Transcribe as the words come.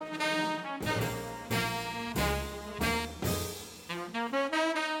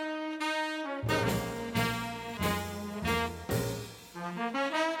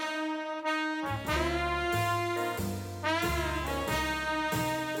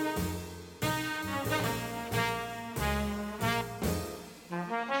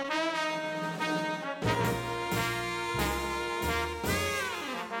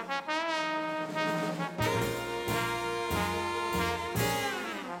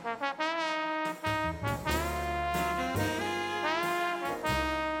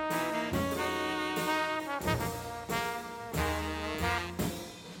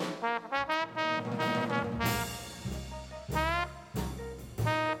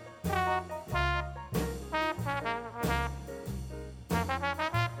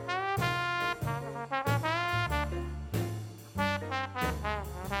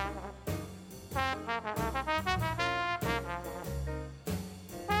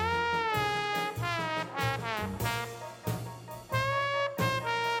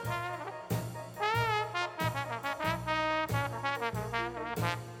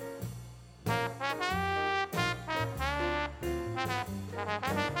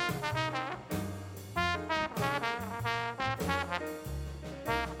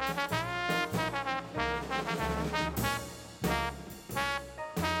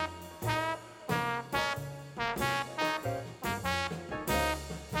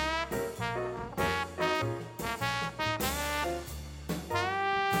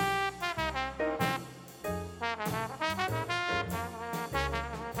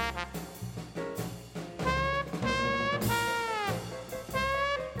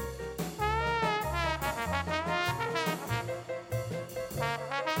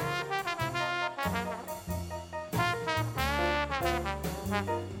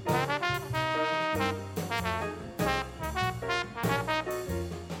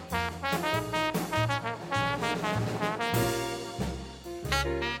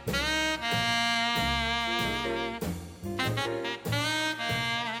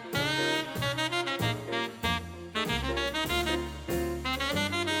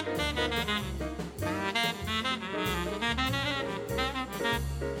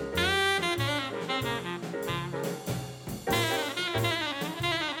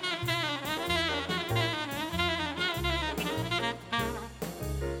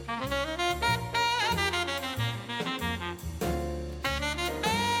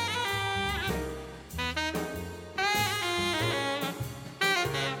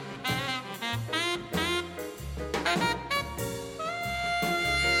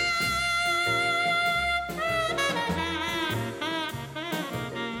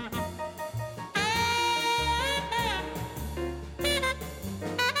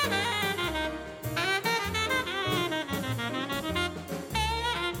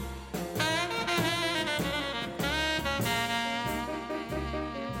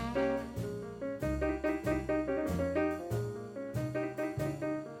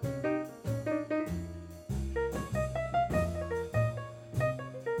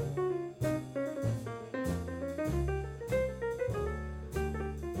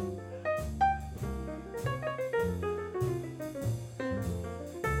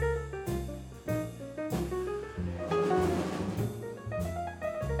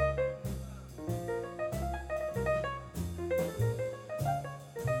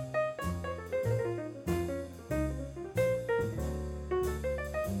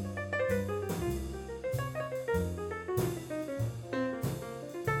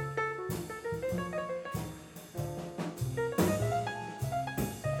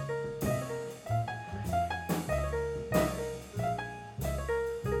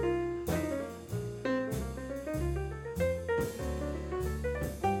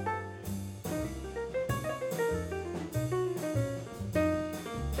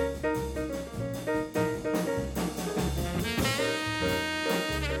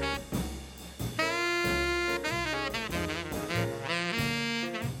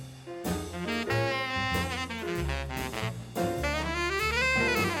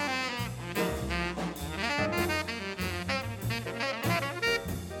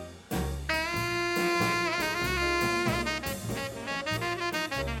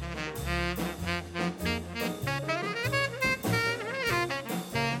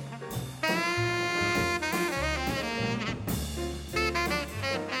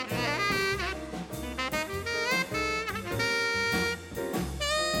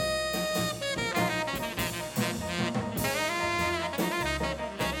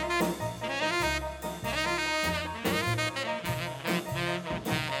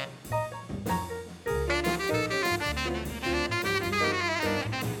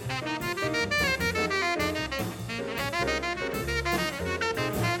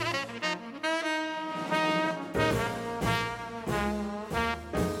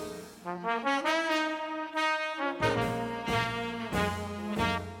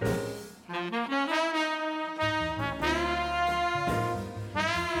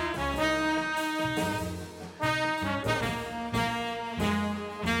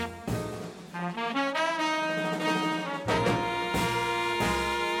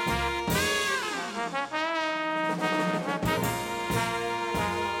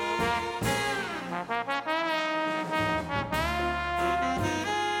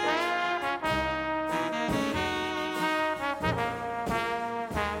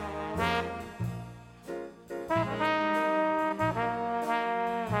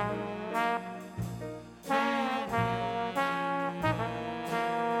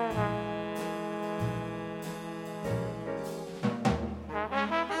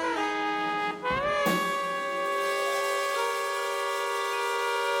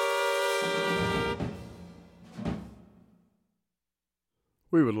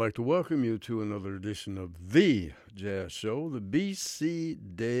We would like to welcome you to another edition of the Jazz Show, the BC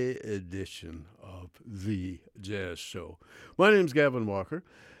Day edition of The Jazz Show. My name's Gavin Walker,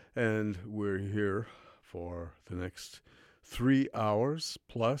 and we're here for the next 3 hours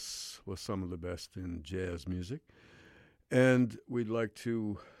plus with some of the best in jazz music. And we'd like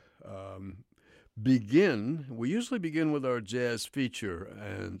to we usually begin with our jazz feature.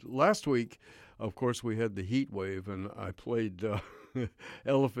 And last week, of course, we had the heat wave, and I played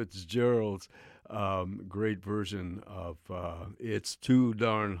Ella Fitzgerald's great version of It's Too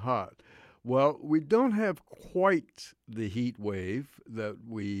Darn Hot. Well, we don't have quite the heat wave that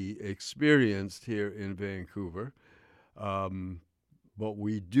we experienced here in Vancouver, but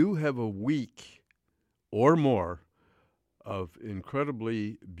we do have a week or more of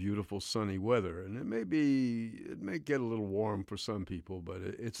incredibly beautiful sunny weather. And it may get a little warm for some people, but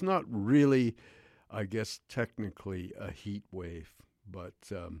it's not really, I guess, technically a heat wave. But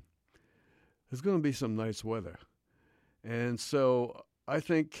there's going to be some nice weather. And so I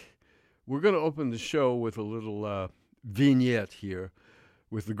think we're going to open the show with a little vignette here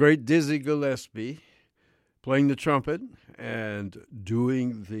with the great Dizzy Gillespie playing the trumpet and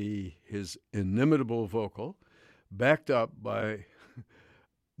doing his inimitable vocal, backed up by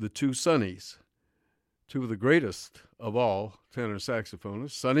the two Sonnies, two of the greatest of all tenor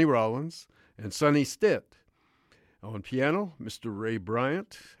saxophonists, Sonny Rollins and Sonny Stitt. On piano, Mr. Ray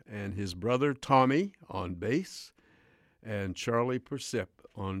Bryant and his brother Tommy on bass, and Charlie Persip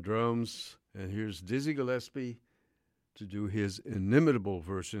on drums. And here's Dizzy Gillespie to do his inimitable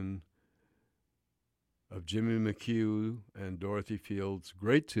version of Jimmy McHugh and Dorothy Field's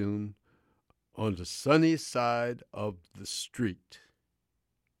great tune, On the Sunny Side of the Street.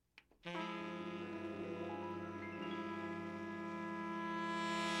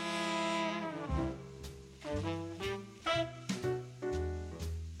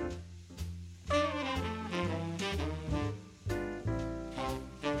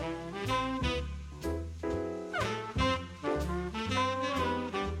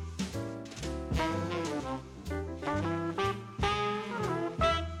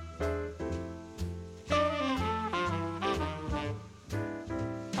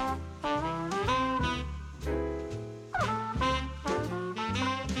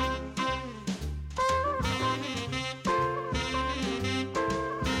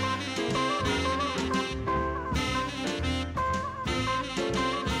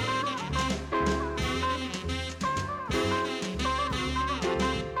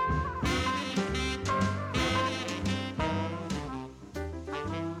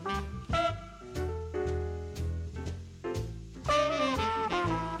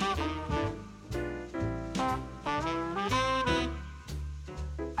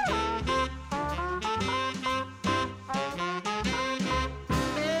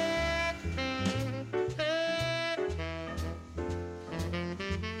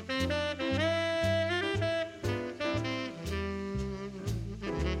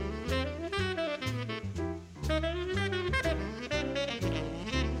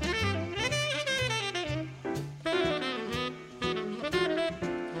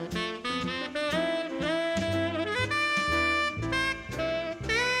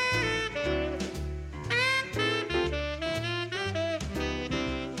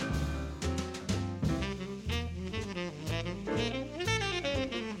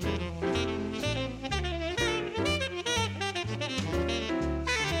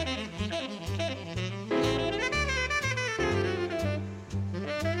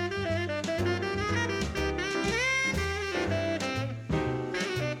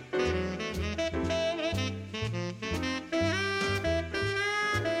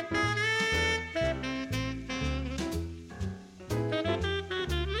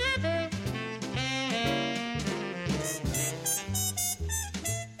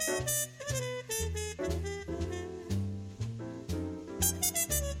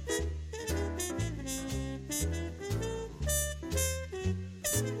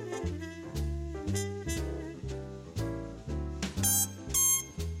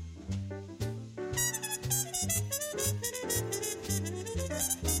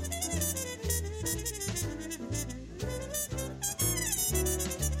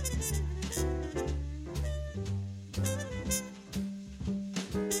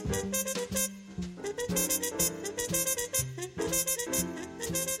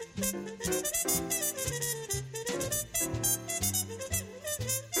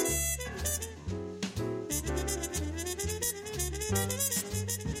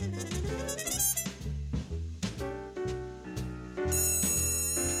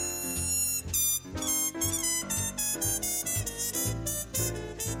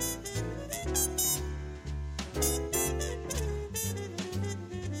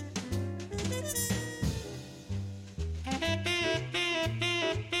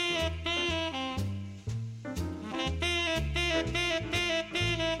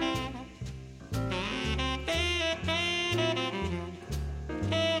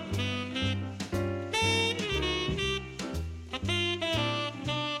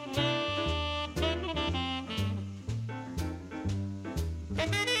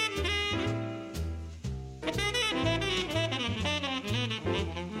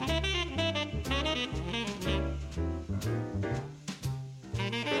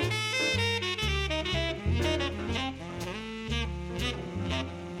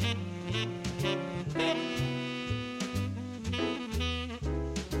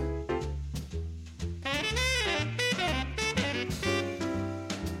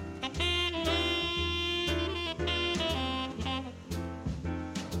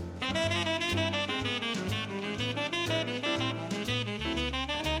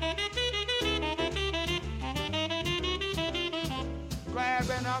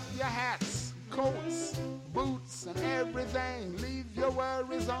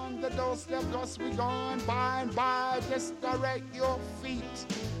 your step, 'cause we going by and by. Just direct your feet.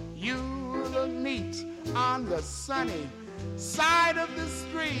 You look neat on the sunny side of the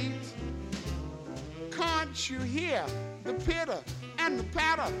street. Can't you hear the pitter and the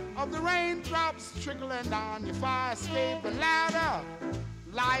patter of the raindrops trickling down your fire escaping ladder?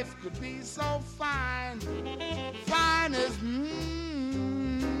 Life could be so fine, fine as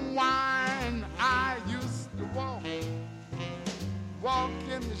wine. I used to walk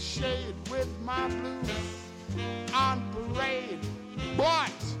in the shade with my blues on parade.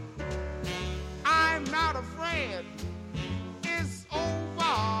 But I'm not afraid, it's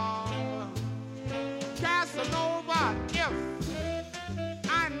over. Casanova, if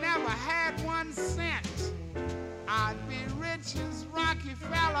I never had 1 cent, I'd be rich as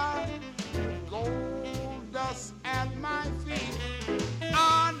Rockefeller, with gold dust at my feet,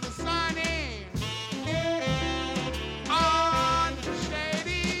 on the sunny, on the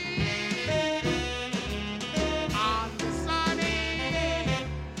shady, on the sunny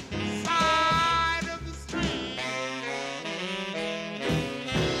side of the street.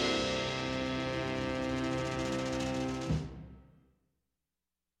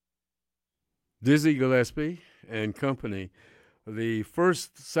 Dizzy Gillespie and Company. The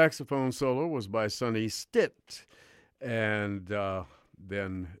first saxophone solo was by Sonny Stitt, and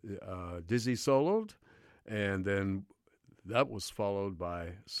then Dizzy soloed, and then that was followed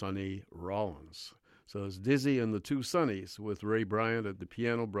by Sonny Rollins. So it's Dizzy and the two Sonnies, with Ray Bryant at the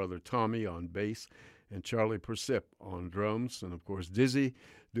piano, brother Tommy on bass, and Charlie Persip on drums, and of course Dizzy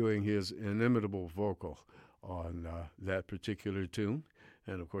doing his inimitable vocal on that particular tune.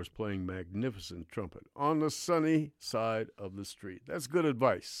 And, of course, playing magnificent trumpet on the sunny side of the street. That's good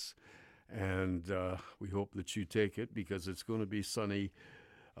advice. And we hope that you take it, because it's going to be sunny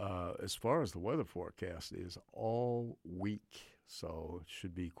as far as the weather forecast is all week. So it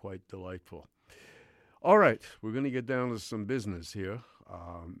should be quite delightful. All right, we're going to get down to some business here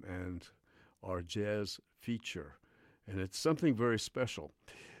and our jazz feature. And it's something very special.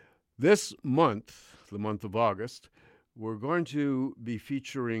 This month, the month of August, we're going to be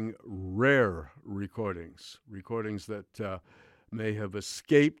featuring rare recordings that may have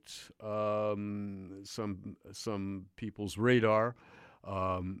escaped some people's radar.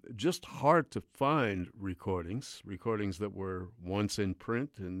 Just hard to find recordings that were once in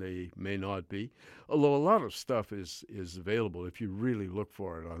print, and they may not be. Although a lot of stuff is available. If you really look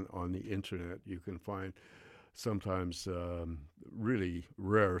for it on the internet, you can find sometimes really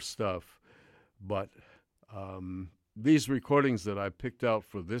rare stuff. But these recordings that I picked out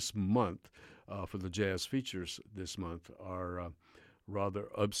for this month, for the jazz features this month, are rather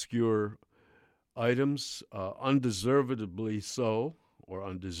obscure items, undeservedly so, or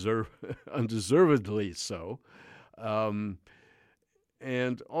undeservedly so,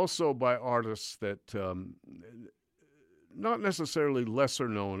 and also by artists that not necessarily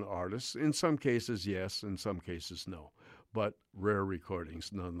lesser-known artists. In some cases, yes. In some cases, no. But rare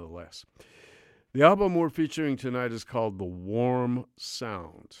recordings nonetheless. The album we're featuring tonight is called The Warm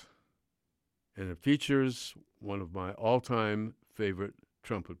Sound, and it features one of my all-time favorite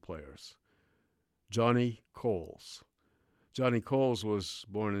trumpet players, Johnny Coles. Johnny Coles was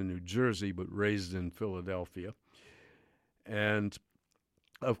born in New Jersey but raised in Philadelphia, and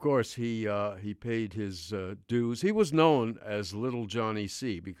of course he paid his dues. He was known as Little Johnny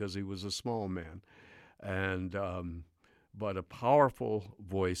C because he was a small man, and but a powerful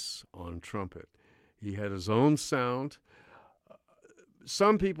voice on trumpet. He had his own sound.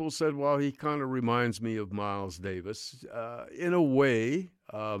 Some people said, well, he kind of reminds me of Miles Davis. In a way,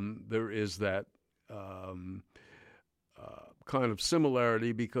 there is that kind of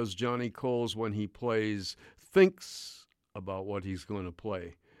similarity, because Johnny Coles, when he plays, thinks about what he's going to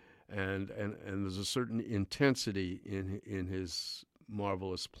play. And there's a certain intensity in his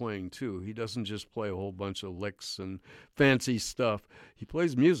marvelous playing, too. He doesn't just play a whole bunch of licks and fancy stuff. He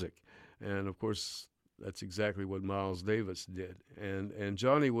plays music. And, of course, that's exactly what Miles Davis did. And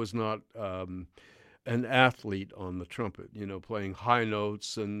Johnny was not an athlete on the trumpet, playing high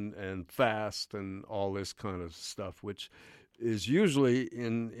notes and fast and all this kind of stuff, which is usually,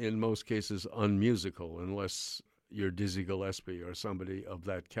 in most cases, unmusical, unless you're Dizzy Gillespie or somebody of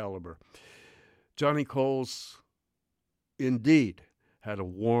that caliber. Johnny Coles, indeed, had a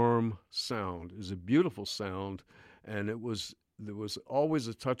warm sound. It was a beautiful sound, and there was always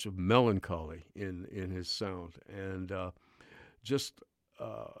a touch of melancholy in his sound, and just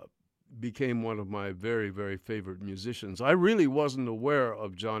became one of my very, very favorite musicians. I really wasn't aware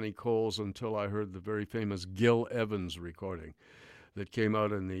of Johnny Coles until I heard the very famous Gil Evans recording that came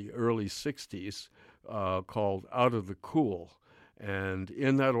out in the early 60s called Out of the Cool. And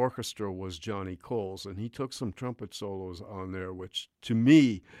in that orchestra was Johnny Coles, and he took some trumpet solos on there, which to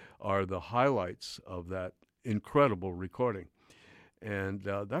me are the highlights of that incredible recording. And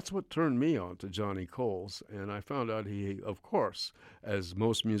that's what turned me on to Johnny Coles. And I found out he, of course, as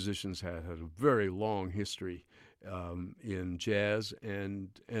most musicians had a very long history in jazz and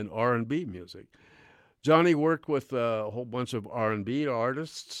R&B music. Johnny worked with a whole bunch of R&B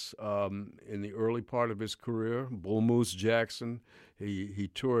artists in the early part of his career. Bull Moose Jackson. He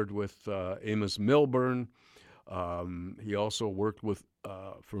toured with Amos Milburn. He also worked with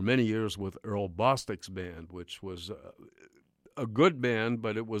for many years with Earl Bostic's band, which was a good band,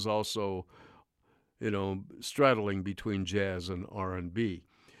 but it was also, straddling between jazz and R&B.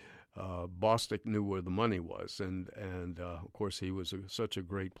 Bostic knew where the money was, and of course he was such a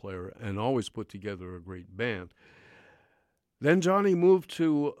great player and always put together a great band. Then Johnny moved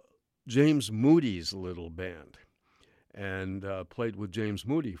to James Moody's little band and played with James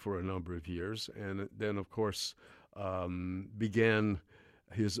Moody for a number of years, and then, of course, began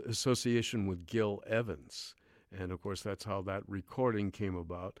his association with Gil Evans. And, of course, that's how that recording came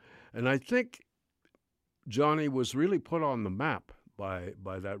about. And I think Johnny was really put on the map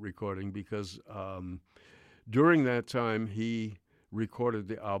by that recording because during that time he recorded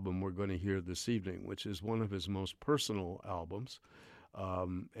the album we're going to hear this evening, which is one of his most personal albums.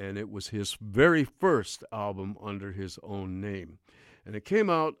 And it was his very first album under his own name. And it came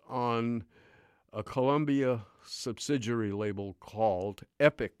out on a Columbia subsidiary label called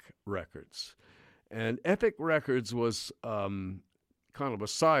Epic Records. And Epic Records was kind of a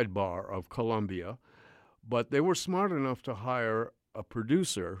sidebar of Columbia, but they were smart enough to hire a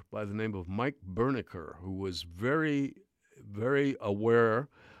producer by the name of Mike Berniker, who was very, very aware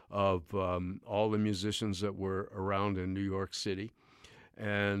of all the musicians that were around in New York City,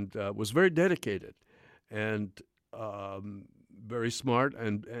 and was very dedicated and very smart,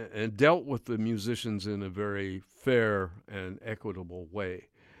 and dealt with the musicians in a very fair and equitable way,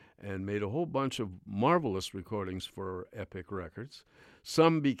 and made a whole bunch of marvelous recordings for Epic Records.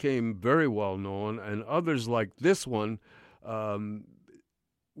 Some became very well known, and others, like this one,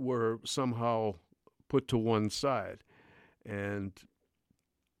 were somehow put to one side. And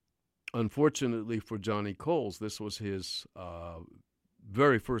unfortunately for Johnny Coles, this was his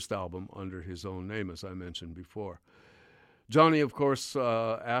very first album under his own name, as I mentioned before. Johnny, of course,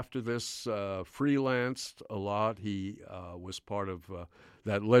 after this, freelanced a lot. He was part of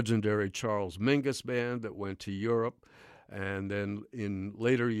that legendary Charles Mingus band that went to Europe. And then in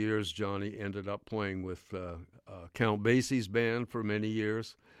later years, Johnny ended up playing with Count Basie's band for many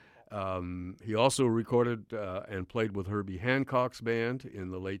years. He also recorded and played with Herbie Hancock's band in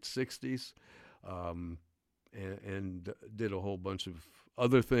the late 60s, and did a whole bunch of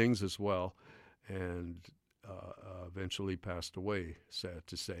other things as well, and eventually passed away, sad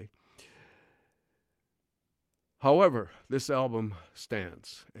to say. However, this album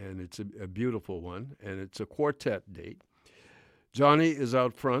stands, and it's a beautiful one, and it's a quartet date. Johnny is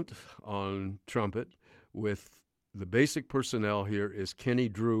out front on trumpet with the basic personnel here is Kenny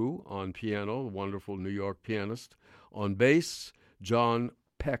Drew on piano, a wonderful New York pianist. On bass, John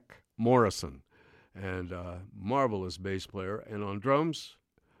Peck Morrison, and marvelous bass player. And on drums,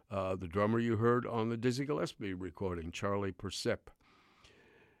 the drummer you heard on the Dizzy Gillespie recording, Charlie Persip.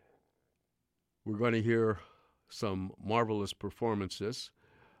 We're going to hear some marvelous performances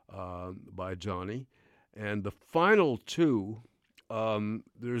by Johnny. And the final two,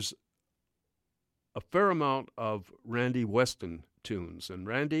 there's a fair amount of Randy Weston tunes. And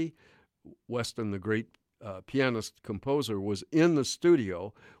Randy Weston, the great pianist composer, was in the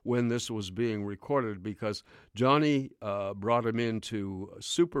studio when this was being recorded because Johnny brought him in to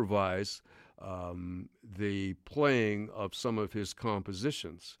supervise the playing of some of his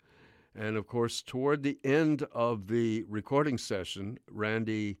compositions. And, of course, toward the end of the recording session,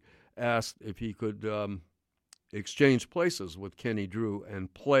 Randy asked if he could exchange places with Kenny Drew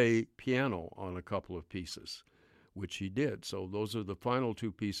and play piano on a couple of pieces, which he did. So those are the final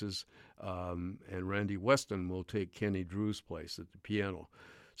two pieces, and Randy Weston will take Kenny Drew's place at the piano.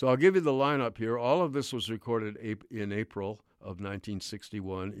 So I'll give you the lineup here. All of this was recorded in April of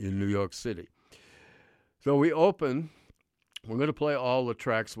 1961 in New York City. So we're going to play all the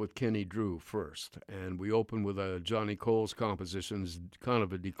tracks with Kenny Drew first, and we open with a Johnny Coles composition. It's kind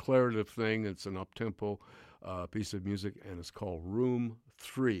of a declarative thing. It's an up-tempo piece of music, and it's called Room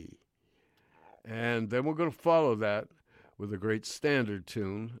 3. And then we're going to follow that with a great standard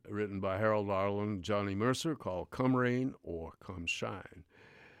tune written by Harold Arlen and Johnny Mercer called Come Rain or Come Shine.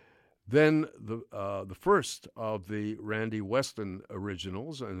 Then the first of the Randy Weston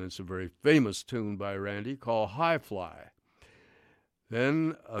originals, and it's a very famous tune by Randy, called High Fly.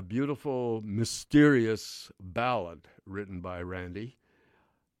 Then a beautiful, mysterious ballad written by Randy.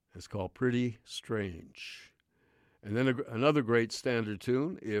 It's called Pretty Strange. And then another great standard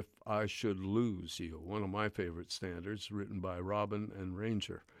tune, If I Should Lose You, one of my favorite standards, written by Robin and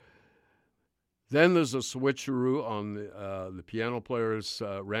Ranger. Then there's a switcheroo on the piano players.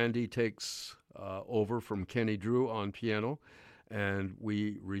 Randy takes over from Kenny Drew on piano, and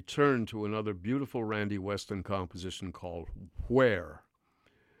we return to another beautiful Randy Weston composition called Where.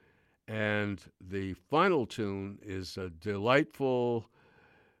 And the final tune is a delightful,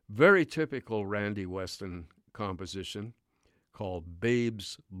 very typical Randy Weston composition called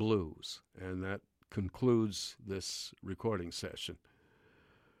Babe's Blues. And that concludes this recording session.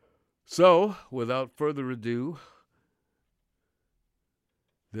 So, without further ado,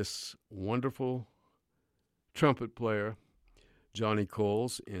 this wonderful trumpet player, Johnny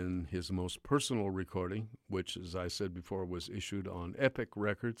Coles, in his most personal recording, which, as I said before, was issued on Epic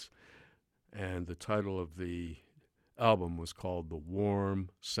Records, and the title of the album was called The Warm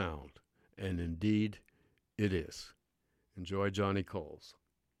Sound. And indeed, it is. Enjoy Johnny Coles.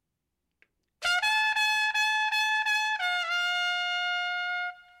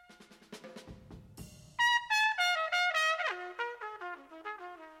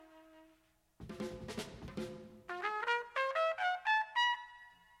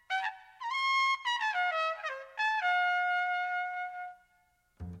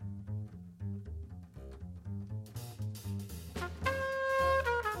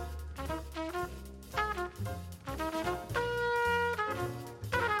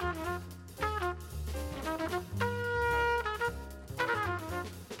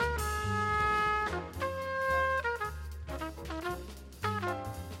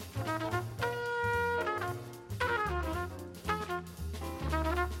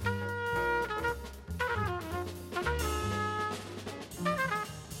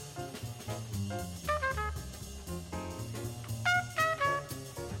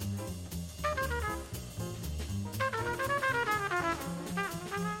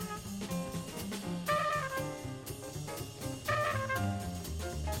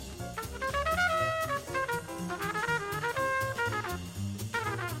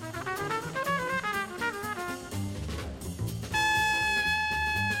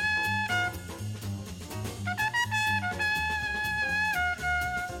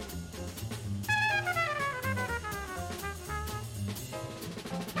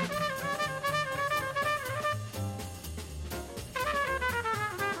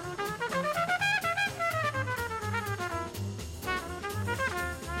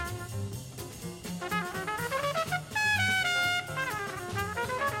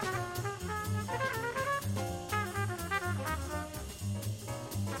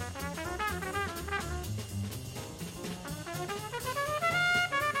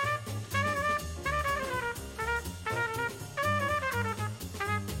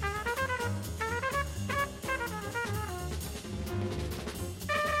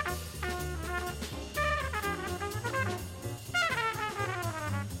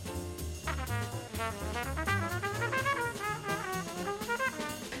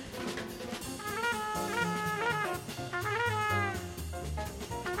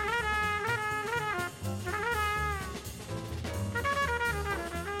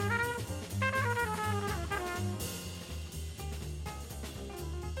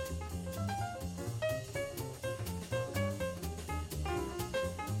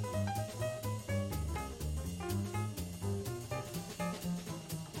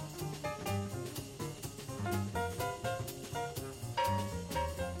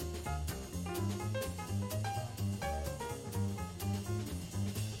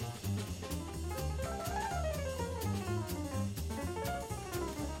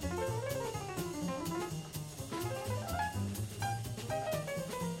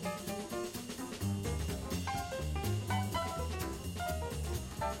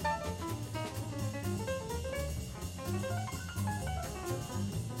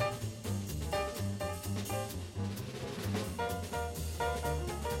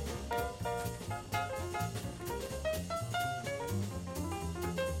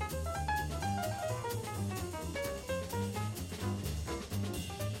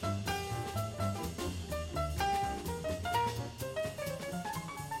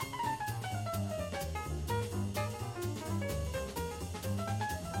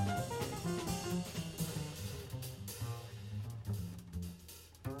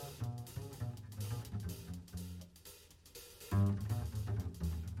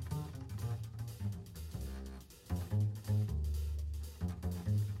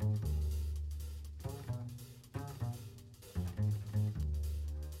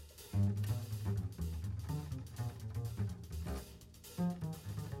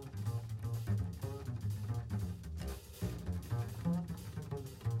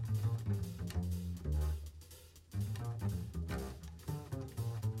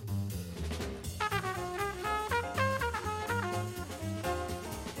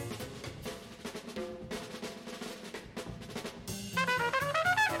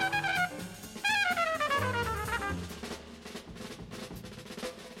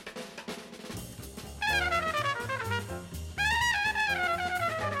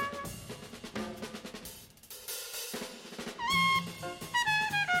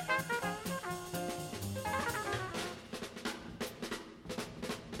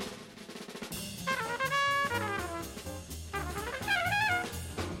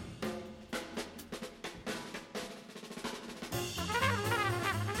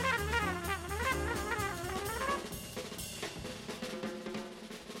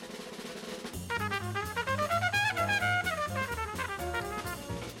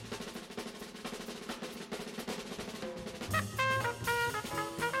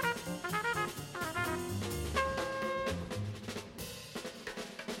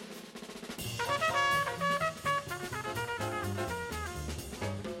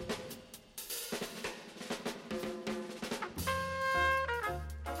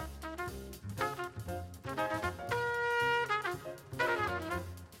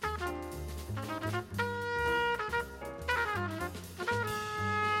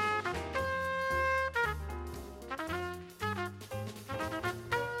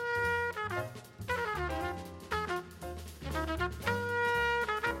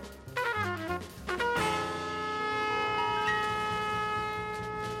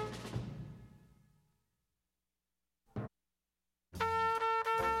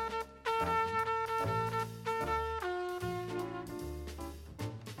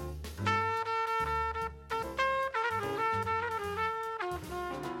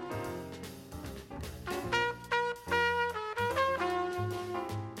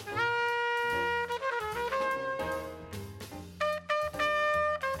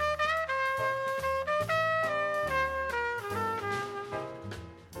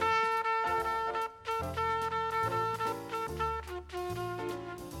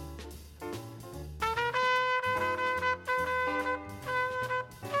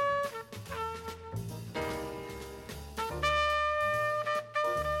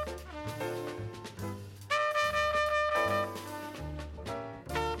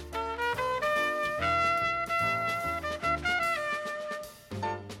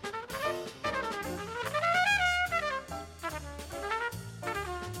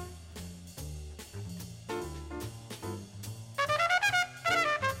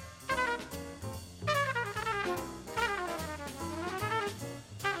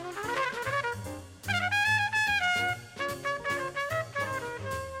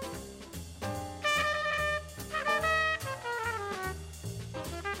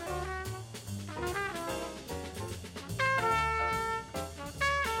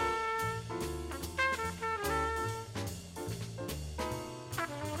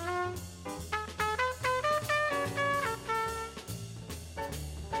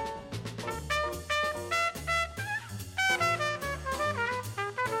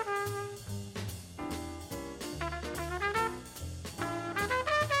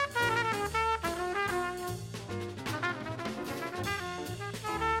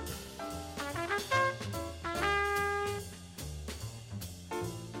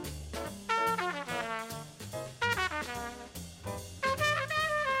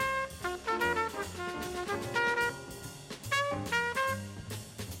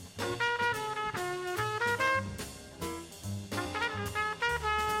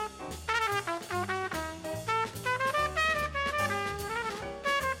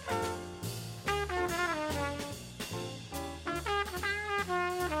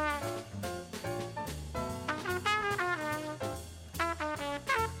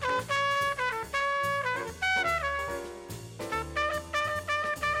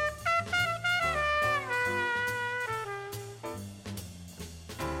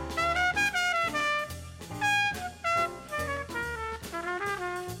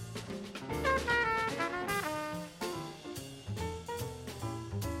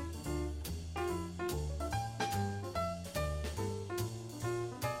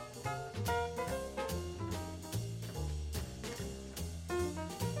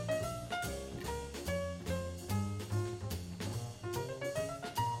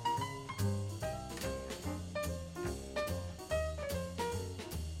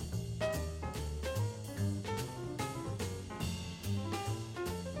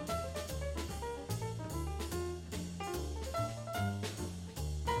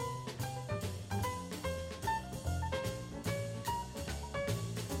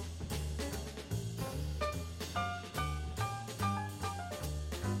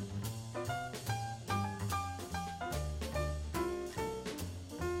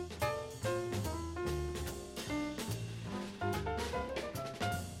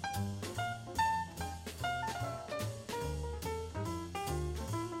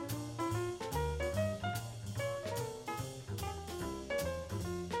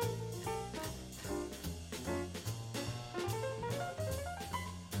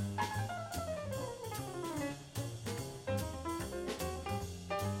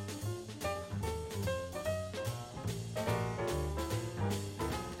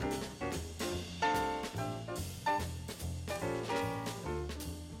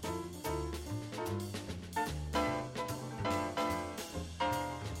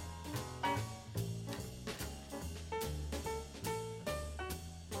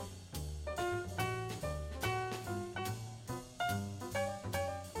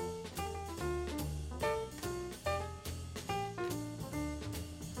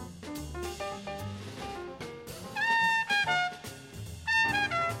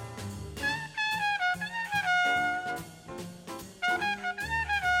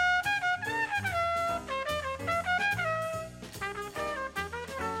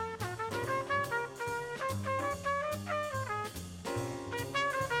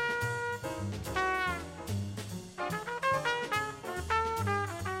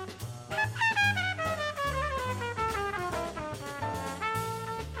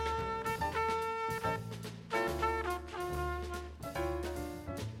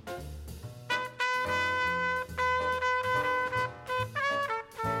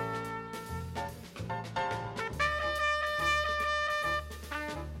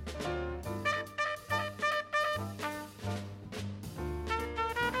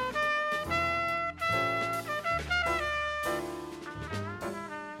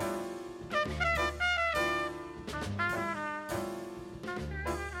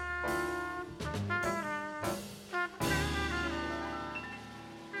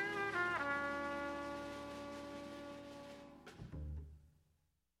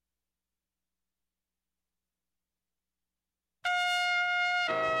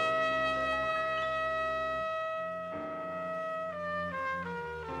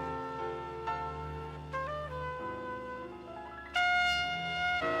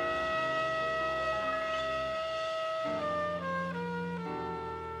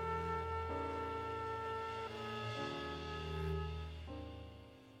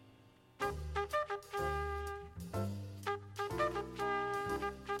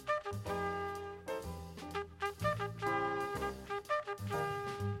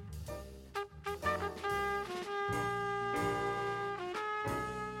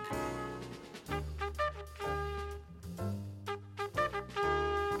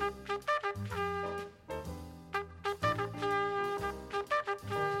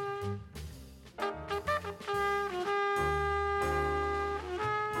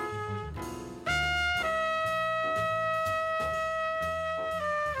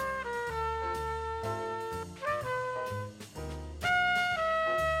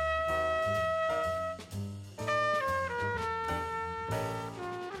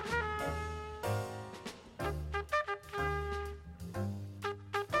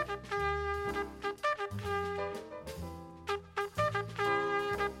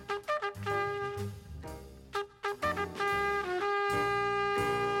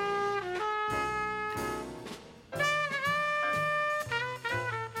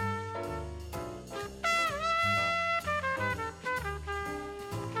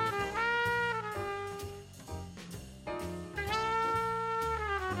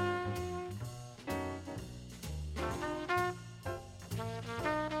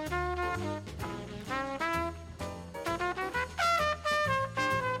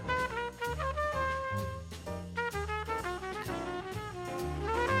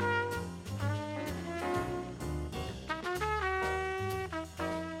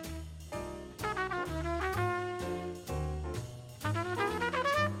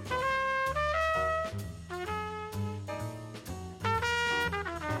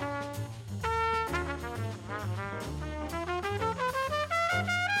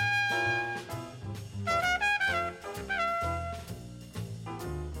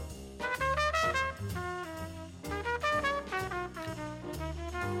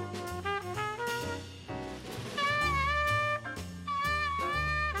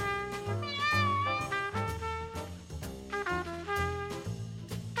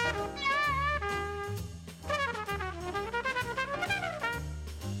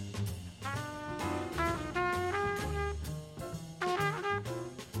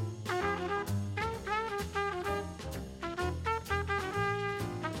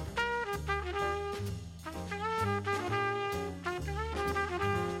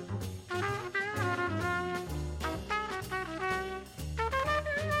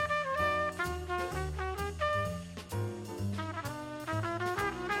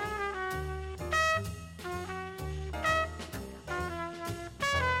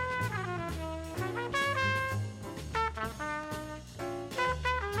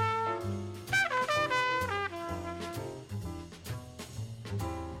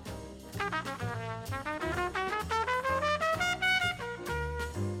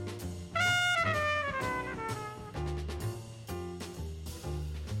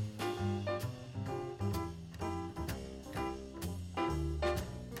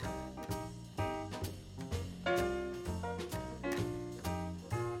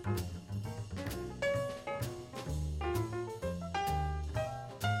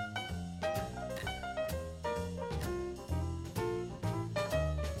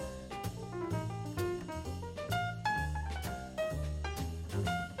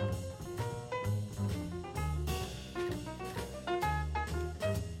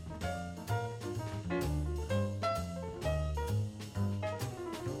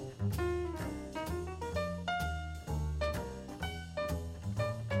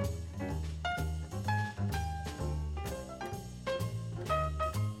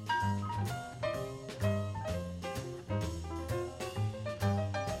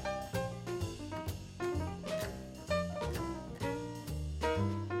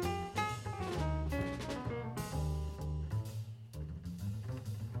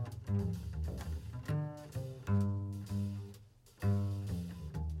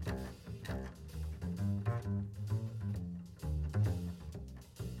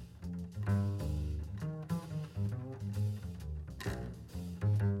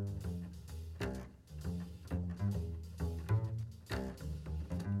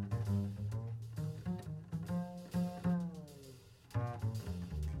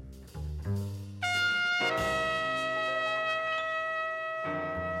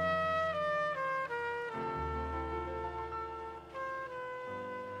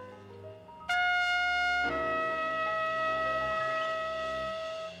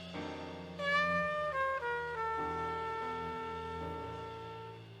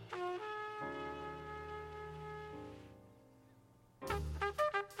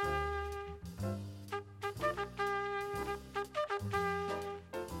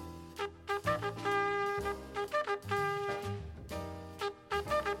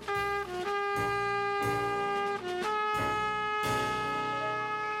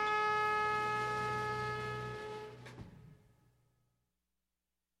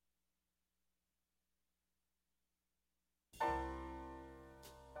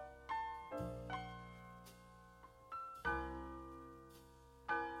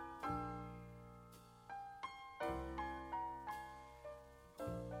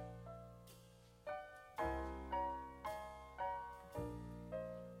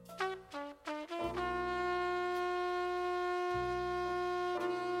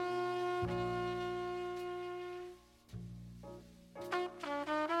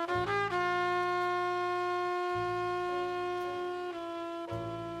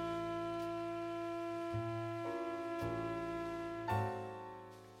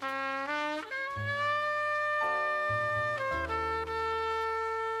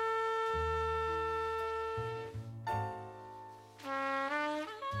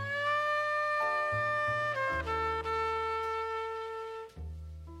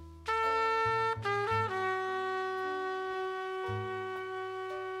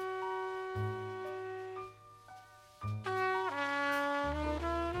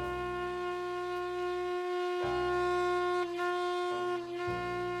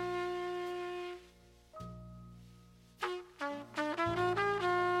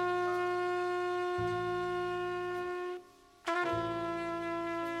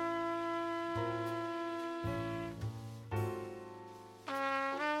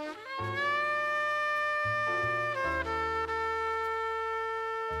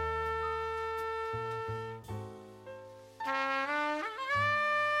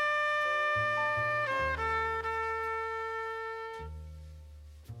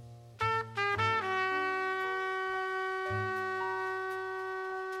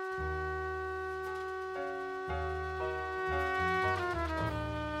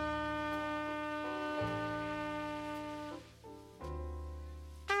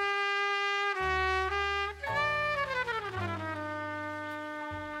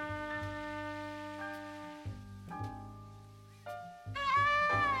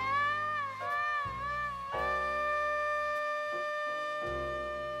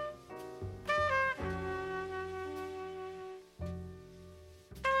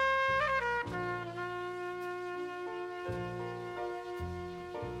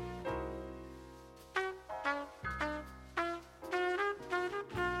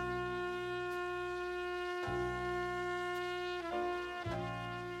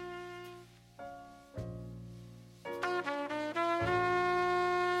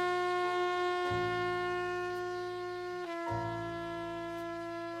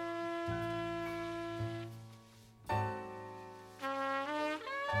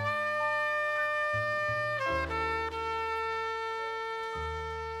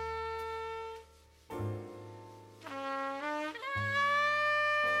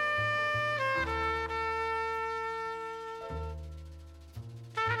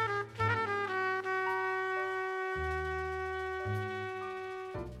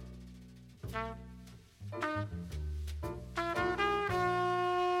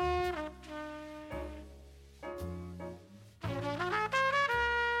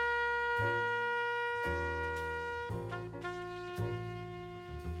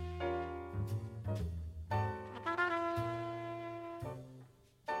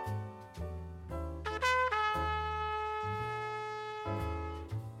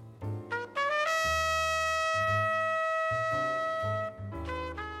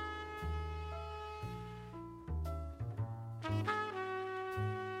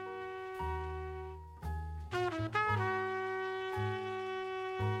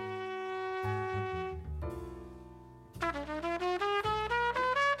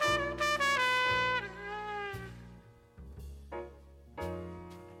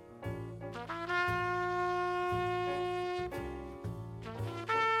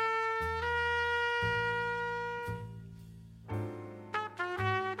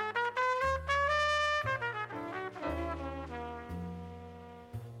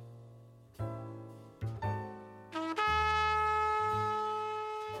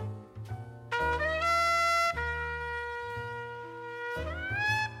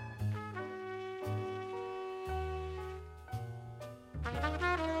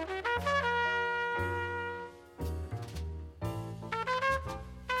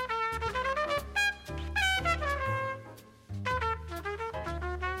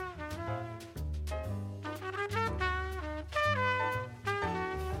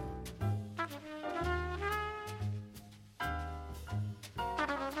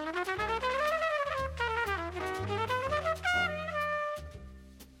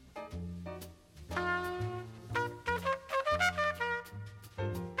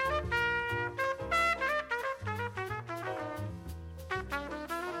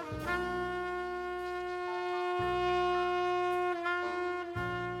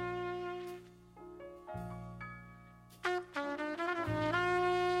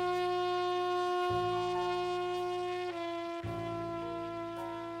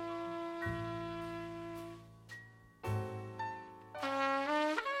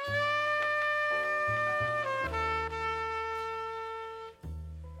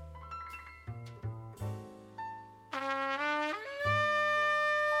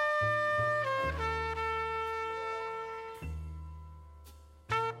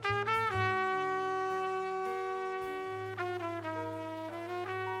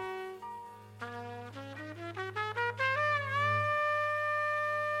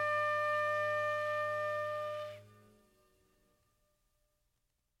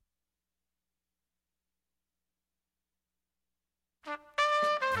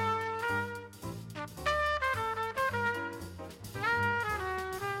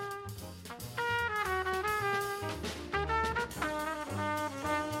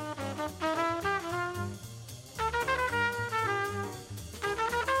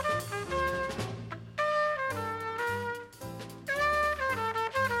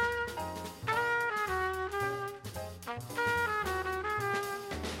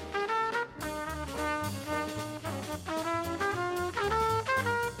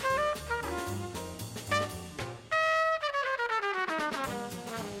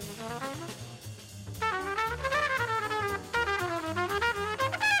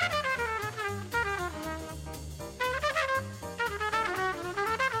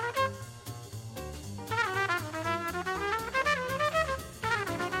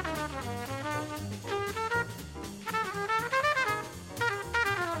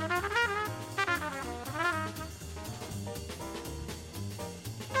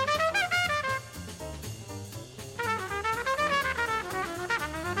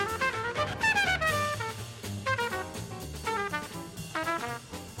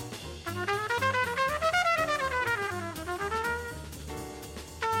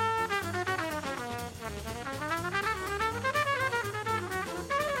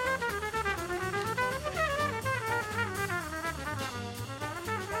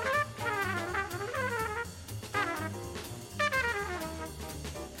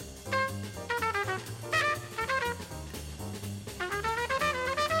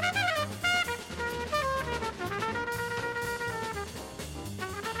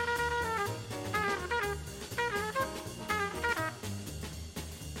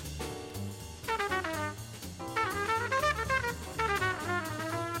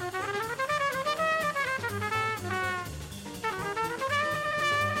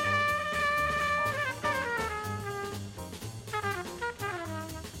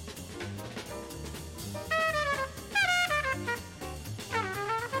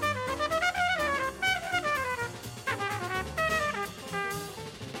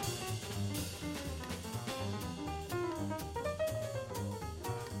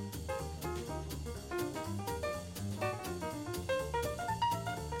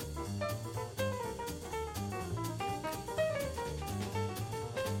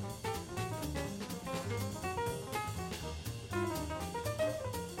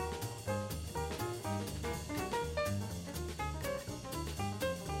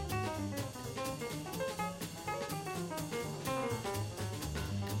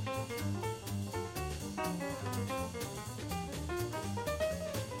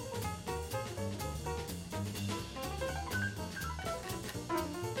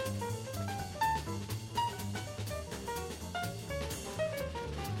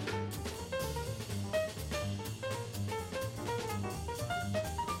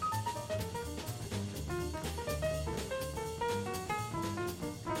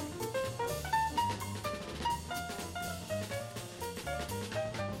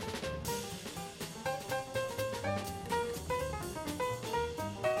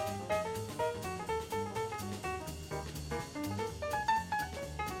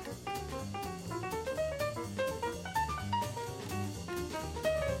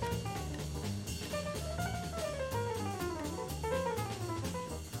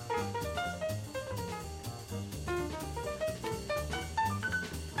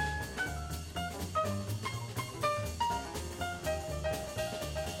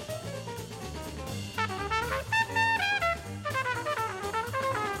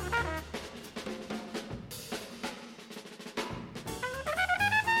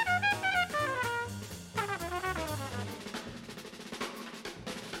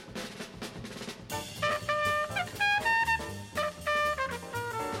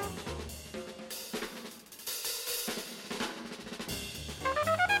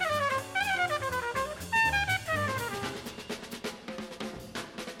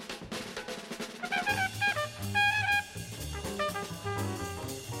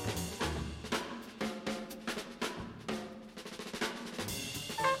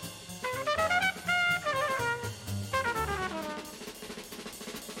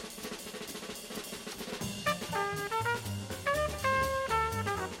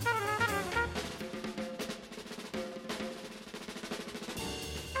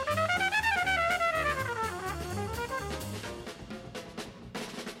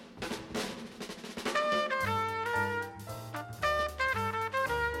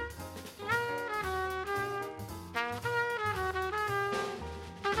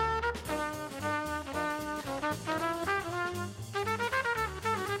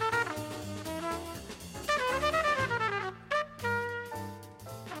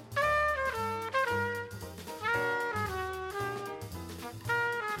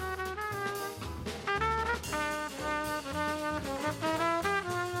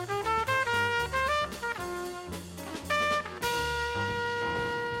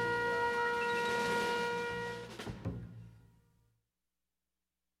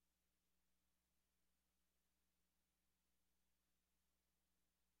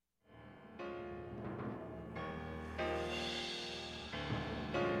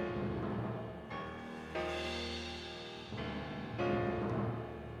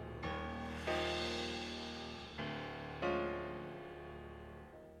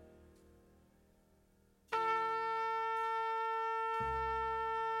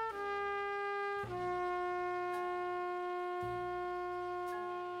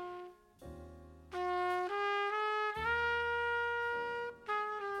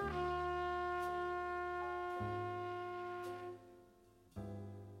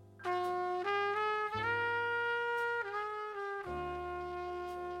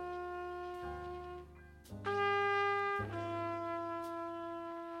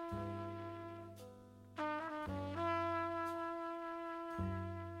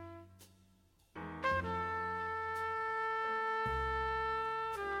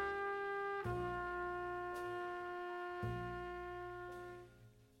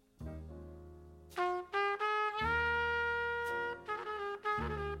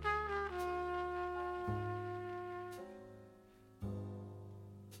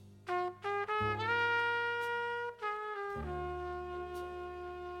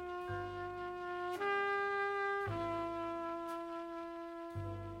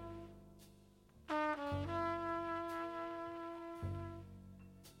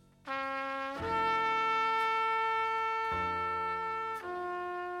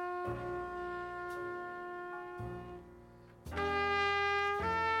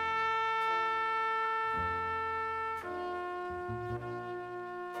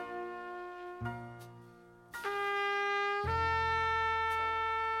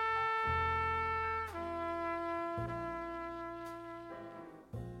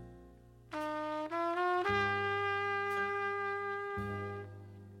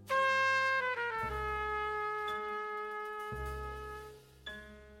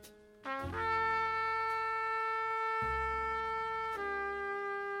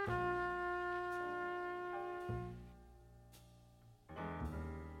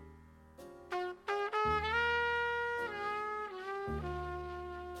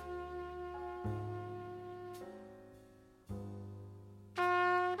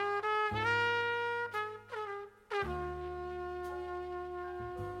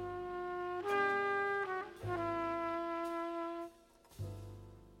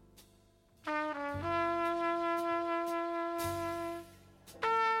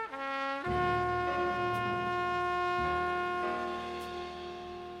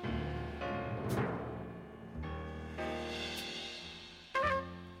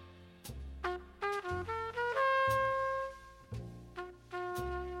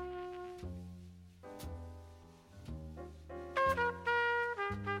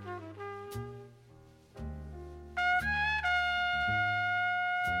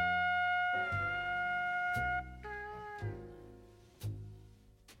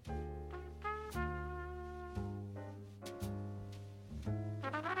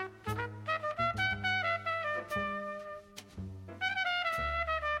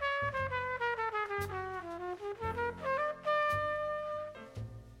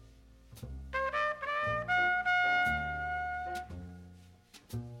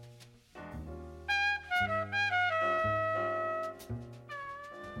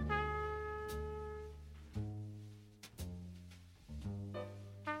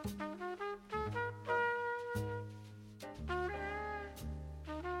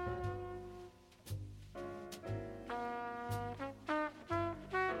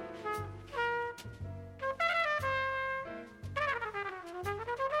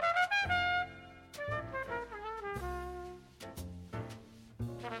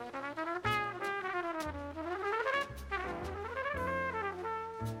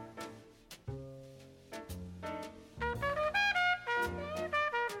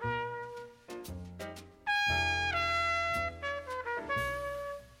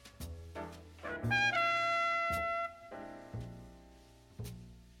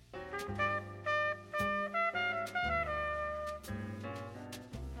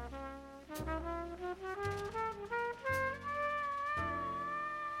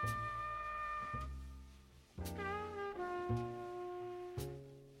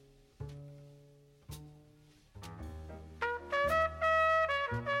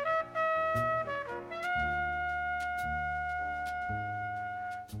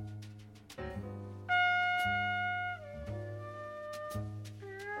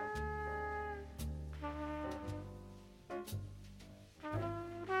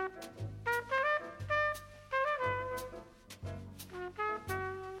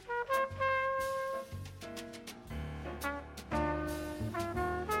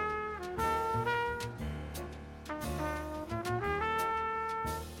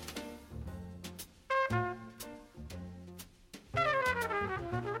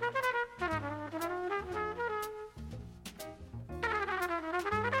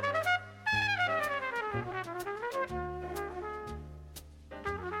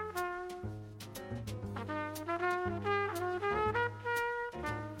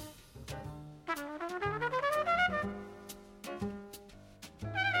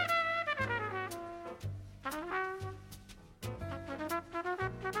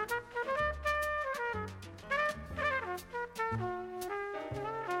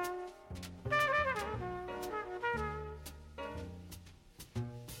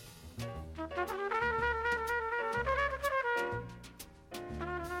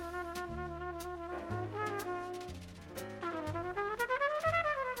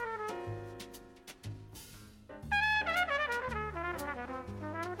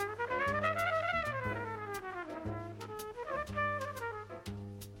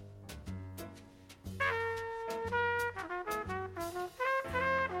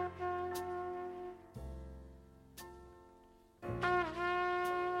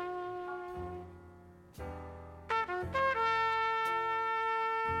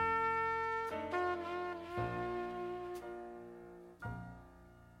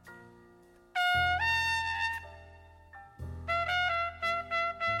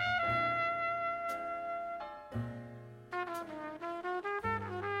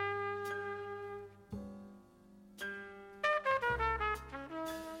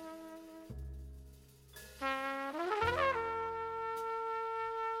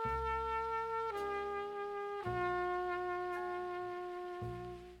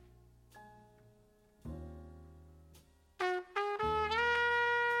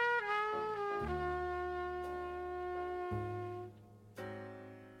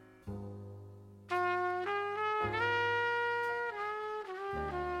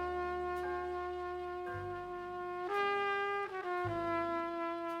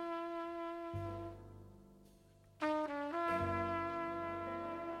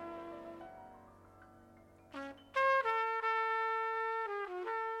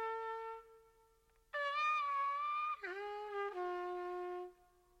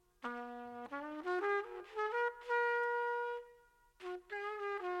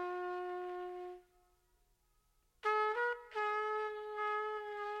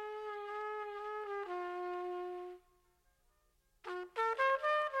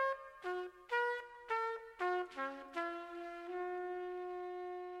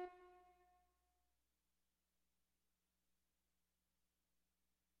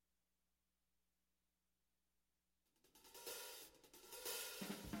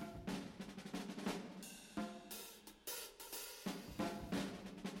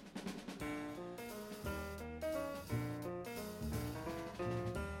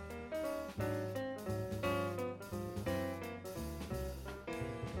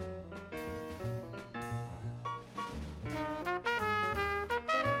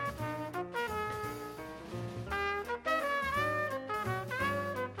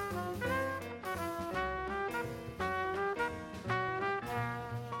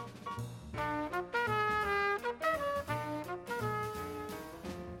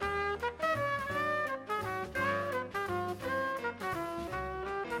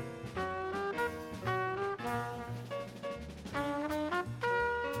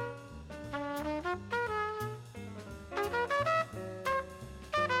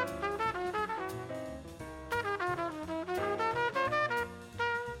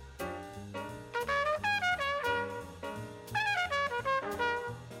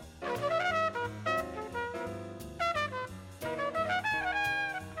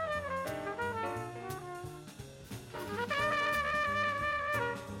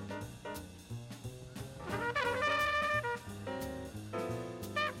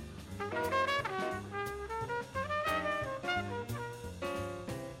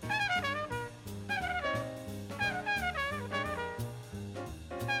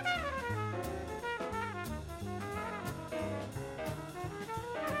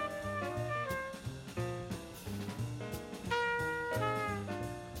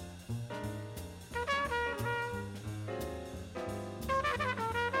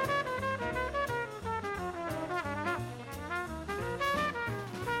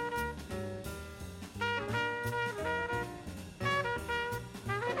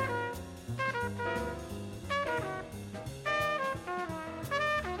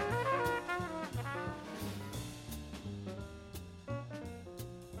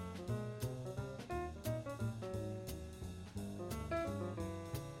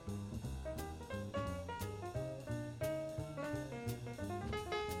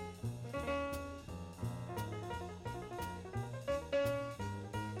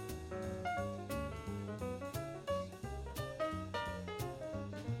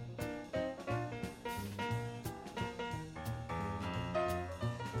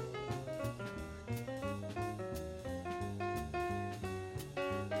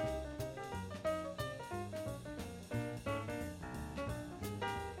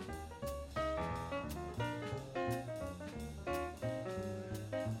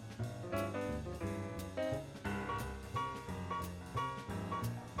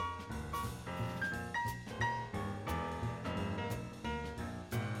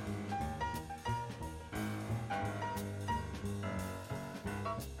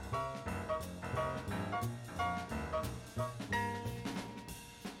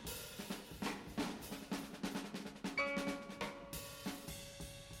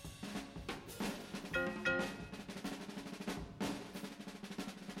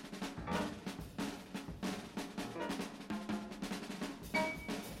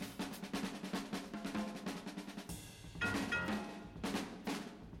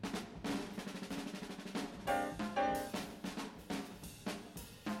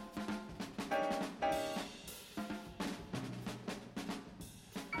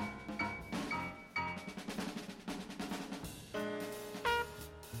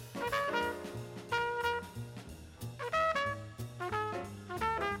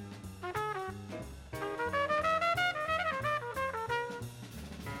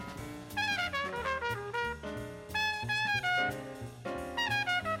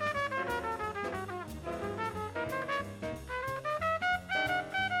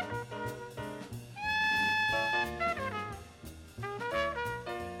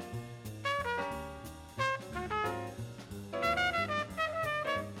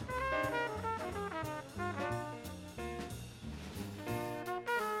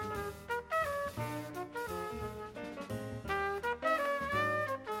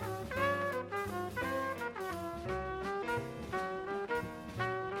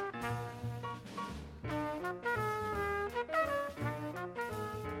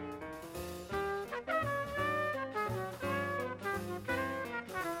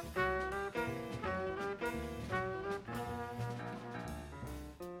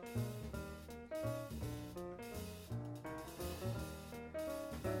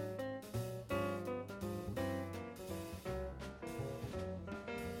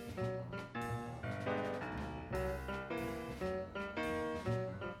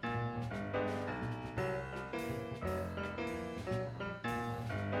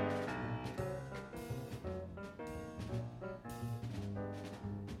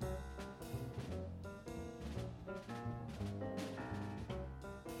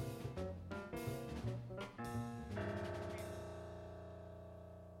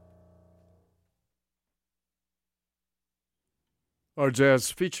 Our jazz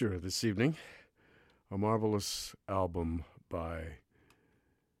feature this evening, a marvelous album by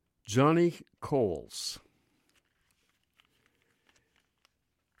Johnny Coles.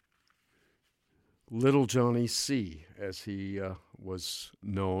 Little Johnny C., as he was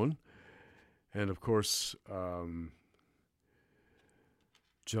known. And of course,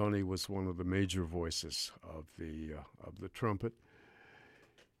 Johnny was one of the major voices of the trumpet.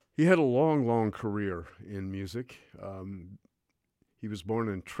 He had a long, long career in music. He was born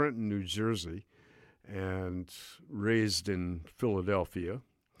in Trenton, New Jersey, and raised in Philadelphia,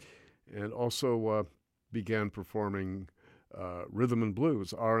 and also began performing rhythm and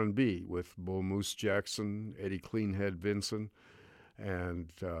blues, R&B, with Bo Moose Jackson, Eddie Cleanhead Vinson,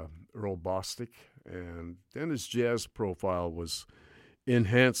 and Earl Bostic. And then his jazz profile was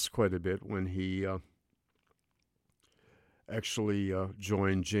enhanced quite a bit when he actually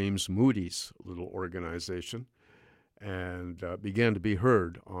joined James Moody's little organization and began to be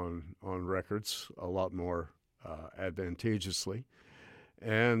heard on records a lot more advantageously.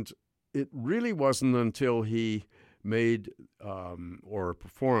 And it really wasn't until he made or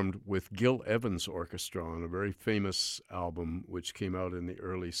performed with Gil Evans Orchestra on a very famous album which came out in the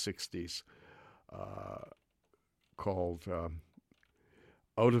early 60s called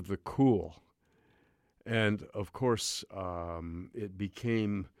Out of the Cool. And, of course, it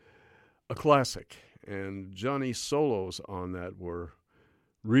became a classic. And Johnny's solos on that were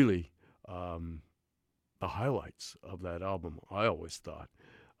really the highlights of that album, I always thought.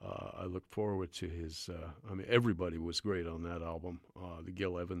 I look forward to his, everybody was great on that album, the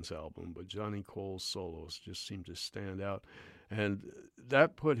Gil Evans album, but Johnny Cole's solos just seemed to stand out. And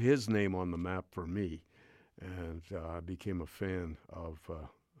that put his name on the map for me. And I became a fan of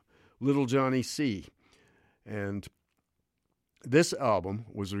Little Johnny C. And this album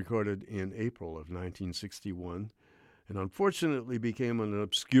was recorded in April of 1961 and unfortunately became an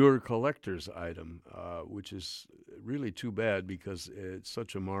obscure collector's item, which is really too bad because it's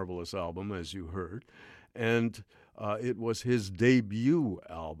such a marvelous album, as you heard. And it was his debut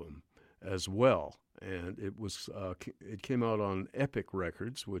album as well. And it came out on Epic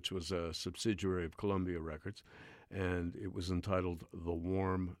Records, which was a subsidiary of Columbia Records, and it was entitled The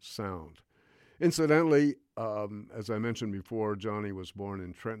Warm Sound. Incidentally, as I mentioned before, Johnny was born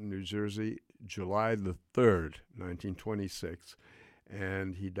in Trenton, New Jersey, July the 3rd, 1926,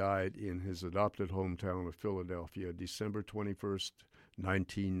 and he died in his adopted hometown of Philadelphia, December 21st,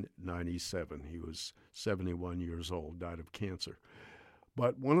 1997. He was 71 years old, died of cancer.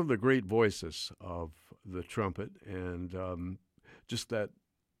 But one of the great voices of the trumpet, and just that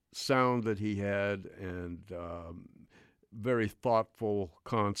sound that he had, and very thoughtful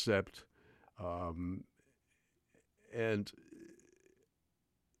concept. And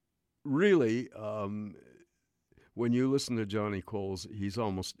really, when you listen to Johnny Coles, he's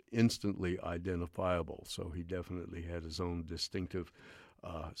almost instantly identifiable. So he definitely had his own distinctive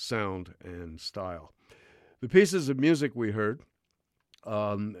sound and style. The pieces of music we heard,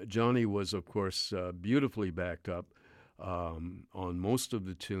 Johnny was, of course, beautifully backed up on most of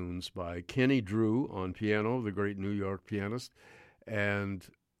the tunes by Kenny Drew on piano, the great New York pianist, and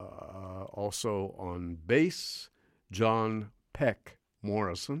also on bass, John Peck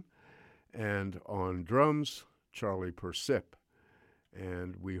Morrison, and on drums, Charlie Persip.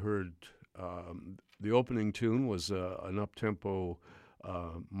 And we heard the opening tune was an up-tempo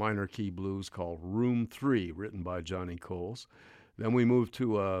minor key blues called Room 3, written by Johnny Coles. Then we moved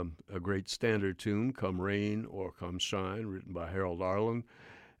to a great standard tune, Come Rain or Come Shine, written by Harold Arlen.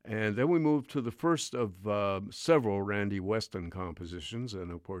 And then we moved to the first of several Randy Weston compositions.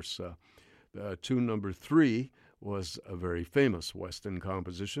 And, of course, tune number 3 was a very famous Weston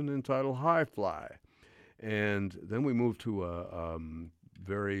composition entitled High Fly. And then we moved to a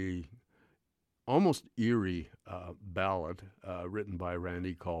very almost eerie ballad written by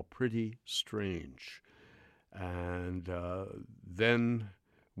Randy called Pretty Strange. And then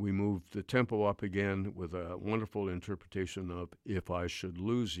we moved the tempo up again with a wonderful interpretation of If I Should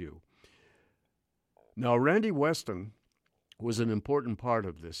Lose You. Now, Randy Weston was an important part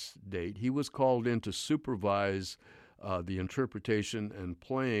of this date. He was called in to supervise the interpretation and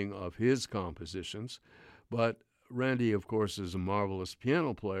playing of his compositions. But Randy, of course, is a marvelous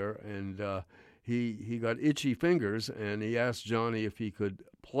piano player, and he got itchy fingers, and he asked Johnny if he could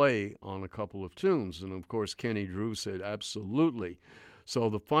play on a couple of tunes. And, of course, Kenny Drew said, absolutely. So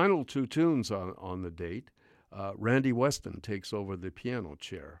the final 2 tunes on the date, Randy Weston takes over the piano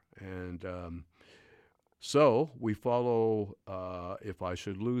chair. And so we follow If I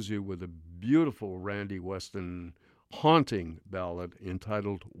Should Lose You with a beautiful Randy Weston haunting ballad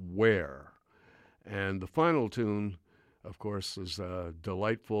entitled Where. And the final tune of course, is a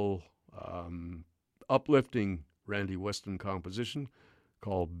delightful, uplifting Randy Weston composition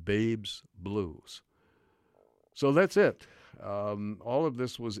called Babe's Blues. So that's it. All of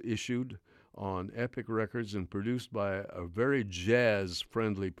this was issued on Epic Records and produced by a very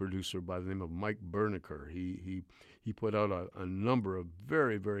jazz-friendly producer by the name of Mike Berniker. He put out a number of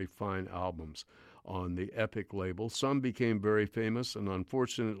very, very fine albums on the Epic label. Some became very famous, and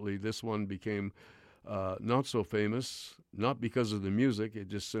unfortunately this one became not so famous, not because of the music. It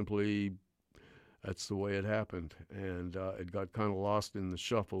just simply, that's the way it happened. And it got kind of lost in the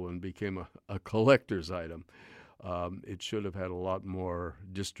shuffle and became a collector's item. It should have had a lot more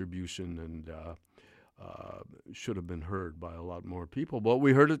distribution and should have been heard by a lot more people. But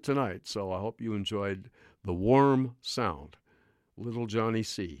we heard it tonight, so I hope you enjoyed the warm sound. Little Johnny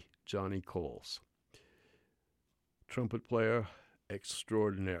C., Johnny Coles, trumpet player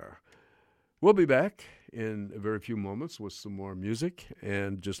extraordinaire. We'll be back in a very few moments with some more music,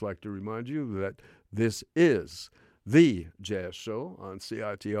 and just like to remind you that this is The Jazz Show on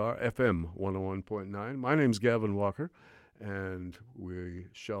CITR FM 101.9. My name's Gavin Walker, and we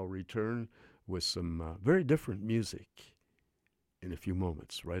shall return with some very different music in a few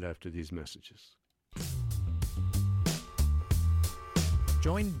moments, right after these messages.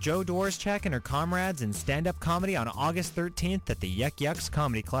 Join Joe Dworzak and her comrades in stand-up comedy on August 13th at the Yuck Yucks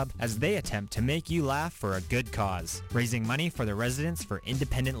Comedy Club as they attempt to make you laugh for a good cause, raising money for the Residents for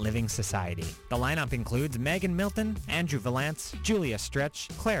Independent Living Society. The lineup includes Megan Milton, Andrew Valance, Julia Stretch,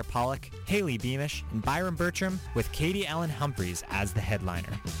 Claire Pollock, Haley Beamish, and Byron Bertram, with Katie Ellen Humphreys as the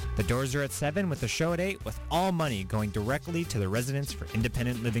headliner. The doors are at 7 with the show at 8, with all money going directly to the Residents for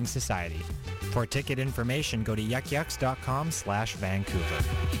Independent Living Society. For ticket information, go to yuckyucks.com/Vancouver.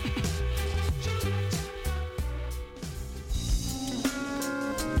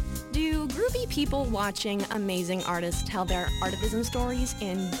 Do groovy people watching amazing artists tell their artivism stories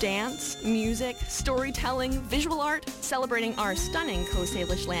in dance, music, storytelling, visual art, celebrating our stunning Coast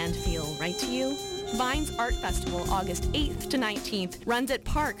Salish land feel right to you? Vine's Art Festival, August 8th to 19th, runs at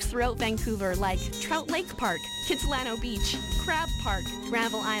parks throughout Vancouver like Trout Lake Park, Kitsilano Beach, Crab Park,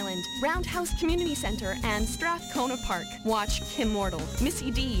 Gravel Island, Roundhouse Community Center, and Strathcona Park. Watch Kim Mortal,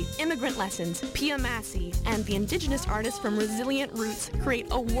 Missy D, Immigrant Lessons, Pia Massey, and the Indigenous artists from Resilient Roots create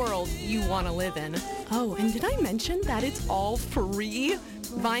a world you want to live in. Oh, and did I mention that it's all free?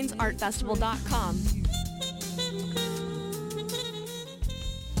 VinesArtFestival.com.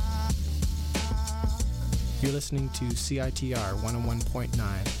 You're listening to CITR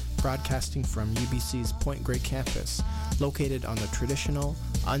 101.9, broadcasting from UBC's Point Grey campus, located on the traditional,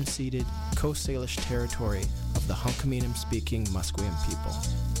 unceded Coast Salish territory of the Hunkaminam-speaking Musqueam people.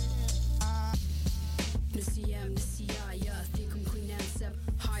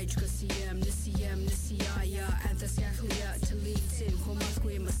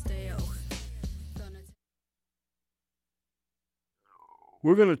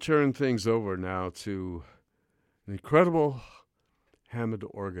 We're going to turn things over now to an incredible Hammond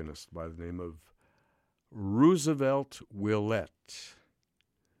organist by the name of Roosevelt Willette.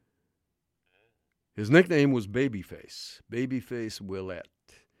 His nickname was Babyface Willette.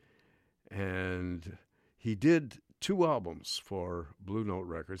 And he did 2 albums for Blue Note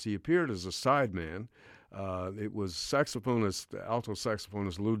Records. He appeared as a sideman. It was alto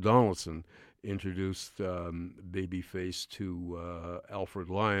saxophonist Lou Donaldson introduced Babyface to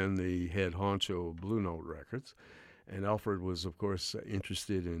Alfred Lyon, the head honcho of Blue Note Records. And Alfred was, of course,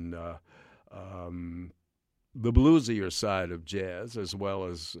 interested in the bluesier side of jazz, as well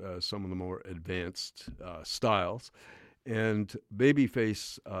as some of the more advanced styles. And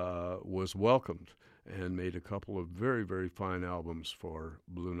Babyface was welcomed and made a couple of very, very fine albums for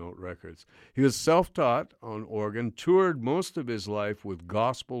Blue Note Records. He was self-taught on organ, toured most of his life with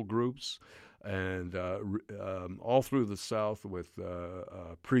gospel groups, and all through the South with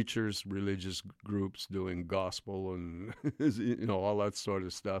preachers, religious groups doing gospel and all that sort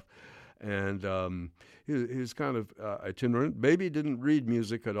of stuff. And he was kind of itinerant. Baby didn't read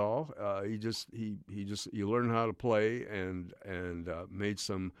music at all. He learned how to play and made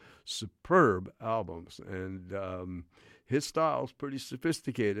some superb albums. And his style is pretty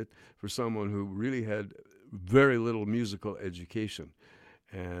sophisticated for someone who really had very little musical education.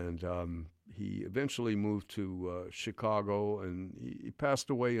 And he eventually moved to Chicago, and he passed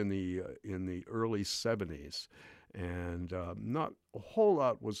away in the early 70s. And not a whole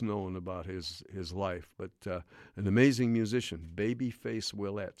lot was known about his life, but an amazing musician, Babyface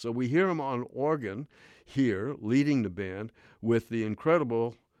Willette. So we hear him on organ here, leading the band, with the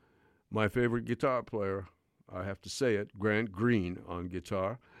incredible, my favorite guitar player, I have to say it, Grant Green on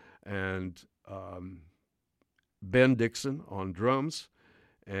guitar. And Ben Dixon on drums,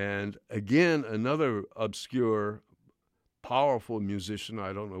 and again, another obscure, powerful musician,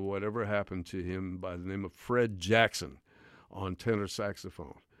 I don't know whatever happened to him, by the name of Fred Jackson on tenor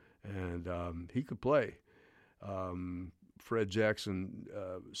saxophone. And he could play. Fred Jackson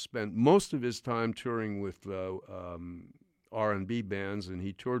spent most of his time touring with R&B bands, and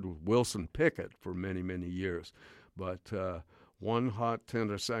he toured with Wilson Pickett for many, many years. But one hot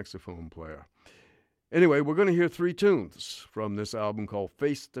tenor saxophone player. Anyway, we're going to hear 3 tunes from this album called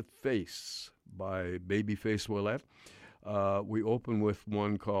Face to Face by Babyface Willette. We open with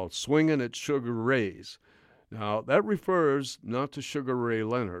one called Swingin' at Sugar Ray's. Now, that refers not to Sugar Ray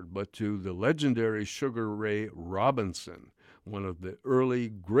Leonard, but to the legendary Sugar Ray Robinson, one of the early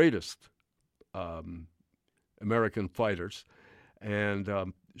greatest American fighters.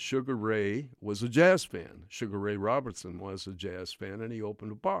 And Sugar Ray was a jazz fan. Sugar Ray Robertson was a jazz fan, and he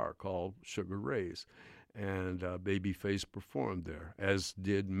opened a bar called Sugar Ray's. And Babyface performed there, as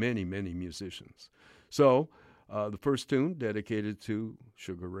did many, many musicians. So the first tune dedicated to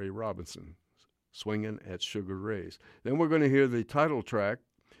Sugar Ray Robinson, Swingin' at Sugar Ray's. Then we're going to hear the title track,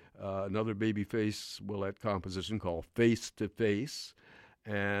 another Babyface Willette composition called Face to Face.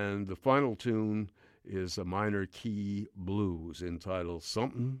 And the final tune is a minor key blues entitled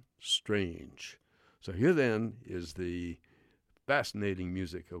Something Strange. So here then is the fascinating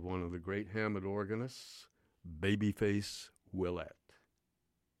music of one of the great Hammond organists, Babyface Willette.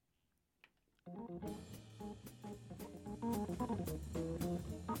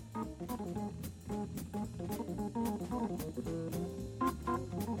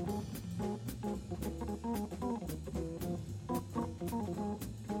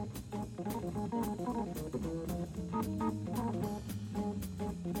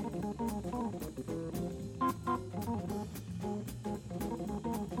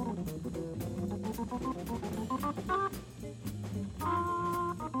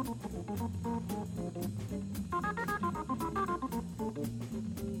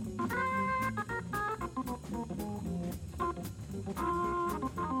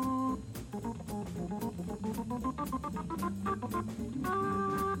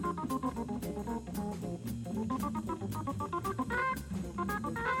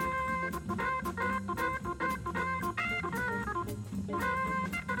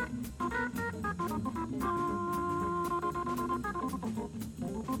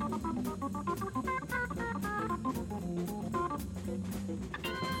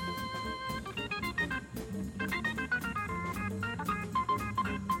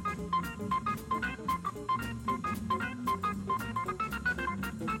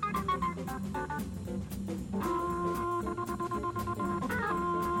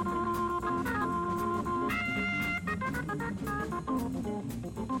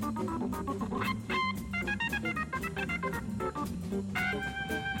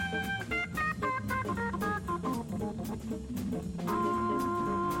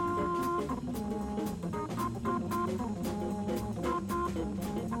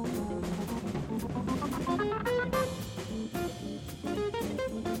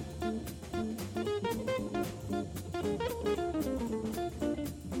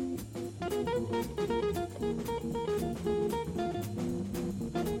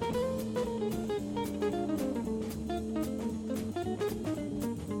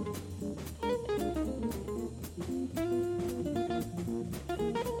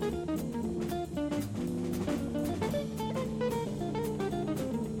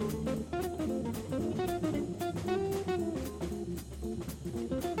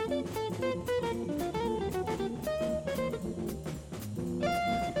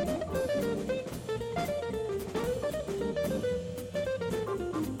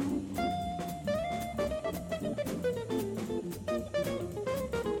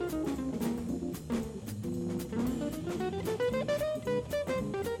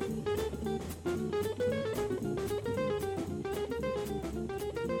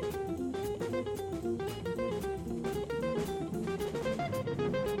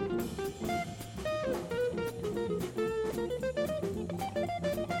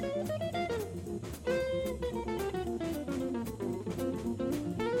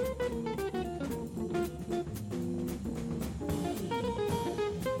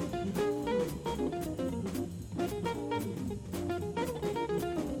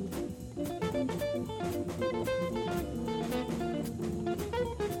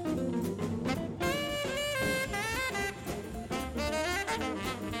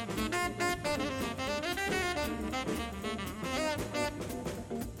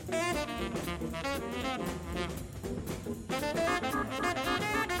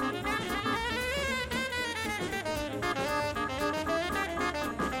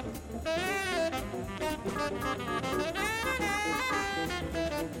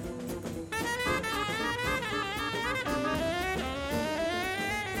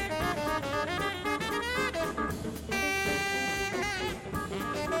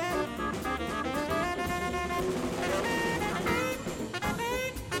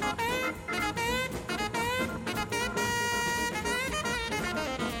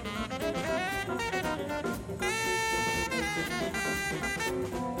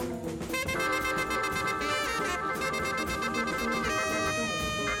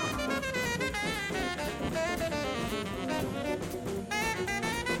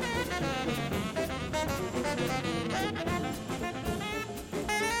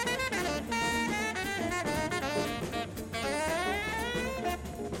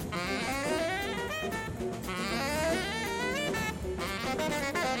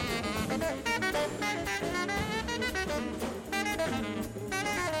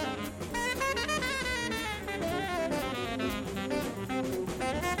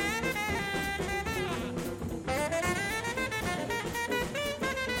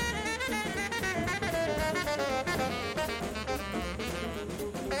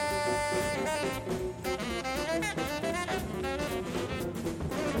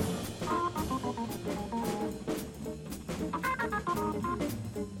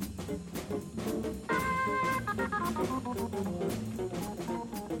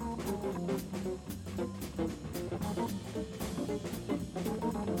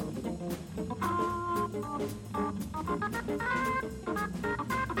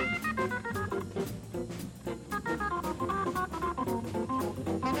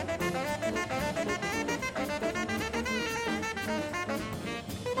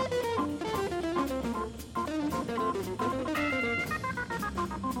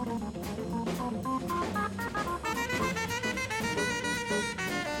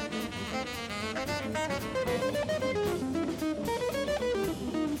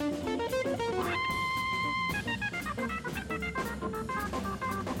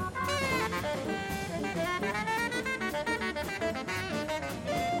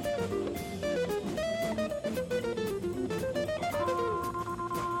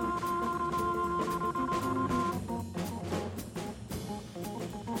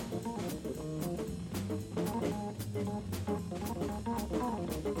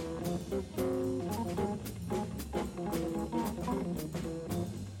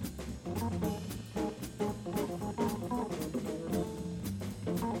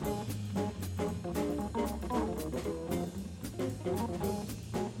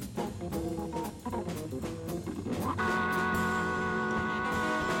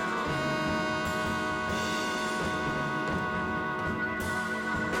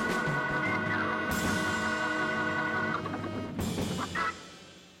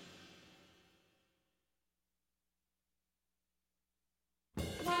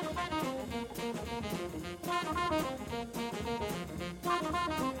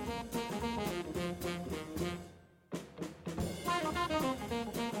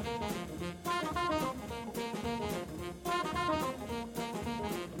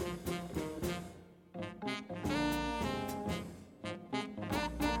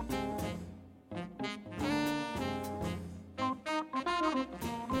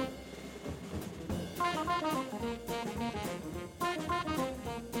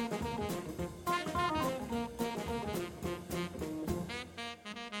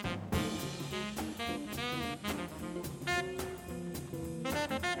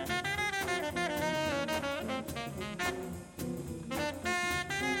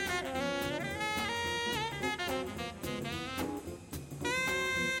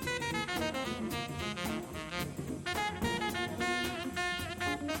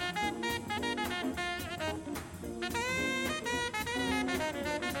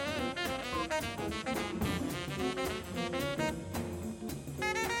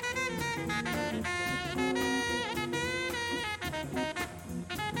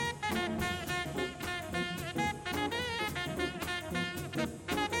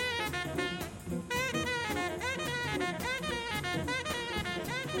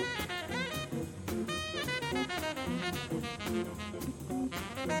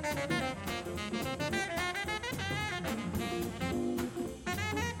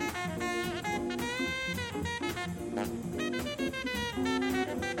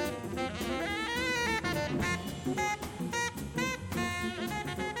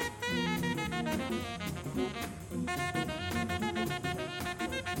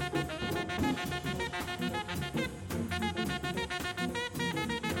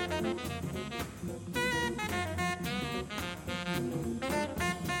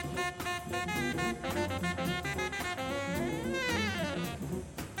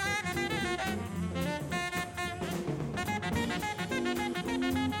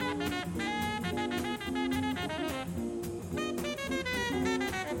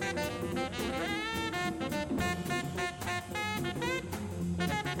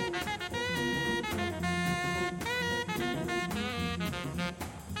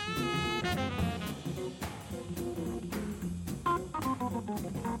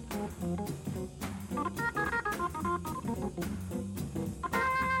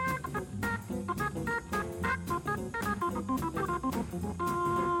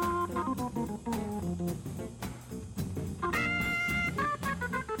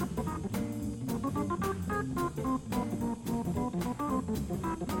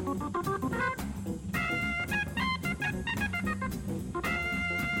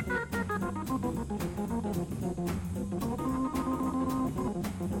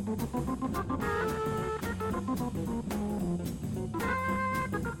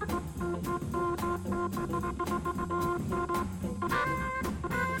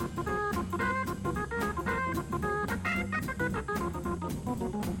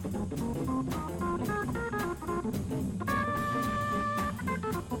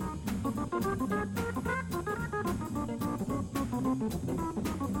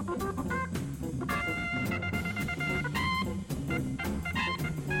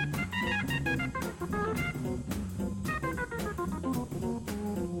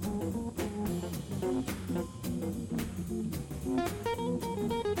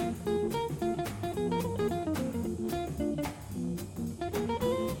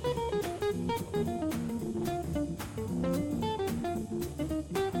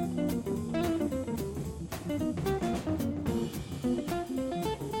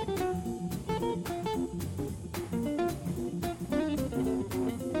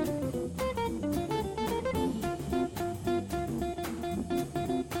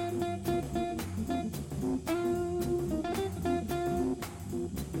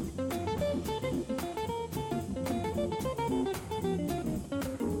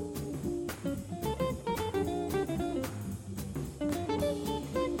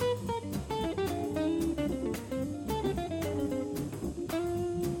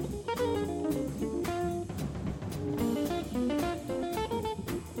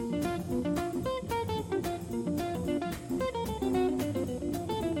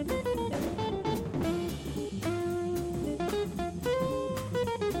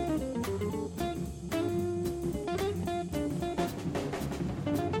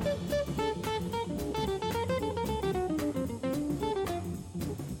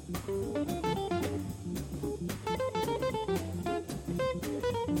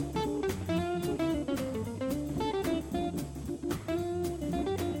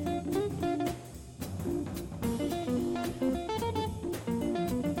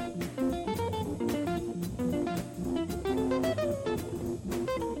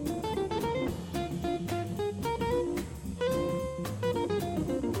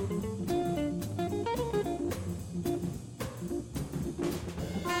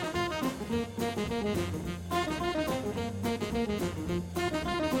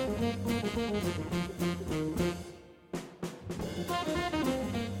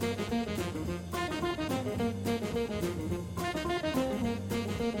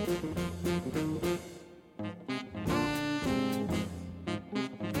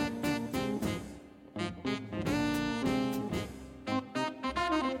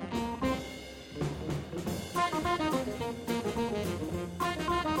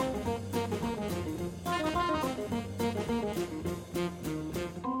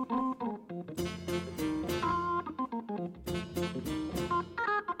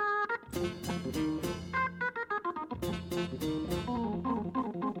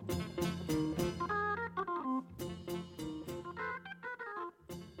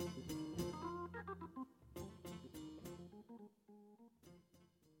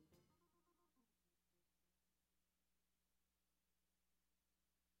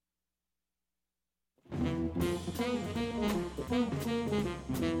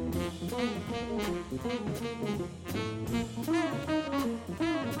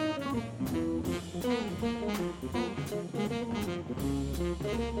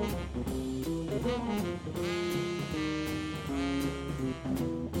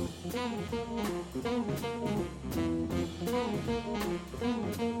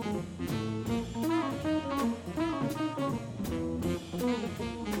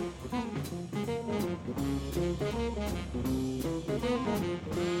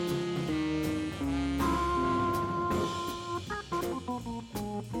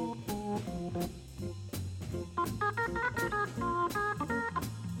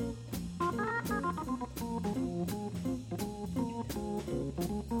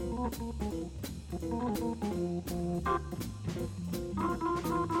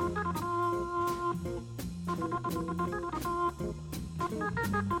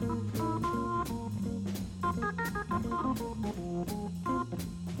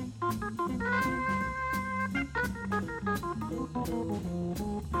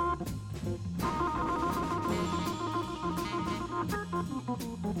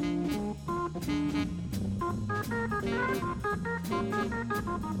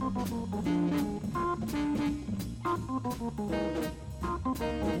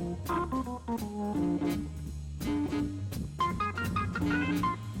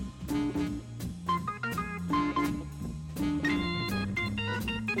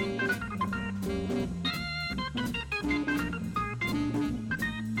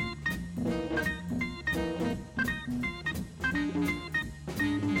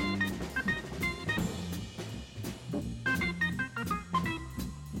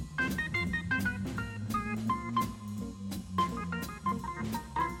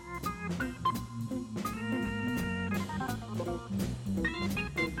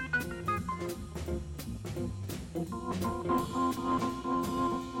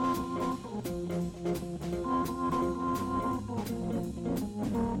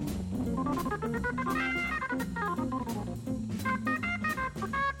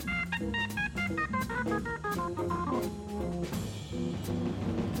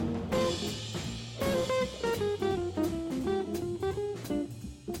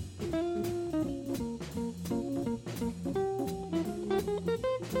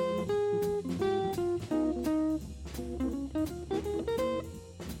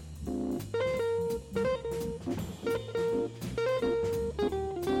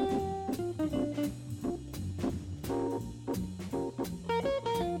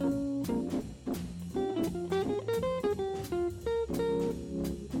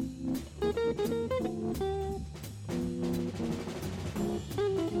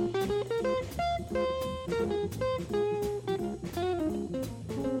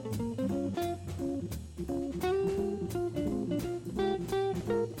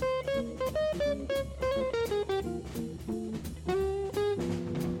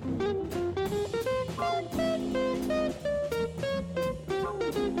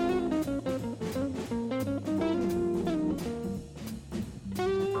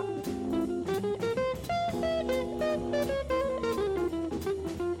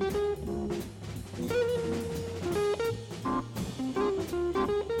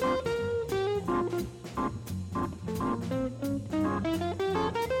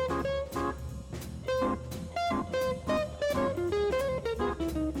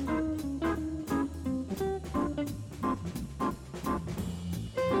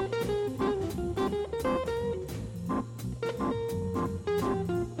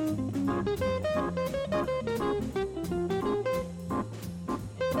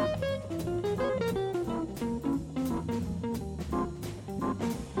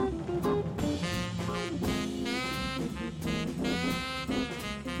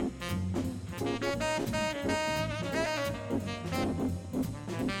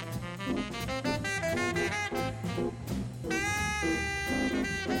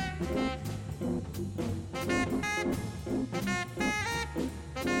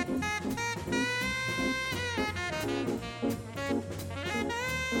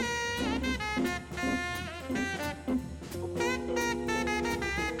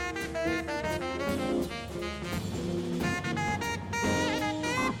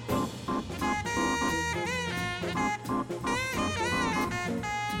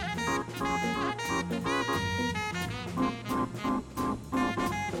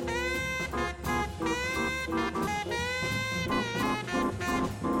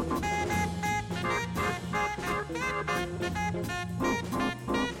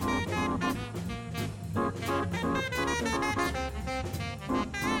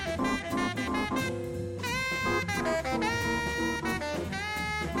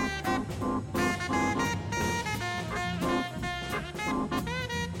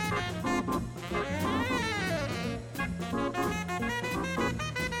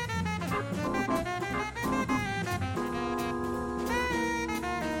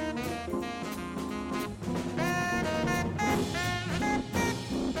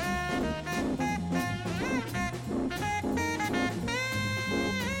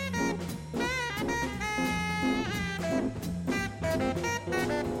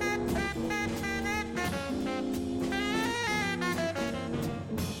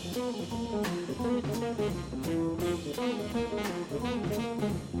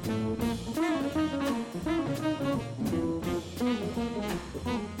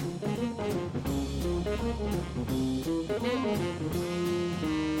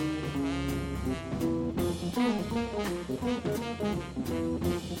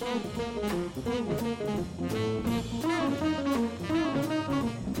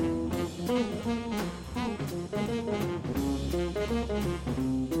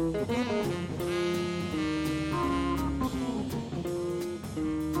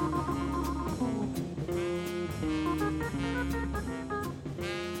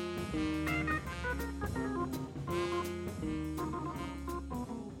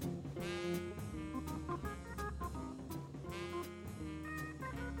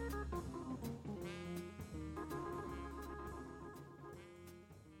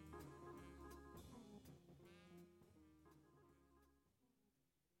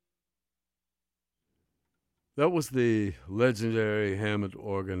 That was the legendary Hammond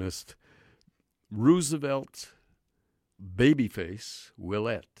organist Roosevelt Babyface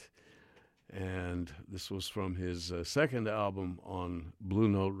Willette. And this was from his second album on Blue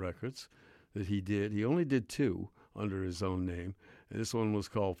Note Records that he did. He only did two under his own name. And this one was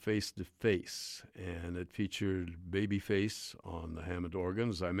called Face to Face, and it featured Babyface on the Hammond organ,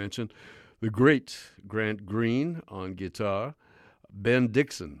 as I mentioned, the great Grant Green on guitar, Ben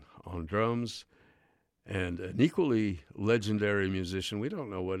Dixon on drums, and an equally legendary musician. We don't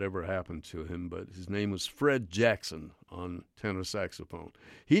know whatever happened to him, but his name was Fred Jackson on tenor saxophone.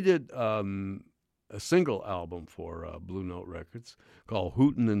 He did a single album for Blue Note Records called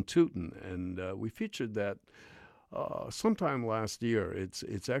Hootin' and Tootin', and we featured that sometime last year.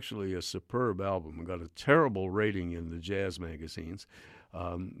 It's actually a superb album. It got a terrible rating in the jazz magazines,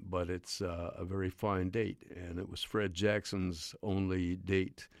 but it's a very fine date, and it was Fred Jackson's only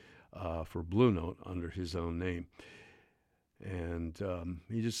date for Blue Note under his own name. And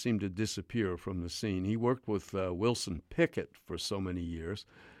he just seemed to disappear from the scene. He worked with Wilson Pickett for so many years,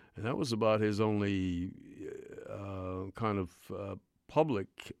 and that was about his only kind of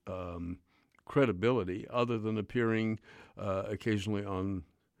public credibility, other than appearing occasionally on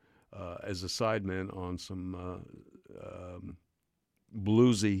as a sideman on some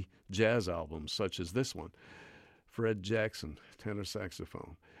bluesy jazz albums, such as this one. Fred Jackson, tenor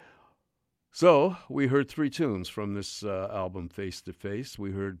saxophone. So we heard three tunes from this album, Face to Face.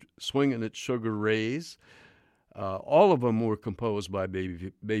 We heard Swingin' at Sugar Ray's. All of them were composed by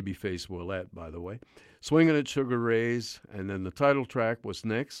Babyface Willette, by the way. Swingin' at Sugar Ray's, and then the title track was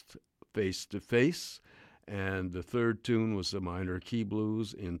next, Face to Face, and the third tune was a minor key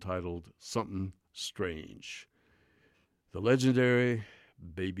blues entitled Something Strange. The legendary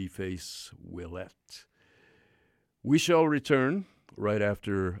Babyface Willette. We shall return right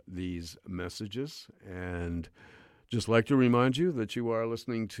after these messages, and just like to remind you that you are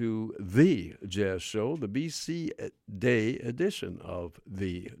listening to The Jazz Show, the BC Day edition of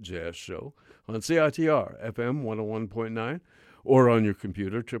The Jazz Show on CITR FM 101.9 or on your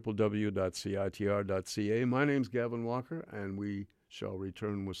computer, www.citr.ca. My name's Gavin Walker, and we shall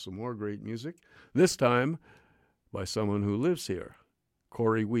return with some more great music, this time by someone who lives here,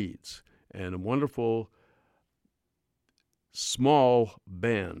 Corey Weeds, and a wonderful small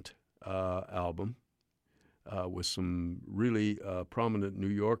band album with some really prominent New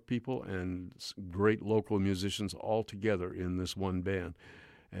York people and great local musicians all together in this one band.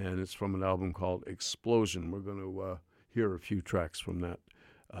 And it's from an album called Explosion. We're going to hear a few tracks from that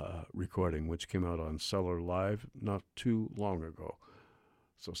recording, which came out on Cellar Live not too long ago.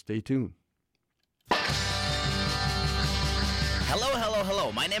 So stay tuned.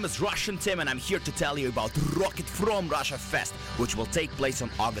 Hello. My name is Russian Tim, and I'm here to tell you about Rocket from Russia Fest, which will take place on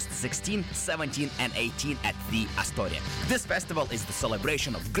August 16, 17, and 18 at the Astoria. This festival is the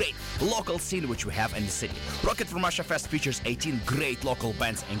celebration of great local scene which we have in the city. Rocket from Russia Fest features 18 great local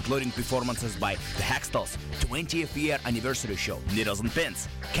bands, including performances by the Hextals, 20th year anniversary show, Needles and Pins.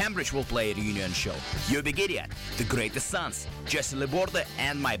 Cambridge will play a reunion show, Yubi Gideon, The Greatest Sons, Jesse Leborde,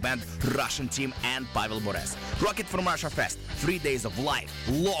 and my band Russian Team and Pavel Bores. Rocket from Russia Fest, 3 days of live,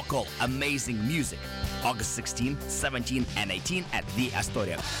 local, amazing music. August 16, 17, and 18 at the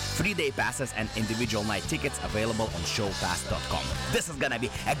Astoria. 3-day passes and individual night tickets available on showpass.com. This is gonna be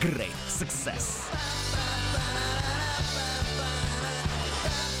a great success.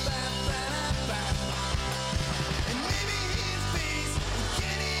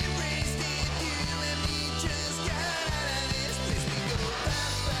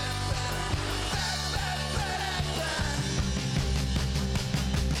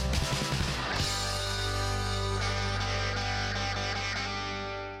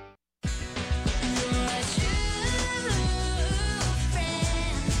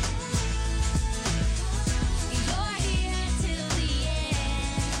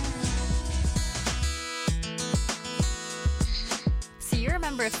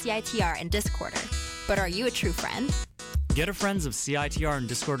 member of CITR and Discorder. But are you a true friend? Get a Friends of CITR and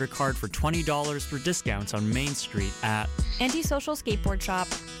Discorder card for $20 for discounts on Main Street at Antisocial Skateboard Shop,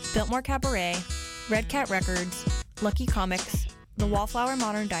 Biltmore Cabaret, Red Cat Records, Lucky Comics, The Wallflower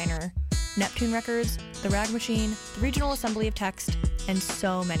Modern Diner, Neptune Records, The Rag Machine, the Regional Assembly of Text, and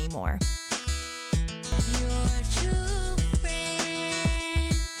so many more.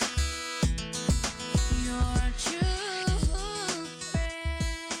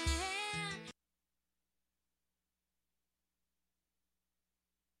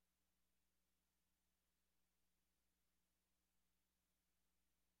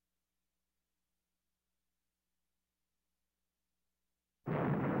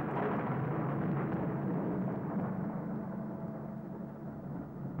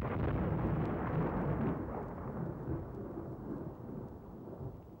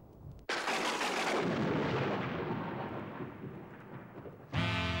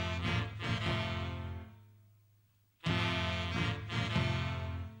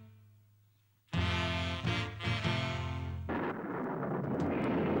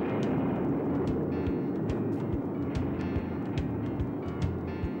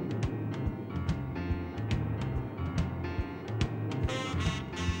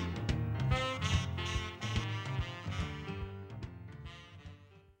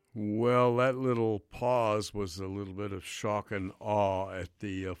 Well, that little pause was a little bit of shock and awe at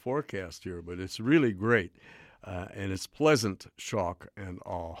the forecast here, but it's really great, and it's pleasant shock and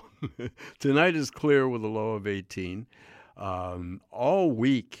awe. Tonight is clear with a low of 18. All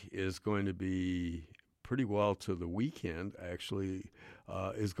week is going to be pretty well to the weekend, actually,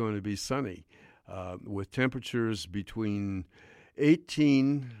 is going to be sunny, with temperatures between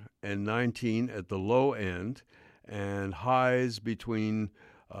 18 and 19 at the low end, and highs between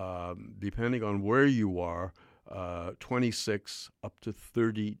depending on where you are, 26 up to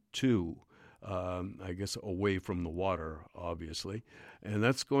 32, I guess away from the water, obviously. And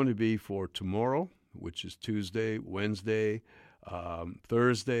that's going to be for tomorrow, which is Tuesday, Wednesday,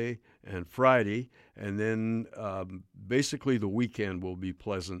 Thursday, and Friday. And then basically the weekend will be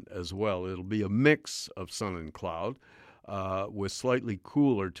pleasant as well. It'll be a mix of sun and cloud with slightly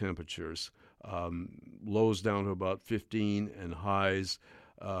cooler temperatures, lows down to about 15 and highs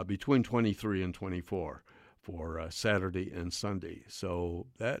between 23 and 24 for Saturday and Sunday. So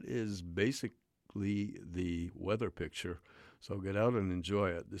that is basically the weather picture. So get out and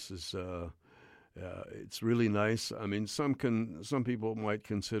enjoy it. This is it's really nice. I mean, some people might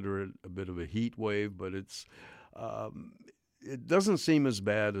consider it a bit of a heat wave, but it doesn't seem as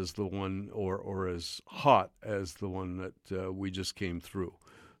bad as the one or as hot as the one that we just came through.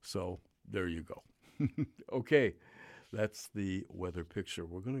 So there you go. Okay. That's the weather picture.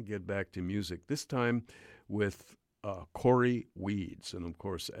 We're going to get back to music, this time with Corey Weeds. And, of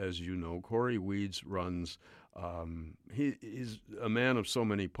course, as you know, Corey Weeds runs, he's a man of so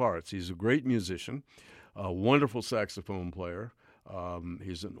many parts. He's a great musician, a wonderful saxophone player.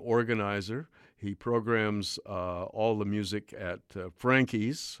 He's an organizer. He programs all the music at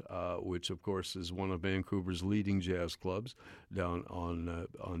Frankie's, which, of course, is one of Vancouver's leading jazz clubs down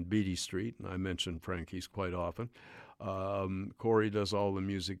on Beatty Street. And I mention Frankie's quite often. Corey does all the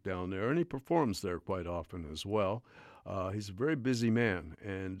music down there, and he performs there quite often as well. He's a very busy man,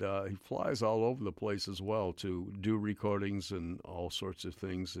 and he flies all over the place as well to do recordings and all sorts of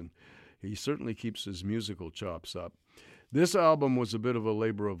things, and he certainly keeps his musical chops up. This album was a bit of a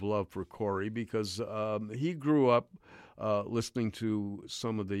labor of love for Corey because he grew up listening to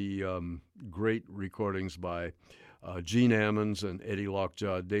some of the great recordings by Gene Ammons and Eddie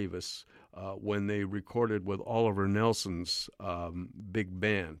Lockjaw Davis when they recorded with Oliver Nelson's big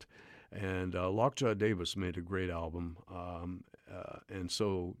band. And Lockjaw Davis made a great album, and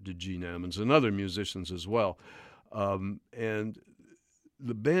so did Gene Ammons and other musicians as well. And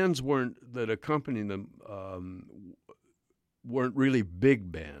the bands that accompanied them weren't really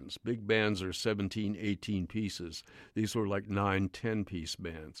big bands. Big bands are 17, 18 pieces. These were like 9, 10-piece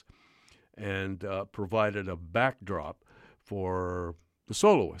bands, and provided a backdrop for the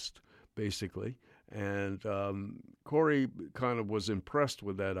soloist, basically. And Corey kind of was impressed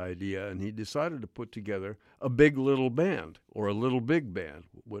with that idea, and he decided to put together a big little band, or a little big band,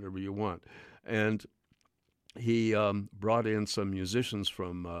 whatever you want. And he brought in some musicians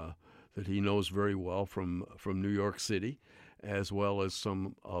from that he knows very well from New York City, as well as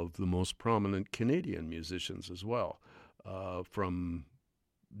some of the most prominent Canadian musicians as well, from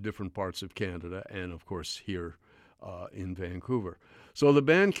different parts of Canada, and of course here in Vancouver. So the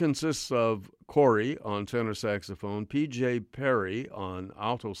band consists of Corey on tenor saxophone, P.J. Perry on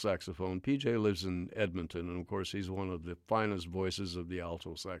alto saxophone. P.J. lives in Edmonton, and of course he's one of the finest voices of the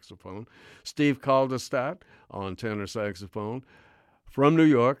alto saxophone. Steve Kaldestat on tenor saxophone. From New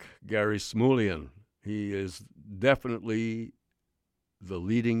York, Gary Smulian. He is definitely the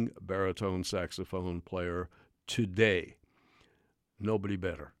leading baritone saxophone player today. Nobody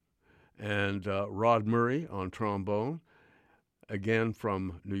better. And Rod Murray on trombone. Again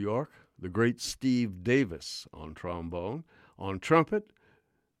from New York, the great Steve Davis on trombone. On trumpet,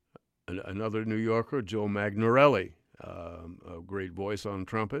 another New Yorker, Joe Magnarelli, a great voice on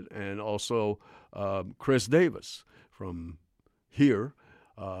trumpet. And also Chris Davis from here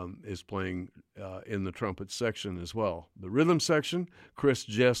is playing in the trumpet section as well. The rhythm section, Chris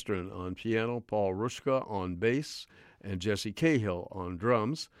Jestrin on piano, Paul Rushka on bass, and Jesse Cahill on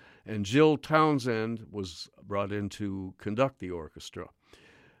drums. And Jill Townsend was brought in to conduct the orchestra.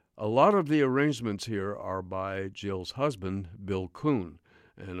 A lot of the arrangements here are by Jill's husband, Bill Kuhn.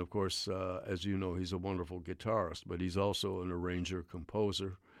 And of course, as you know, he's a wonderful guitarist, but he's also an arranger,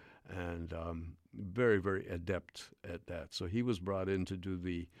 composer, and very, very adept at that. So he was brought in to do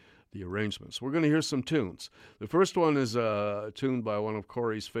the arrangements. We're going to hear some tunes. The first one is a tune by one of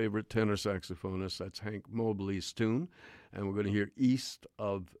Corey's favorite tenor saxophonists. That's Hank Mobley's tune. And we're going to hear East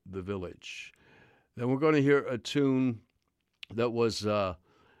of the Village. Then we're going to hear a tune that was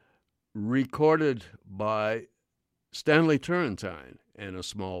recorded by Stanley Turrentine and a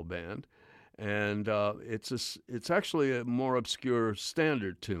small band. And it's actually a more obscure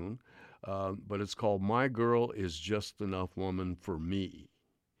standard tune, but it's called My Girl Is Just Enough Woman for Me.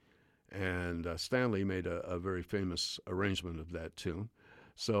 And Stanley made a very famous arrangement of that tune.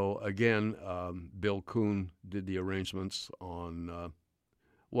 So again, Bill Kuhn did the arrangements on,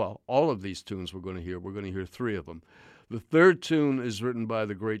 all of these tunes we're going to hear. We're going to hear three of them. The third tune is written by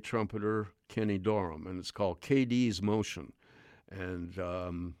the great trumpeter Kenny Dorham, and it's called KD's Motion. And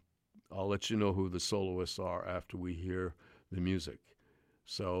I'll let you know who the soloists are after we hear the music.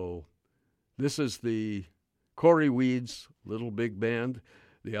 So this is the Corey Weeds Little Big Band.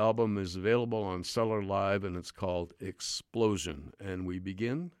 The album is available on Cellar Live, and it's called Explosion. And we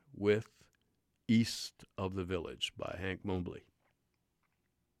begin with East of the Village by Hank Mobley.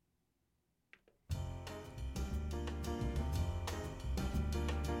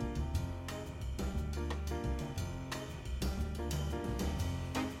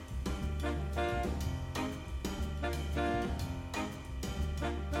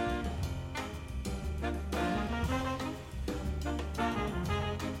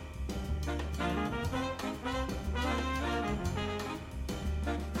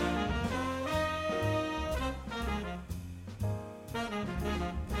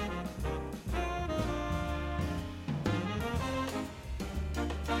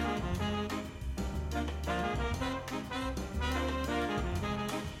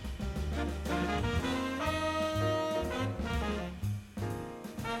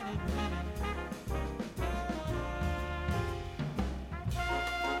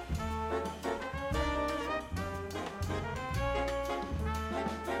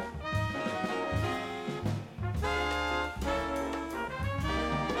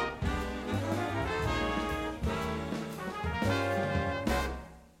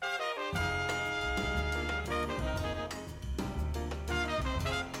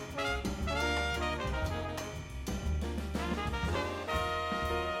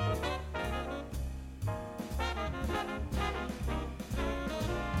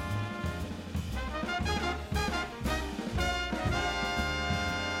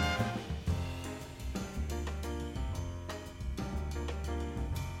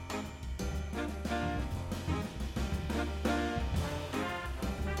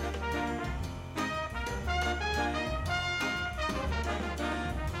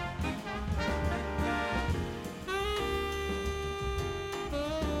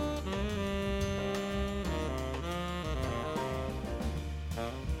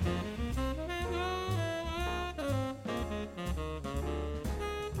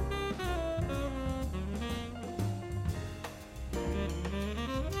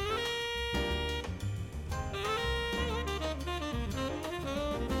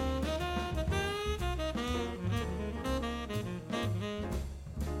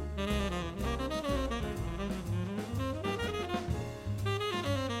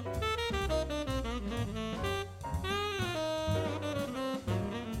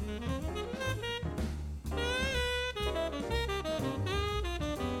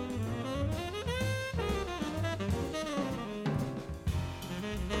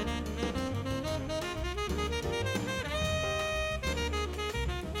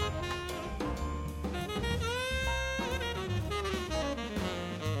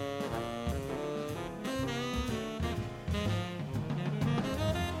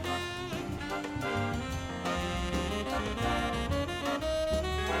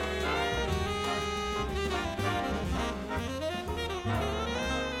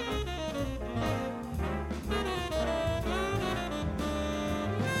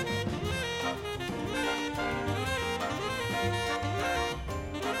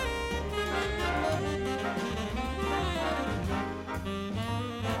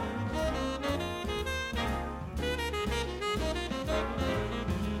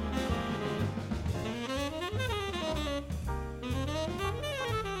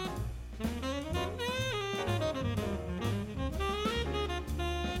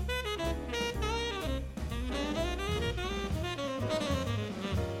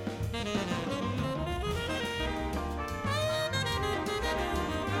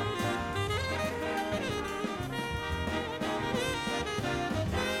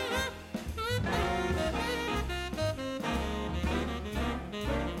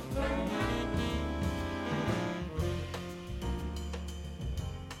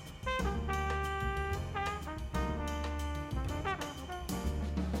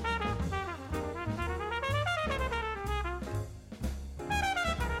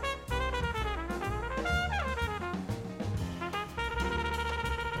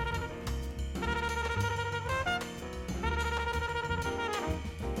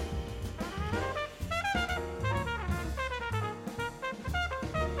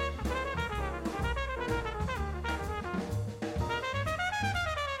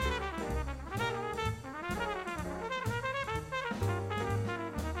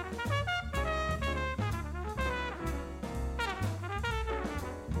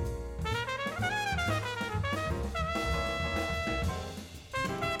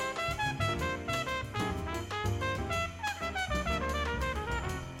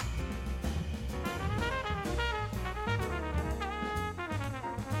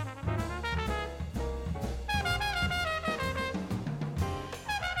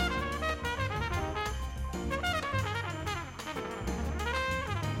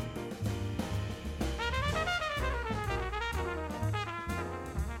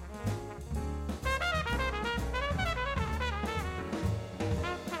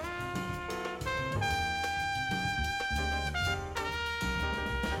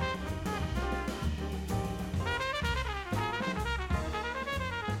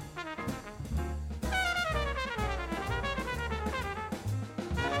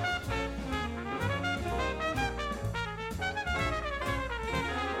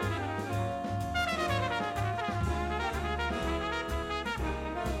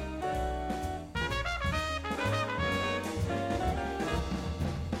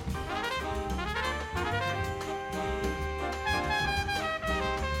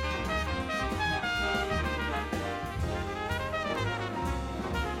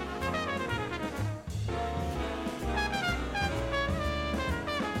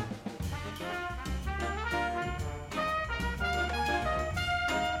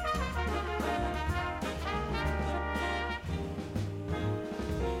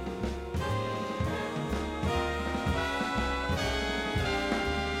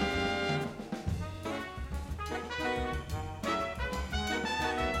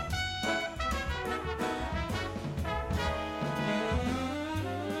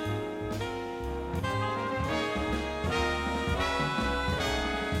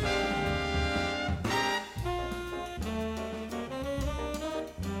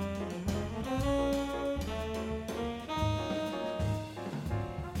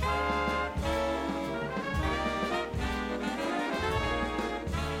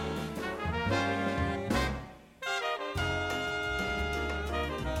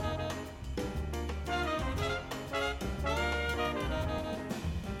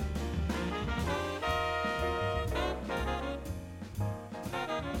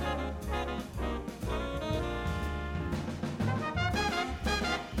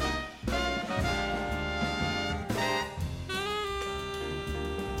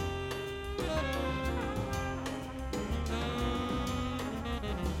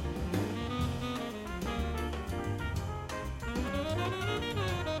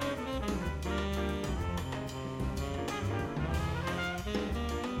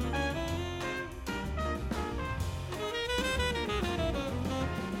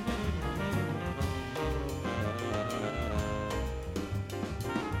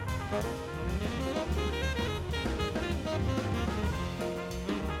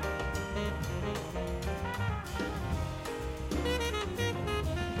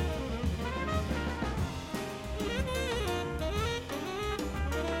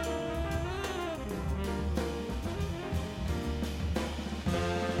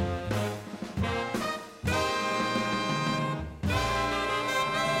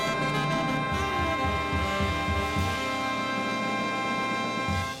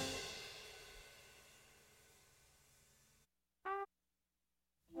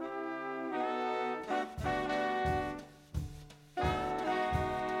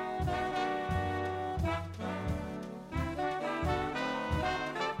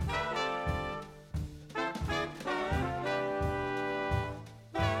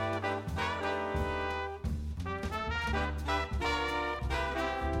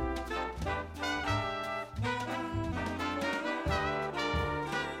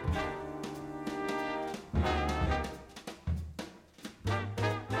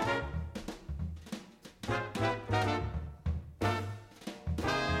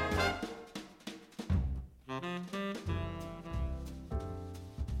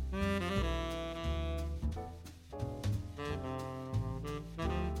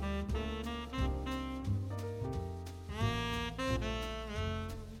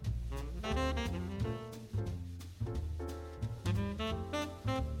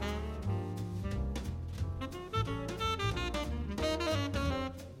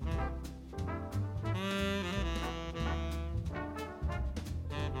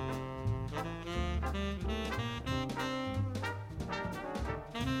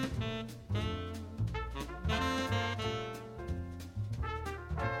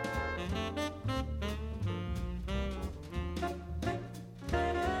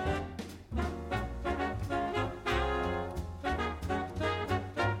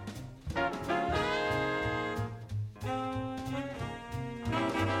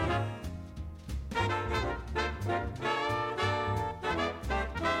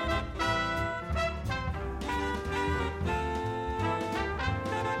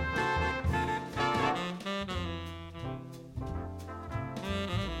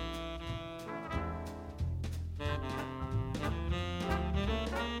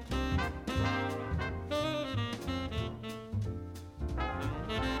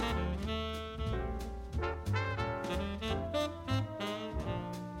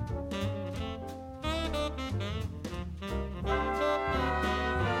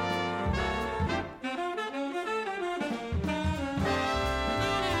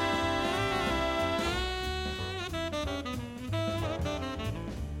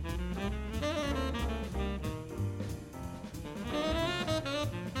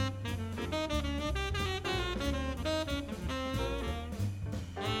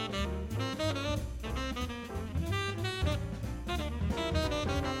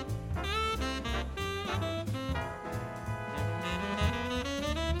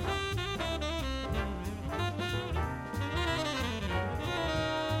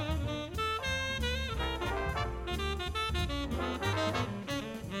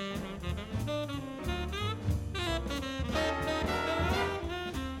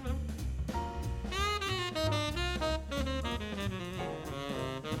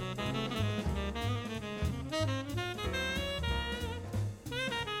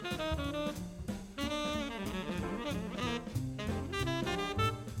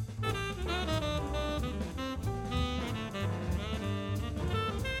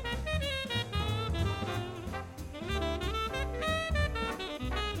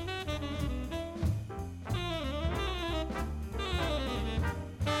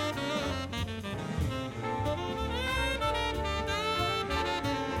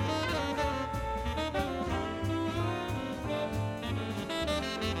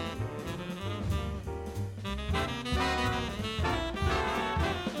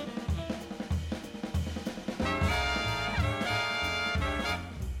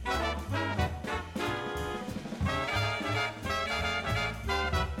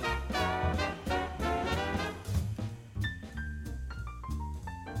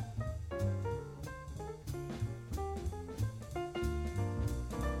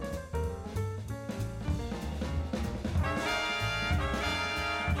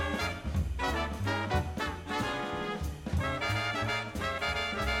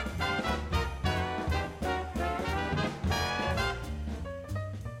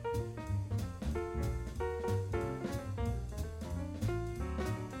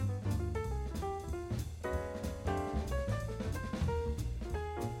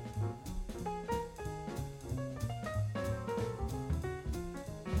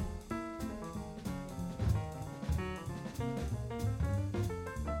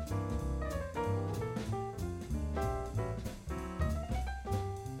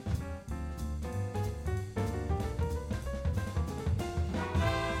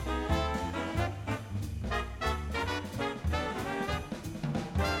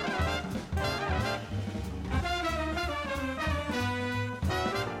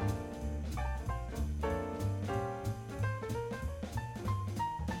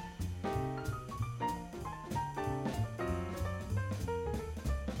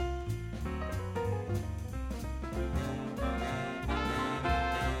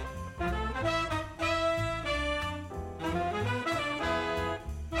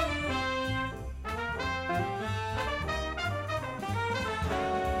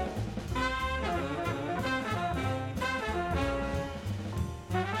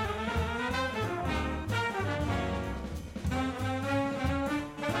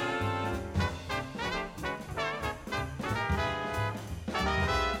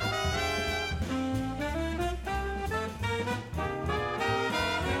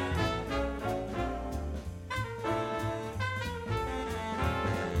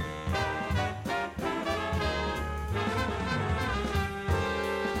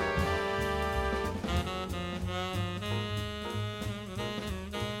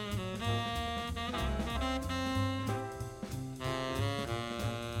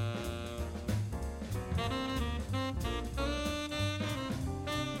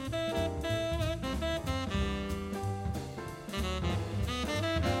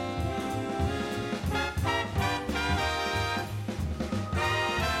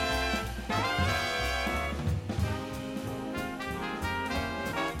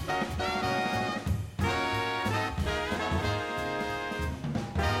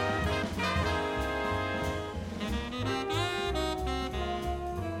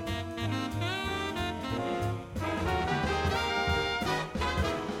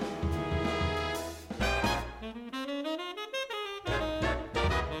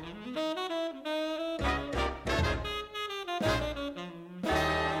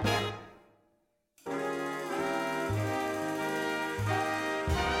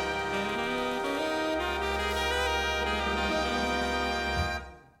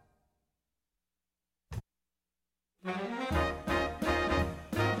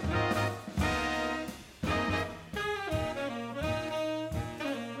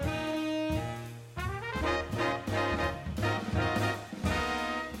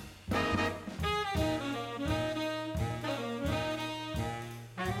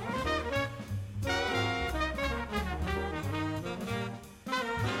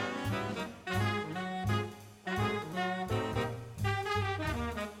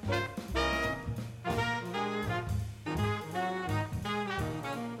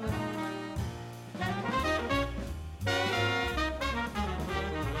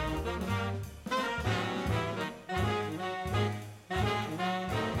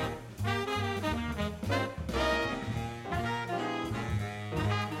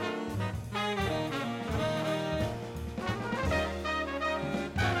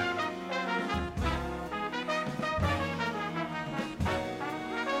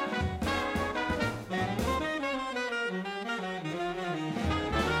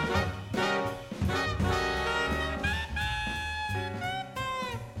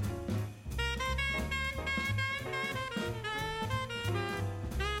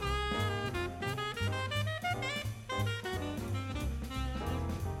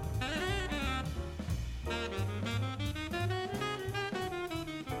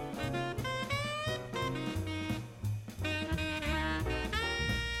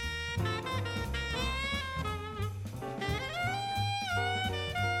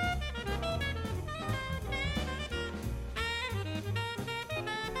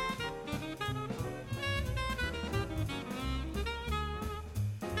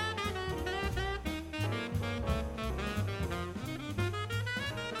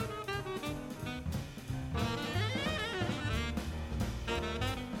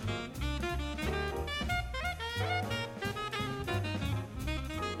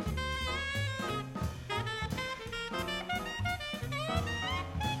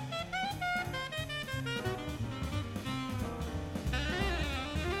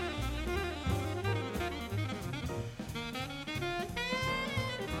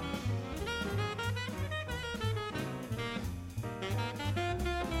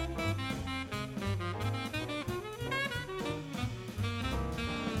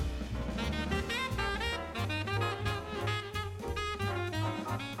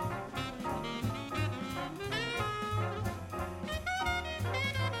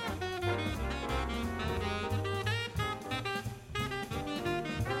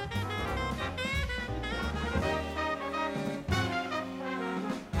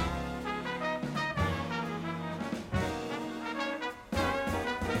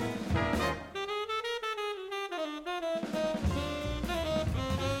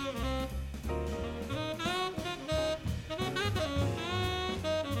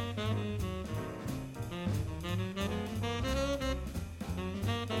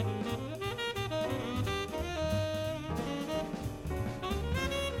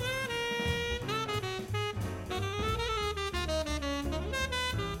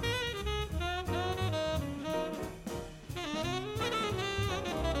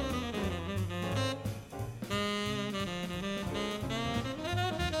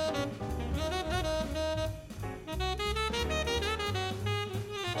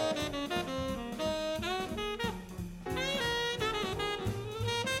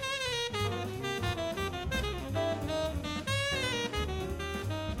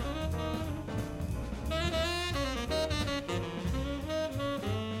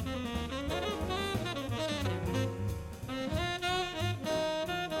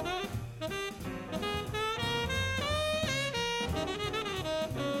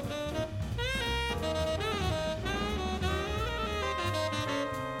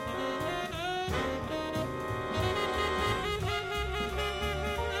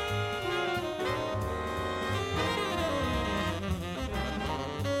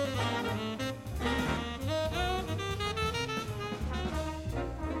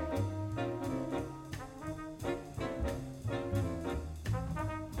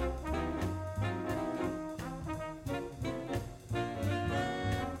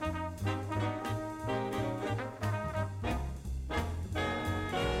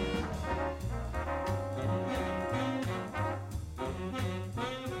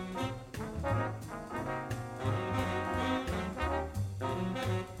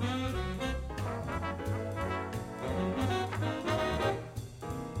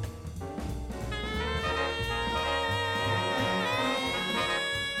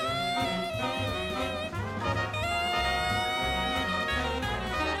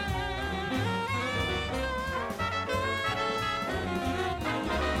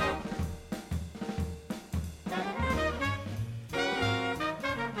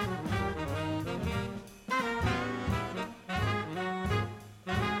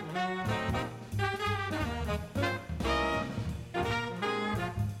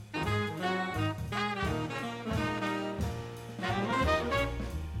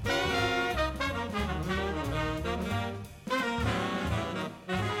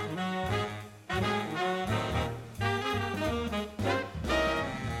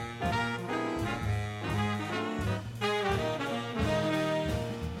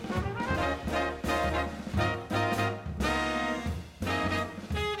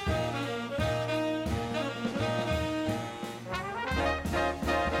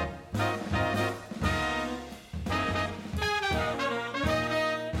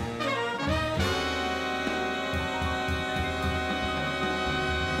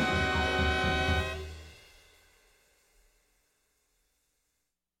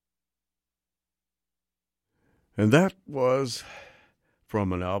 And that was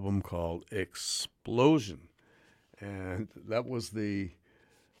from an album called Explosion. And that was the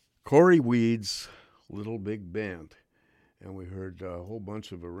Corey Weeds Little Big Band. And we heard a whole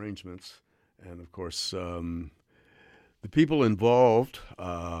bunch of arrangements. And, of course, the people involved,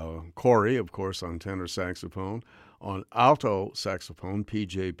 Corey, of course, on tenor saxophone, on alto saxophone,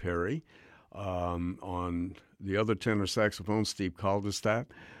 P.J. Perry, on the other tenor saxophone, Steve Caldestat,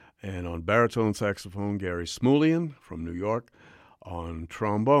 and on baritone saxophone, Gary Smulian from New York, on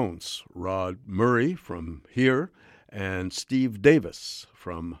trombones, Rod Murray from here, and Steve Davis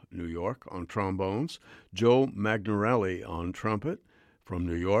from New York on trombones, Joe Magnarelli on trumpet from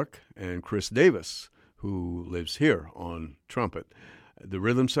New York, and Chris Davis, who lives here, on trumpet. The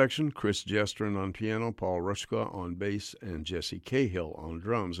rhythm section, Chris Jestrin on piano, Paul Rushka on bass, and Jesse Cahill on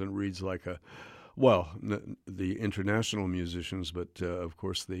drums. And it reads like the international musicians, but of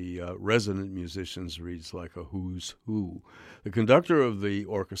course the resident musicians reads like a who's who. The conductor of the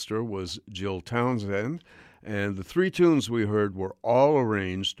orchestra was Jill Townsend, and the three tunes we heard were all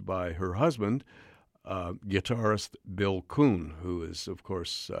arranged by her husband, guitarist Bill Kuhn, who is, of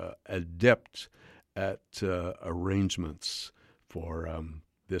course, adept at arrangements for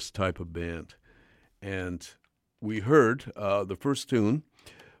this type of band. And we heard the first tune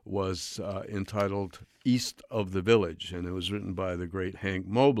was entitled East of the Village, and it was written by the great Hank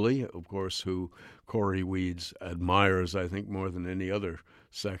Mobley, of course, who Corey Weeds admires, I think, more than any other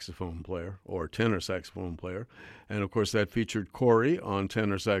saxophone player or tenor saxophone player. And, of course, that featured Corey on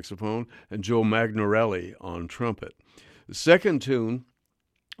tenor saxophone and Joe Magnarelli on trumpet. The second tune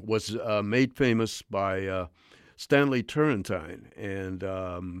was made famous by Stanley Turrentine and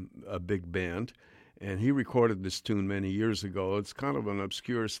a big band, and he recorded this tune many years ago. It's kind of an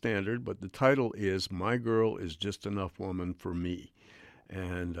obscure standard, but the title is My Girl Is Just Enough Woman for Me.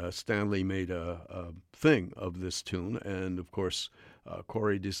 And Stanley made a thing of this tune, and of course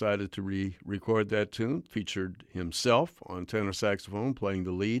Corey decided to re-record that tune, featured himself on tenor saxophone playing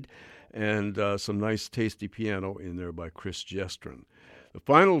the lead, and some nice tasty piano in there by Chris Jestrin. The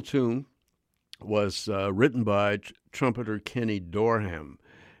final tune was written by trumpeter Kenny Dorham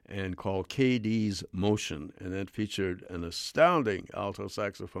and called KD's Motion, and that featured an astounding alto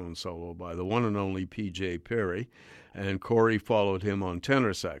saxophone solo by the one and only P.J. Perry, and Corey followed him on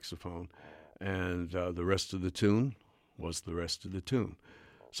tenor saxophone, and the rest of the tune was the rest of the tune.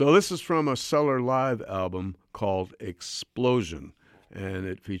 So this is from a Cellar Live album called Explosion, and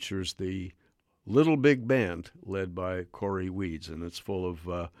it features the Little Big Band led by Corey Weeds, and it's full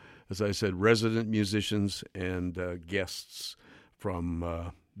of, as I said, resident musicians and guests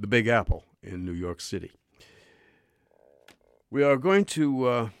from the Big Apple in New York City. We are going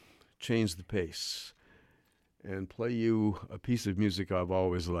to change the pace and play you a piece of music I've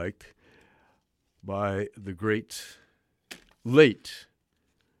always liked by the great, late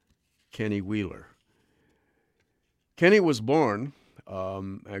Kenny Wheeler. Kenny was born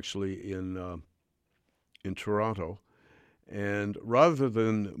actually in Toronto, and rather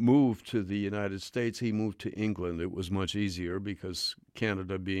than move to the United States, he moved to England. It was much easier because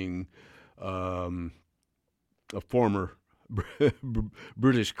Canada being a former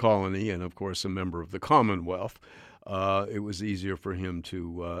British colony and, of course, a member of the Commonwealth, it was easier for him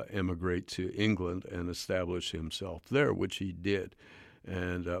to emigrate to England and establish himself there, which he did.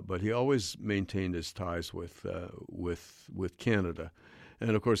 And but he always maintained his ties with Canada.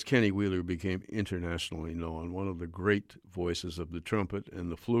 And, of course, Kenny Wheeler became internationally known, one of the great voices of the trumpet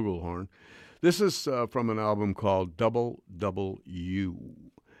and the flugelhorn. This is from an album called Double U,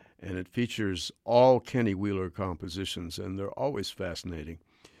 and it features all Kenny Wheeler compositions, and they're always fascinating,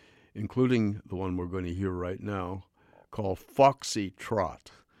 including the one we're going to hear right now called Foxy Trot.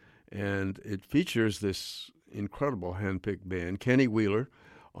 And it features this incredible hand-picked band, Kenny Wheeler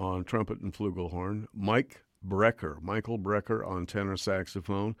on trumpet and flugelhorn, Michael Brecker on tenor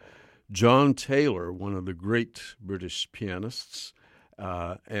saxophone, John Taylor, one of the great British pianists,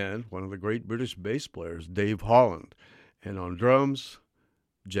 and one of the great British bass players, Dave Holland, and on drums,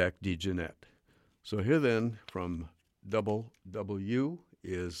 Jack DeJohnette. So here then, from Double W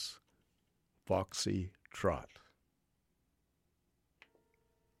is Foxy Trot.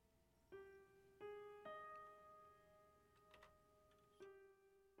 Thank you.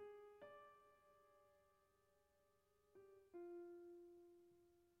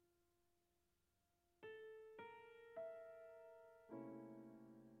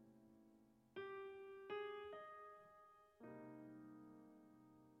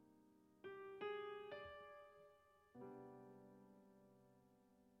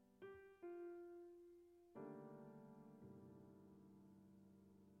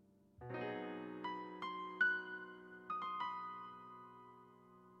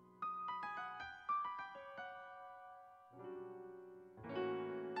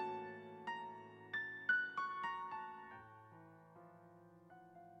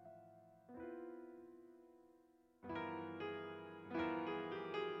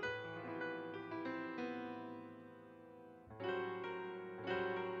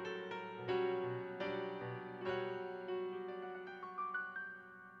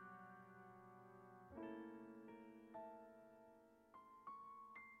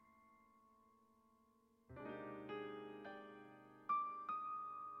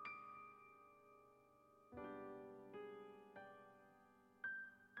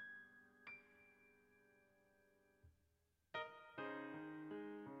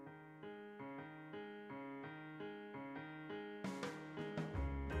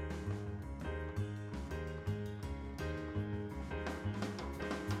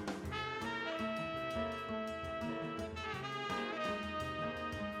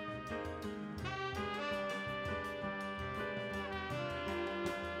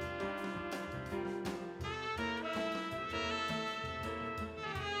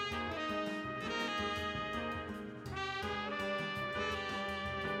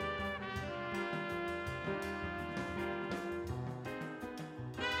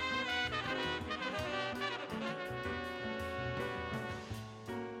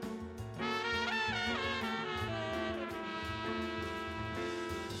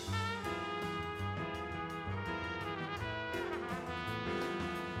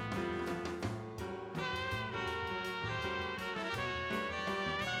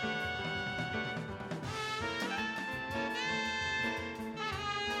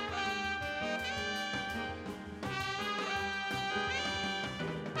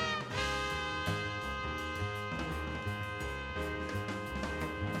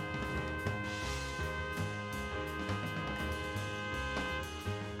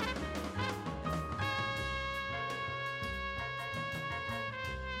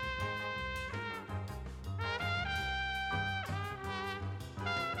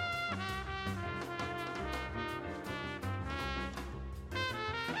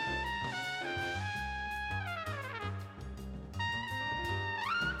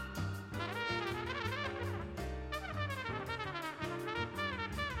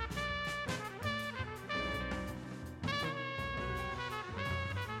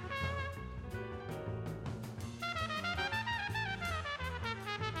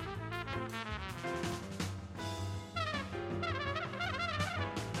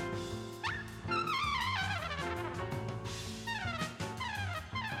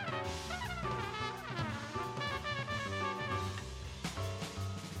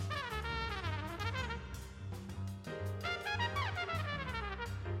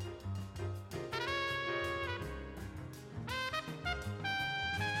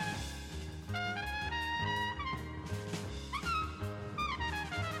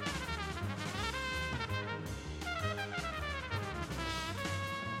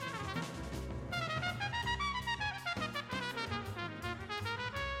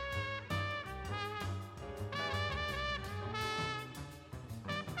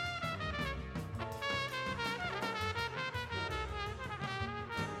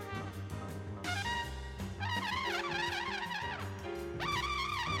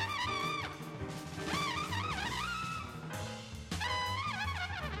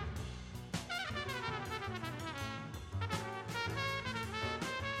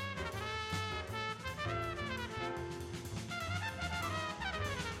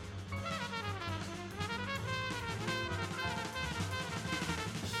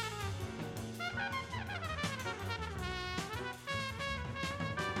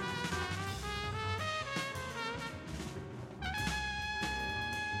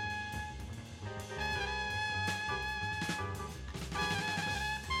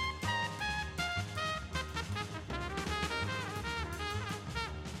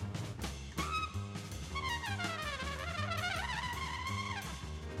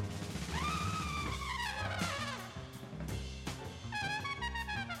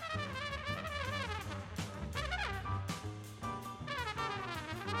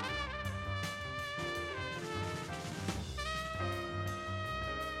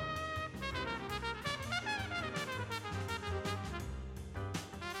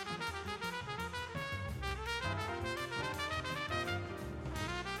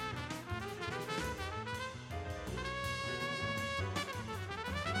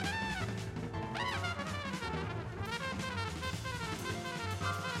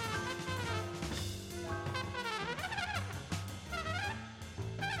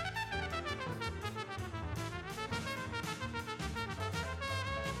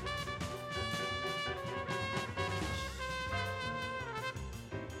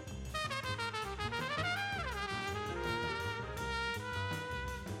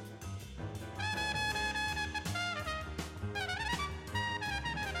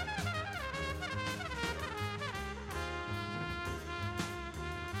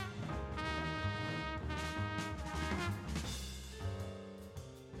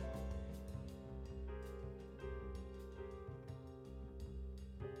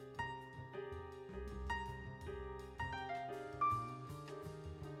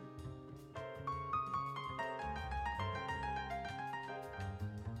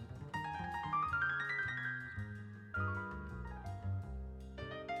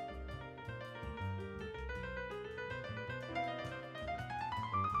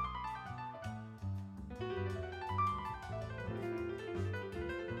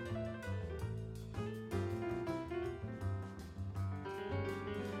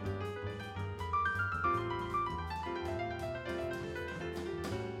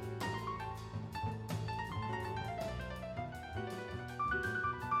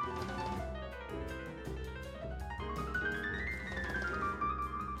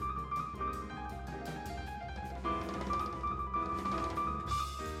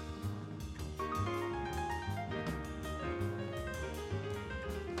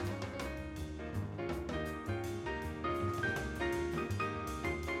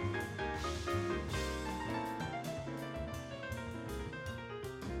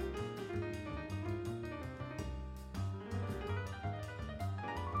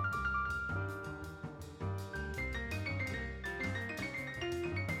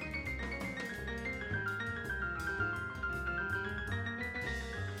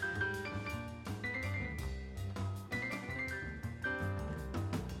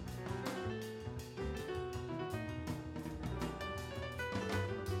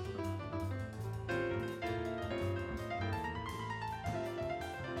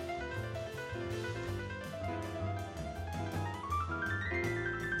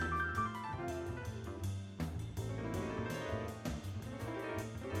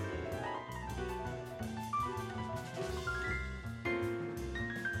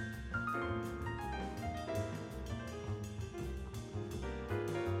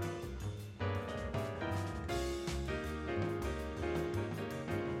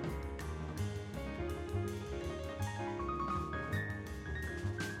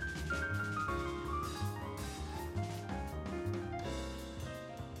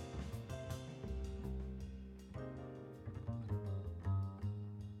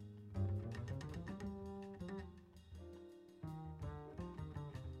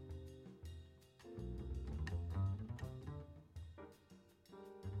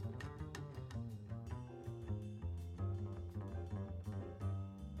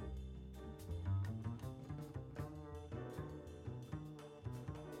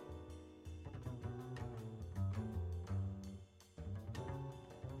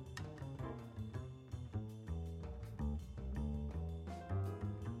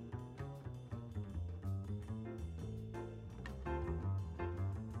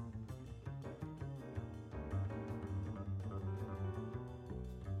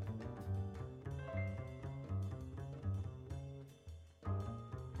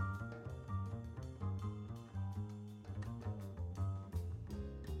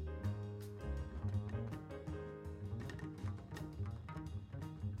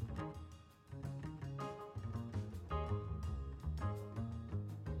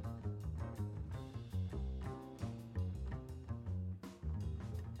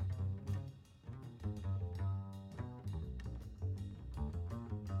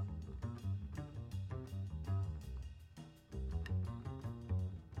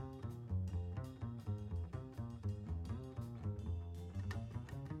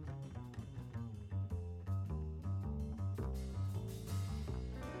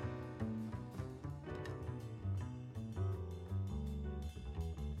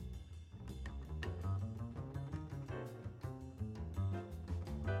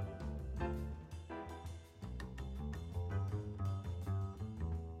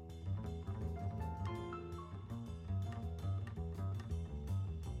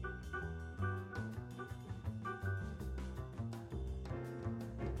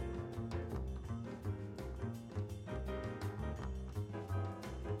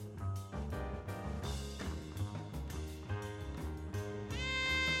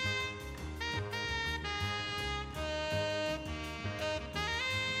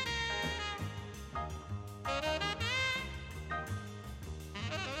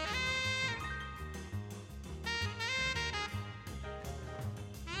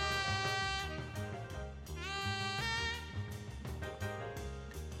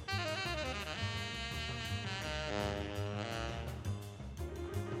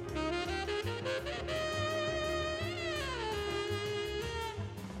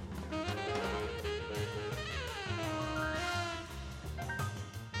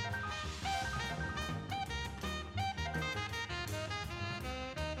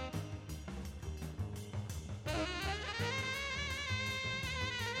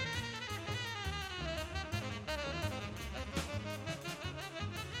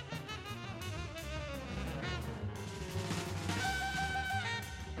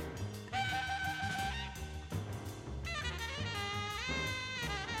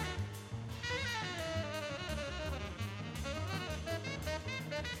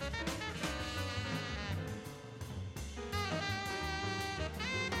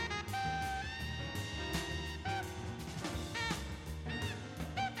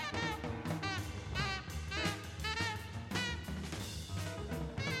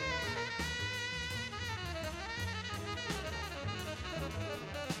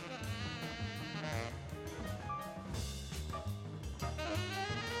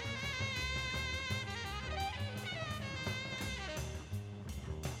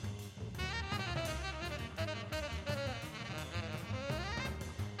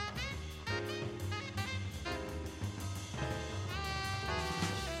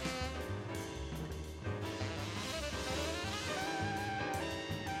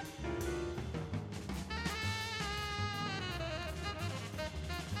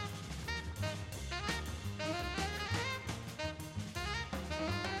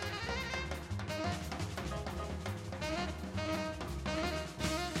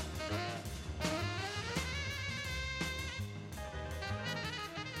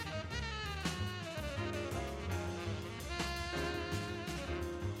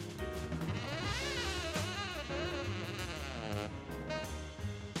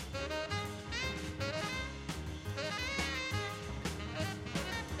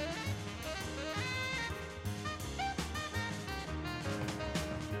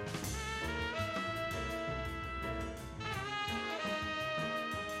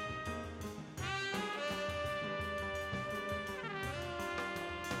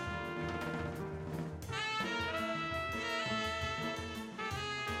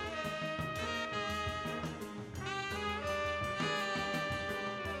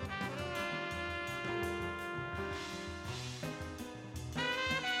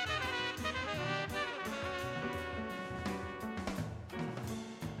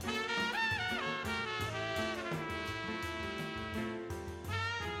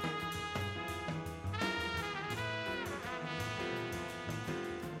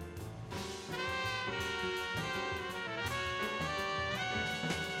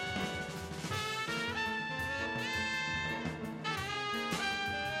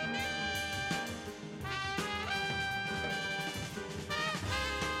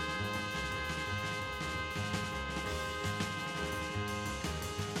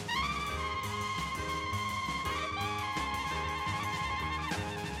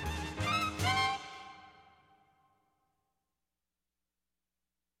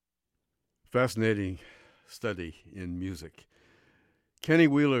 Fascinating study in music. Kenny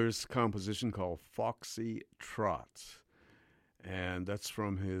Wheeler's composition called Foxy Trot, and that's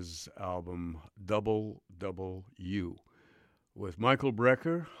from his album Double Double U, with Michael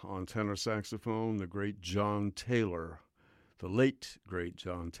Brecker on tenor saxophone, the great John Taylor, the late great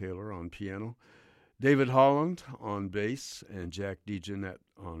John Taylor on piano, David Holland on bass, and Jack DeJohnette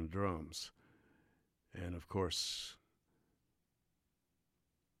on drums. And of course,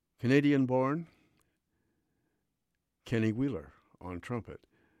 Canadian-born Kenny Wheeler on trumpet.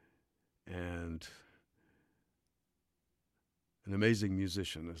 And an amazing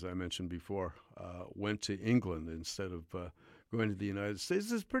musician, as I mentioned before, went to England instead of going to the United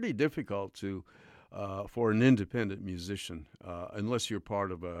States. It's pretty difficult to for an independent musician, unless you're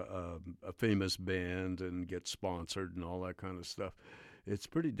part of a famous band and get sponsored and all that kind of stuff. It's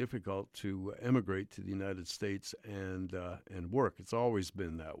pretty difficult to emigrate to the United States and work. It's always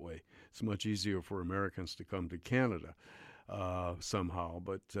been that way. It's much easier for Americans to come to Canada somehow,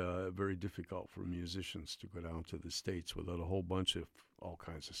 but very difficult for musicians to go down to the States without a whole bunch of all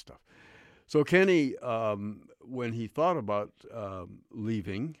kinds of stuff. So Kenny, when he thought about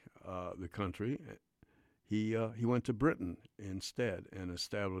leaving the country, he went to Britain instead and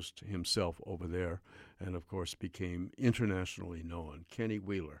established himself over there, and of course became internationally known. Kenny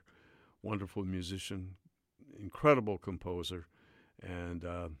Wheeler, wonderful musician, incredible composer, and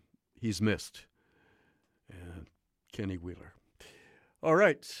he's missed. And Kenny Wheeler. All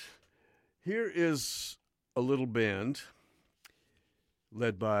right, here is a little band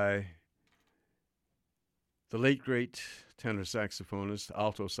led by the late great tenor saxophonist,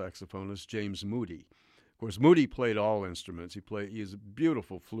 alto saxophonist James Moody. Of course, Moody played all instruments. He is a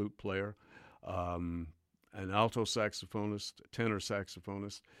beautiful flute player, an alto saxophonist, tenor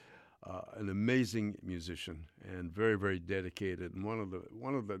saxophonist, an amazing musician, and very, very dedicated, and one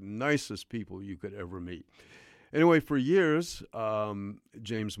of the nicest people you could ever meet. Anyway, for years,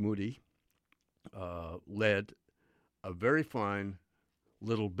 James Moody led a very fine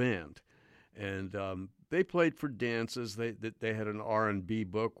little band, and they played for dances. They had an R&B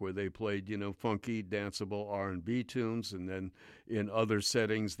book where they played, funky, danceable R&B tunes, and then in other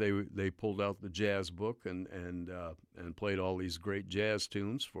settings they pulled out the jazz book and played all these great jazz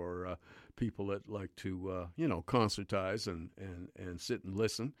tunes for people that like to concertize and sit and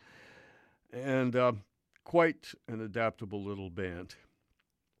listen, and quite an adaptable little band.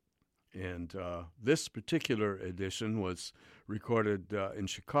 And this particular edition was recorded in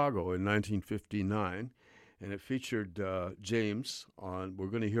Chicago in 1959, and it featured James on, we're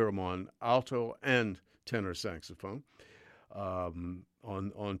going to hear him on alto and tenor saxophone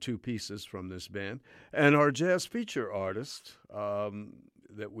on two pieces from this band. And our jazz feature artist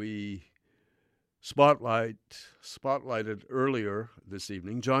that we spotlighted earlier this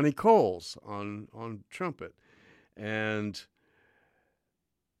evening, Johnny Coles on trumpet, and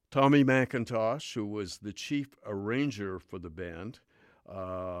Tommy McIntosh, who was the chief arranger for the band,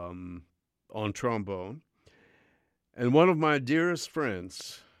 on trombone, and one of my dearest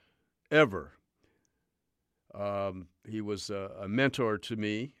friends ever. He was a mentor to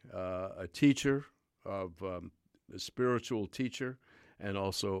me, a teacher, a spiritual teacher, and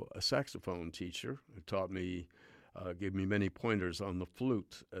also a saxophone teacher. He taught me, gave me many pointers on the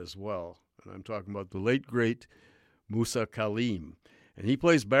flute as well. And I'm talking about the late, great Musa Kaleem. And he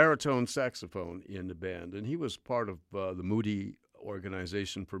plays baritone saxophone in the band. And he was part of the Moody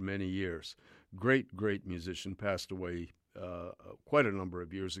organization for many years. Great, great musician, passed away quite a number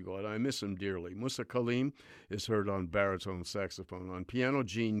of years ago, and I miss him dearly. Musa Kaleem is heard on baritone saxophone. On piano,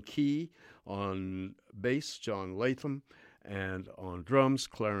 Gene Key. On bass, John Latham. And on drums,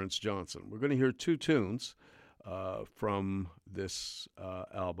 Clarence Johnson. We're going to hear two tunes from this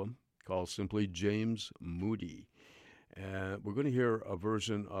album called simply James Moody. And we're going to hear a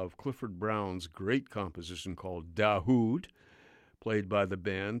version of Clifford Brown's great composition called Dahoud, played by the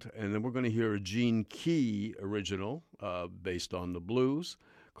band. And then we're going to hear a Gene Key original based on the blues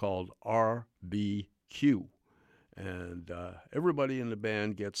called RBQ. And everybody in the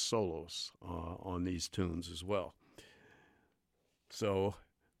band gets solos on these tunes as well. So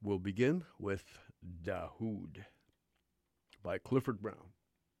we'll begin with Dahoud by Clifford Brown.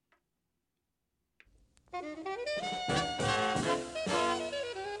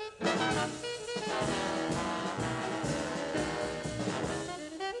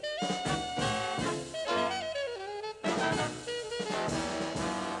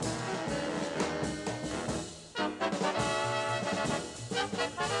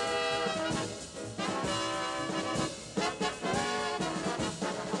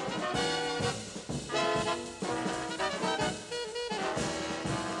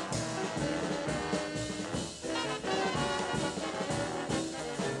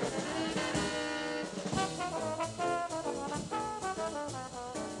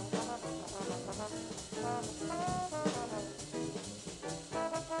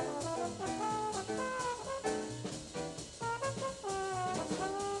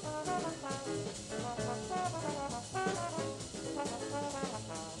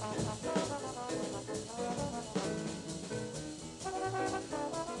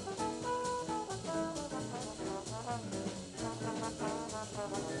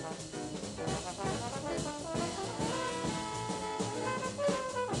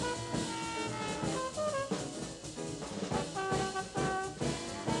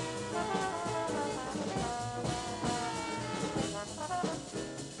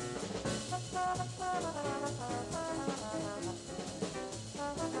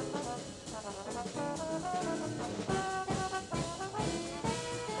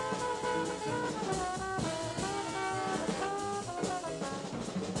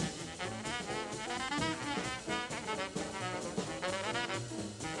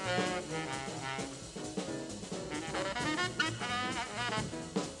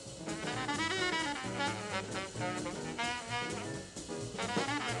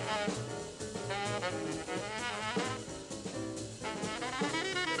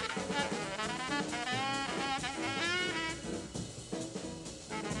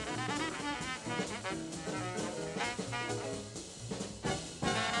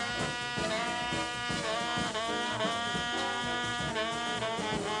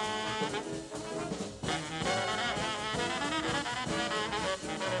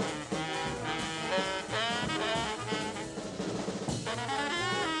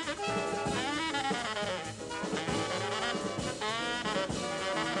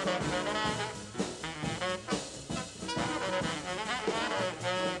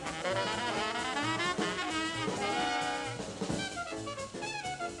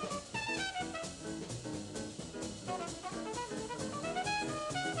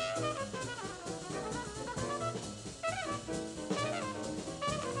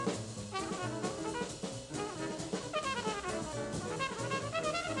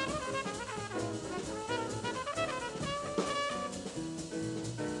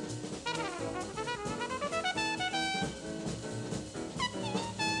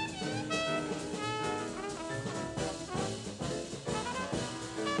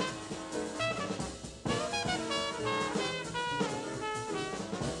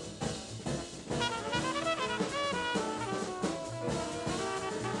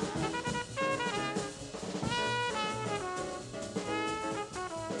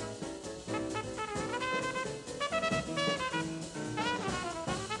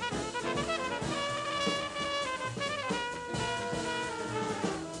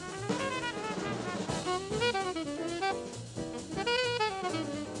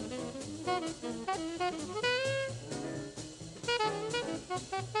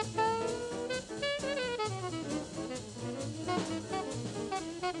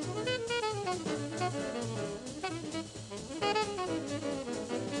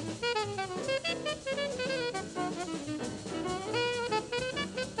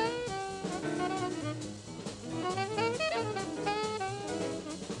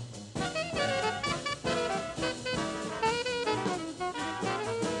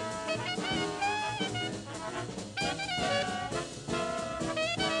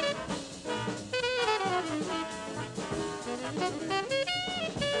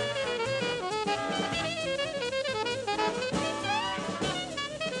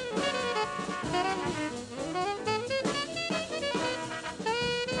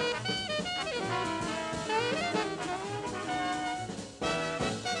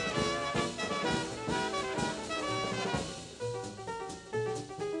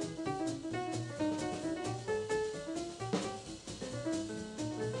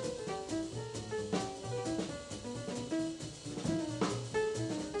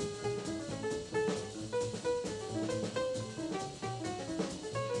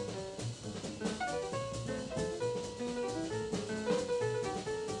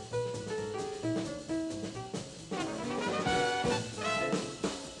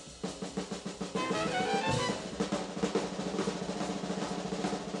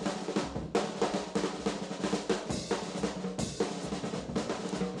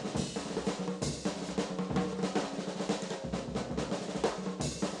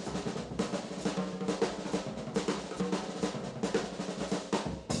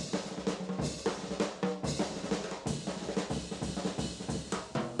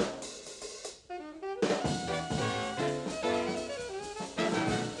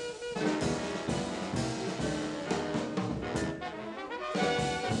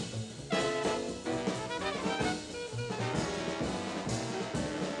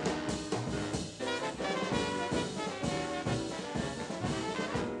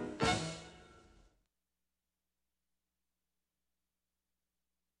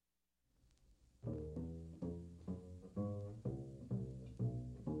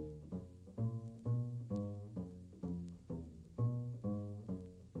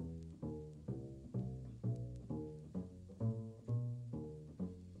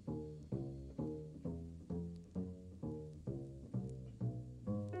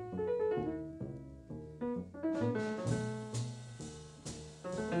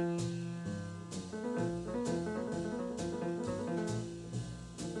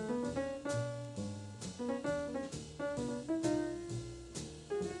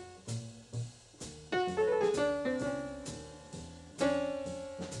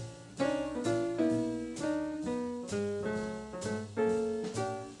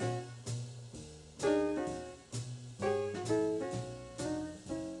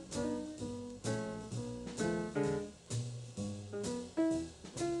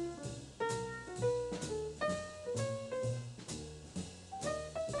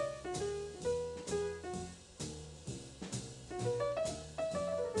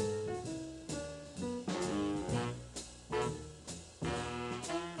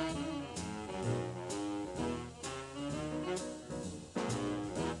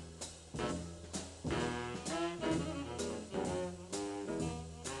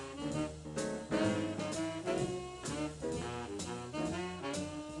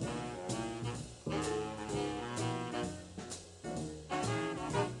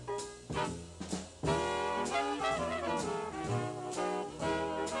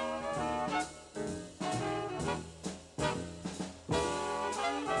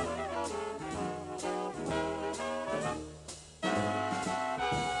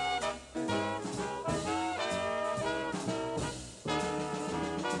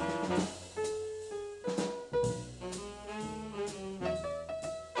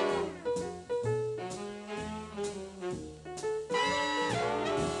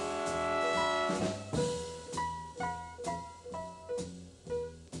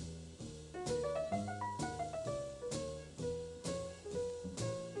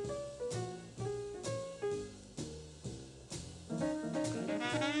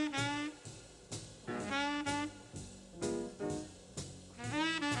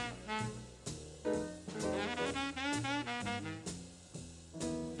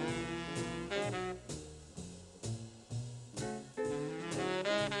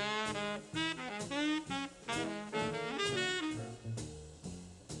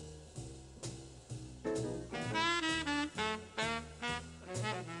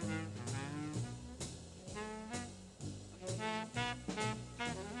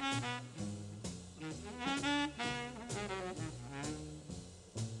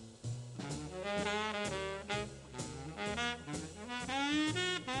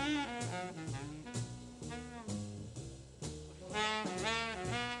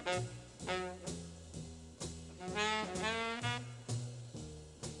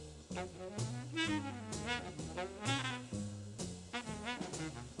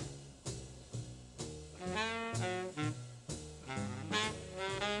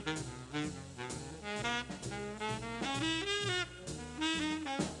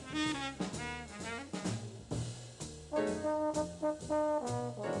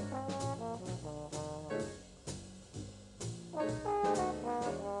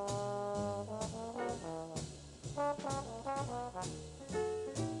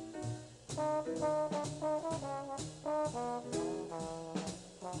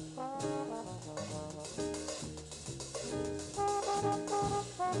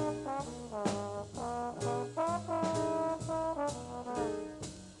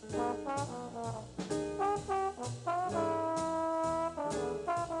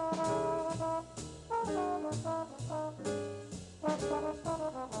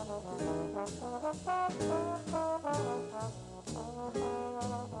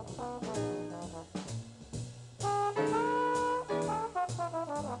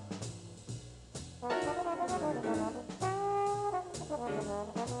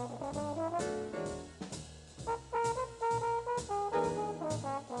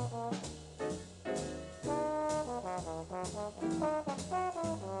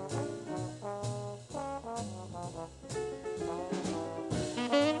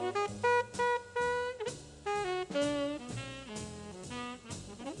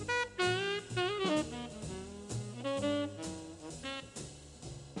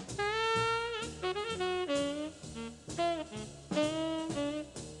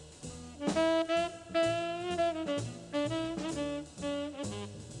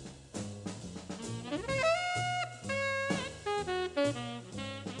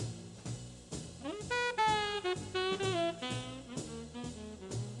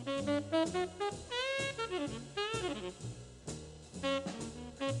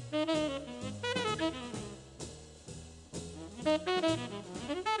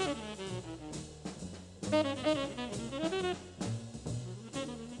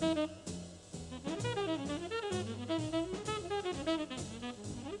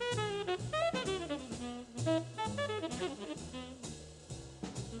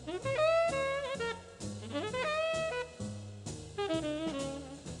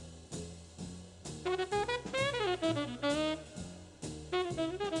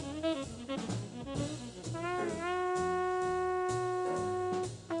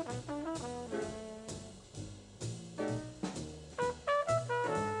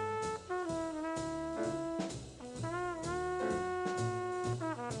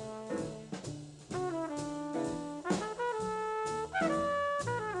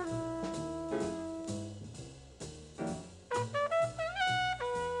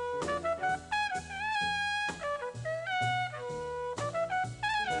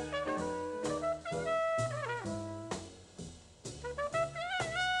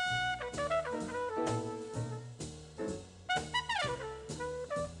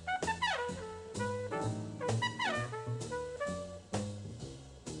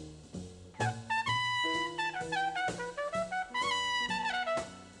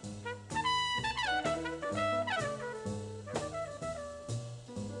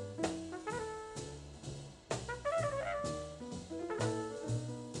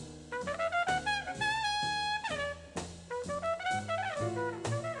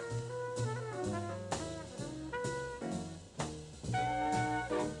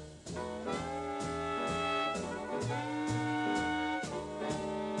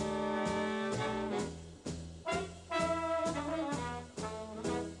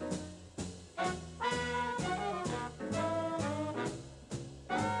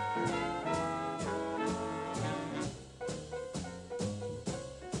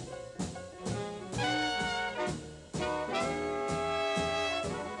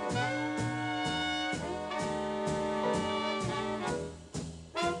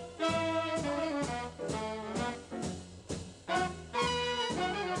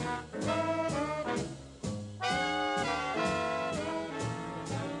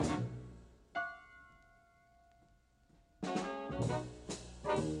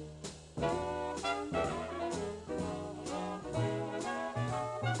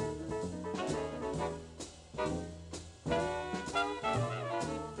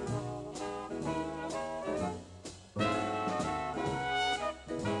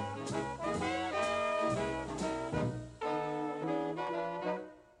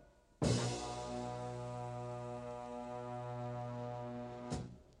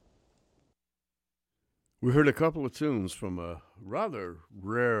 We heard a couple of tunes from a rather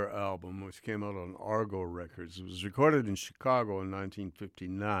rare album which came out on Argo Records. It was recorded in Chicago in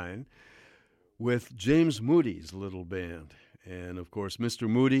 1959 with James Moody's little band. And, of course, Mr.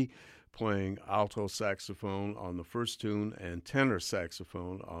 Moody playing alto saxophone on the first tune and tenor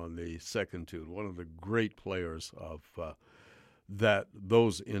saxophone on the second tune. One of the great players of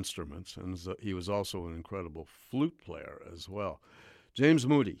those instruments. And he was also an incredible flute player as well. James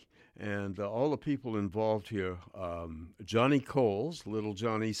Moody. And all the people involved here, Johnny Coles, little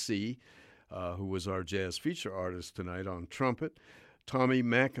Johnny C., who was our jazz feature artist tonight on trumpet, Tommy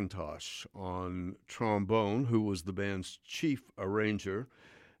McIntosh on trombone, who was the band's chief arranger,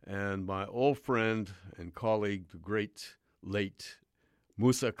 and my old friend and colleague, the great late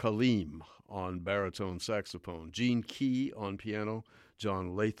Musa Kaleem on baritone saxophone, Gene Key on piano,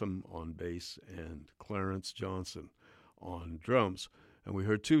 John Latham on bass, and Clarence Johnson on drums. And we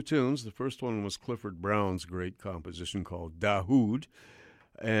heard two tunes. The first one was Clifford Brown's great composition called Dahoud.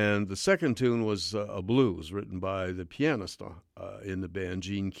 And the second tune was a blues written by the pianist in the band,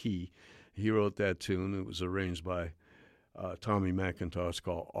 Gene Key. He wrote that tune. It was arranged by Tommy McIntosh,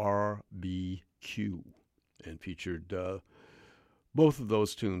 called RBQ. And featured, both of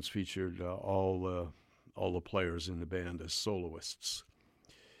those tunes featured all the players in the band as soloists.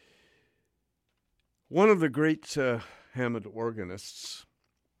 One of the great Hammond organists,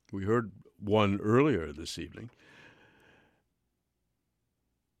 we heard one earlier this evening,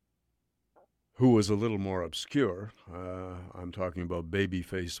 who was a little more obscure. I'm talking about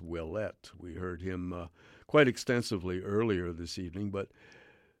Babyface Willette. We heard him quite extensively earlier this evening, but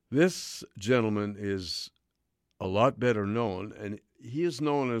this gentleman is a lot better known, and he is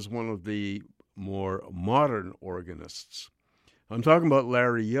known as one of the more modern organists. I'm talking about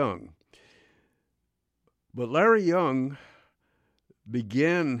Larry Young. But Larry Young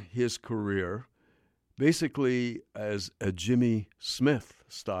began his career basically as a Jimmy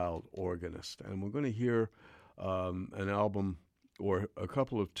Smith-styled organist. And we're going to hear an album or a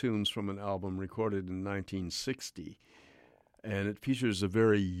couple of tunes from an album recorded in 1960. And it features a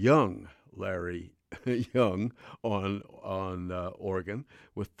very young Larry Young on organ,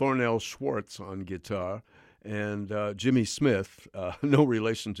 with Thornell Schwartz on guitar, and Jimmy Smith, no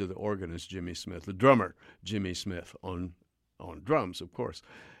relation to the organist Jimmy Smith, the drummer Jimmy Smith on drums, of course.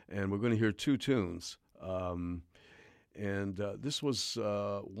 And we're going to hear two tunes. This was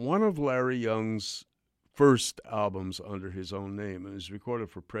one of Larry Young's first albums under his own name, and it was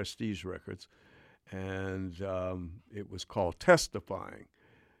recorded for Prestige Records. And it was called Testifying.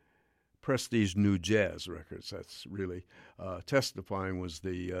 Prestige New Jazz Records, that's really. Testifying was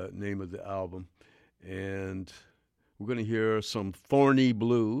the name of the album. And we're going to hear some Thorny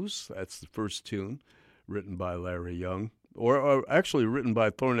Blues. That's the first tune, written by Larry Young. Or actually written by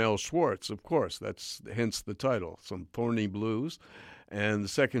Thornell Schwartz, of course. That's hence the title, some Thorny Blues. And the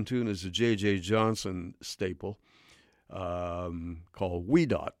second tune is a J.J. Johnson staple called Wee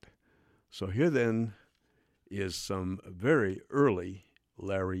Dot. So here then is some very early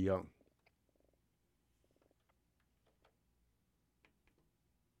Larry Young.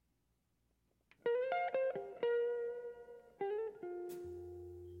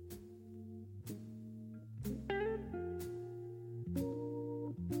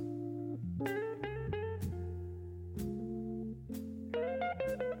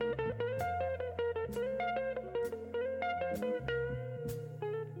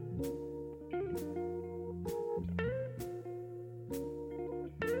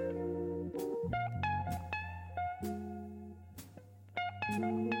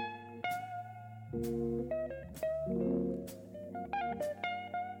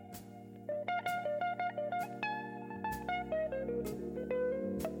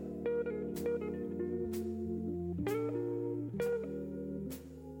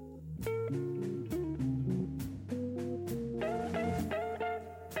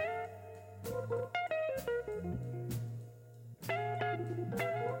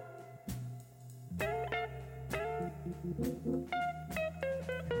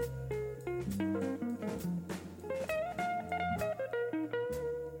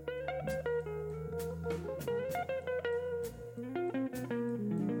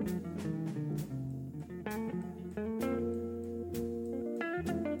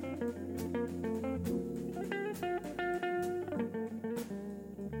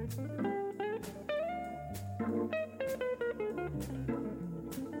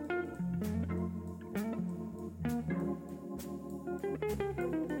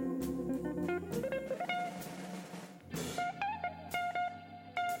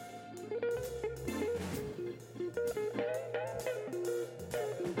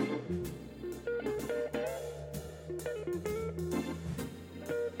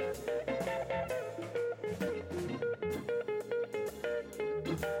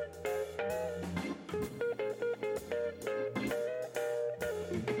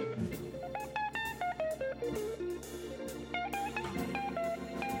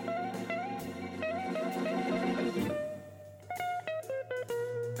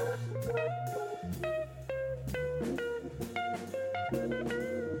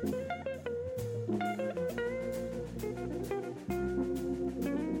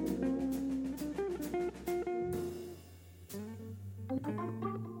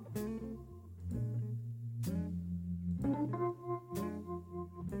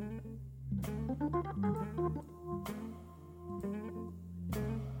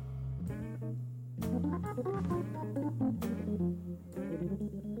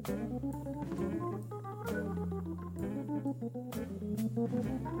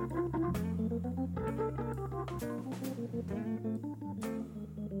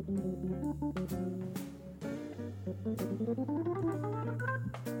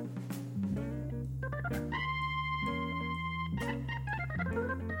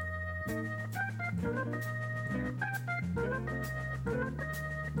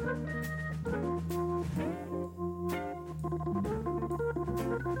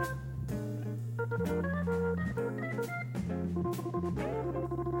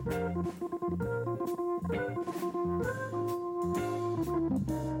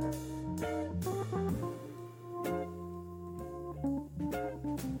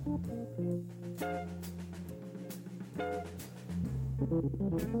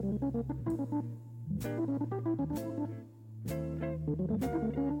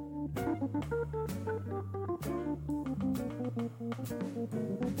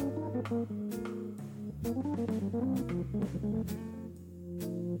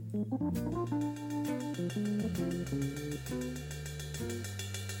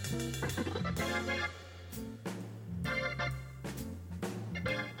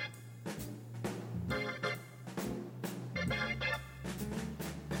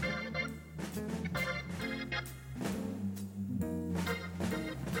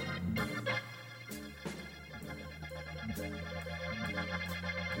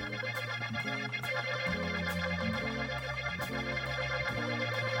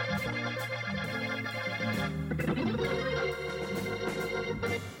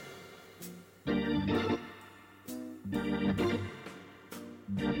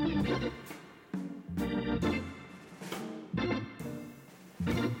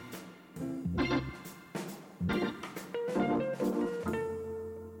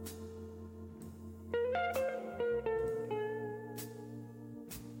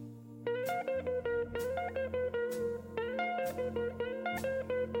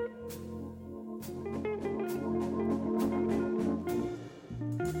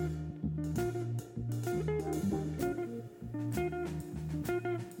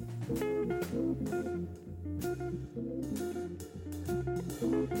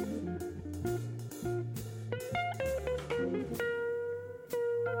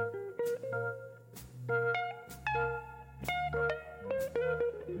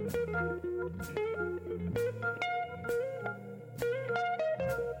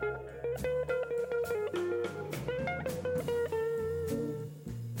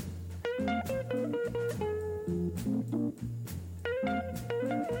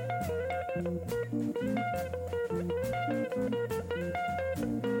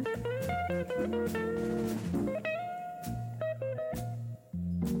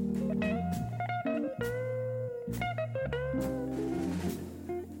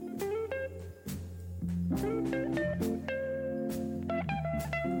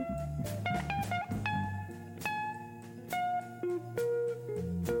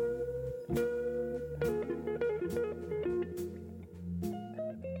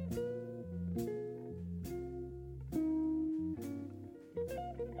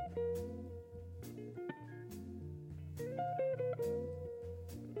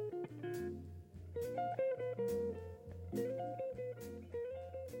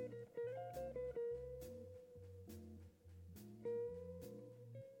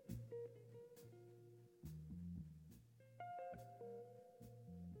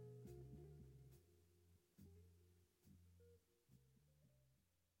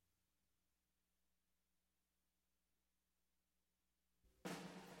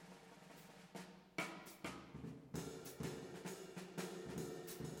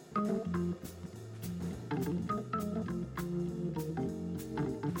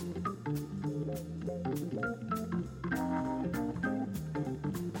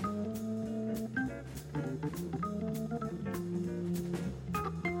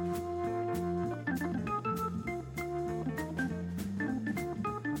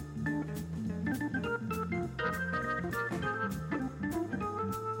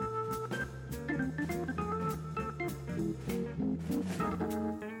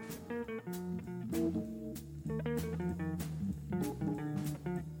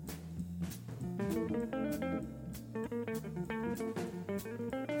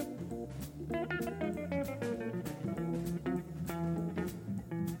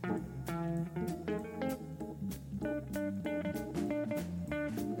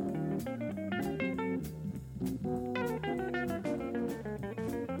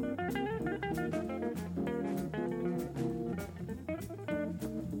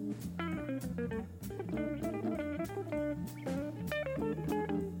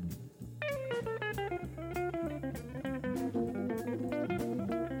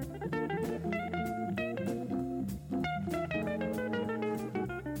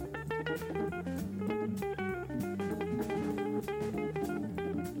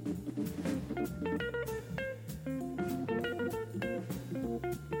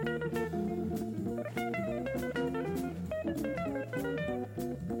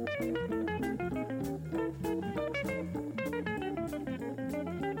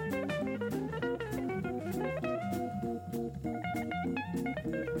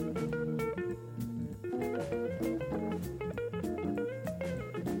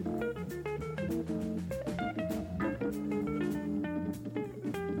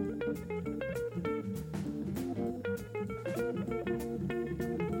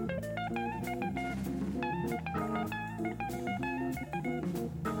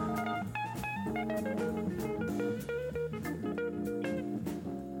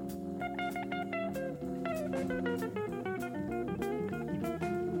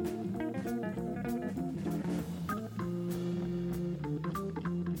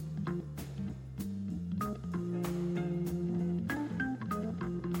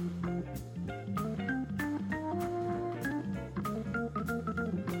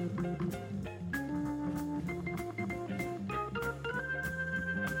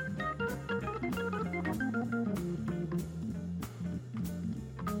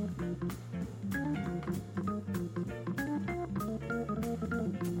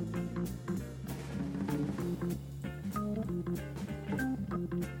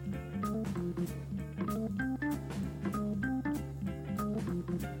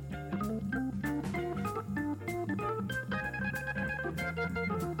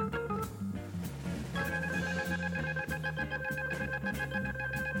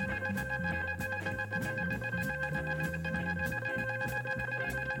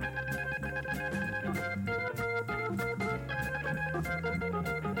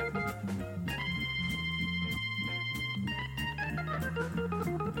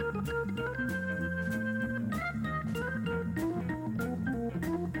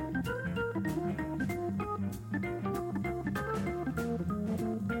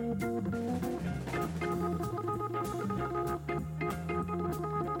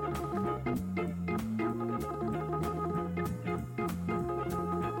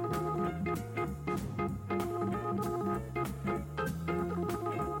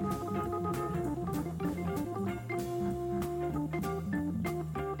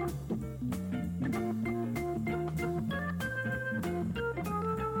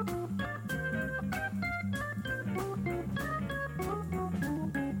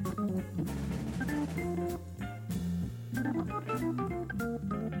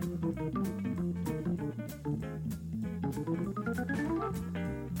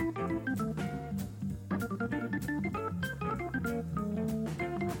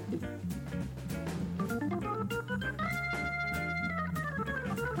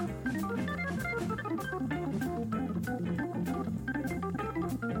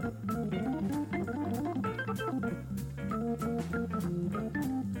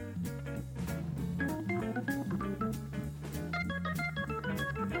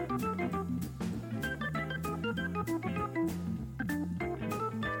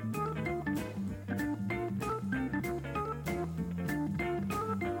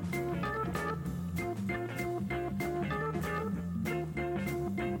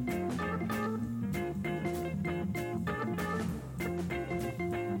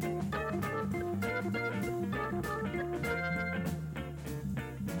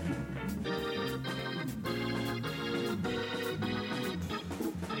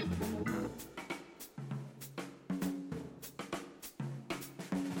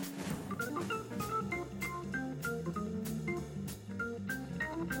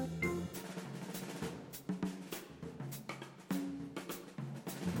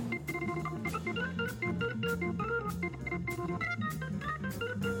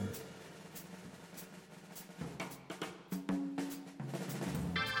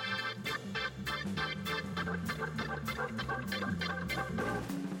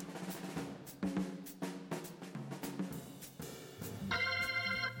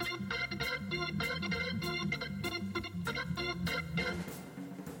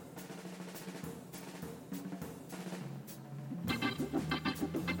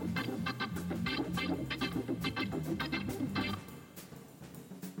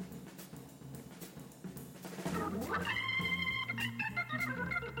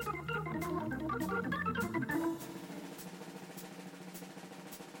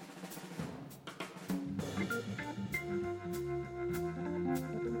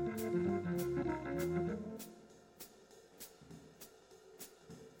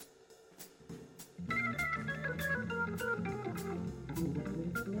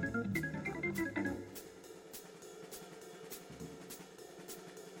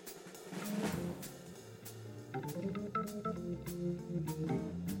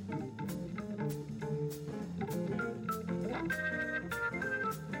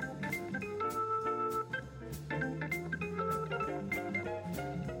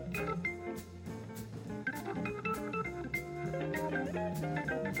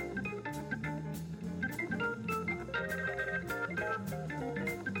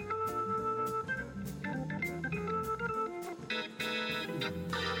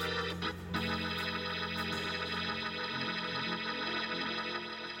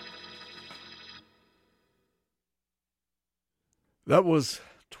 That was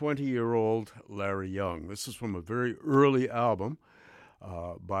 20-year-old Larry Young. This is from a very early album.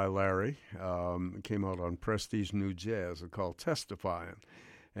 by Larry. It came out on Prestige New Jazz. It's called Testifying.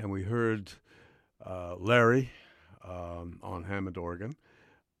 And we heard Larry on Hammond organ,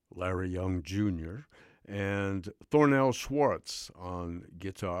 Larry Young Jr., and Thornell Schwartz on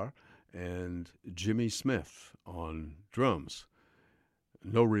guitar, and Jimmy Smith on drums.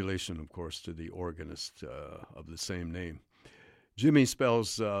 No relation, of course, to the organist of the same name. Jimmy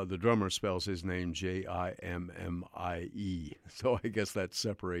spells, the drummer spells his name Jimmie. So I guess that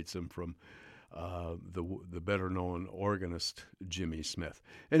separates him from the better-known organist Jimmy Smith.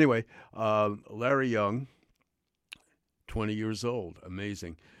 Anyway, Larry Young, 20 years old,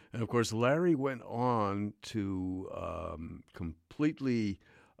 amazing. And, of course, Larry went on to completely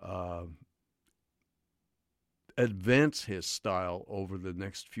advance his style over the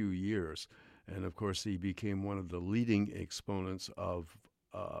next few years. And, of course, he became one of the leading exponents of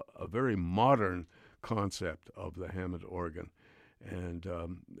a very modern concept of the Hammond organ, and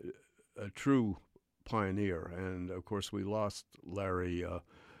a true pioneer. And, of course, we lost Larry.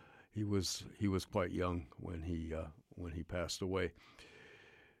 He was quite young when he passed away.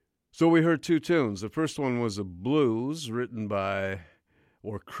 So we heard two tunes. The first one was a blues written by,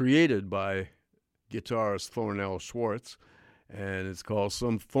 or created by, guitarist Thornell Schwartz, and it's called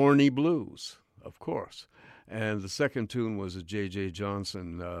Some Thorny Blues, of course. And the second tune was a J.J.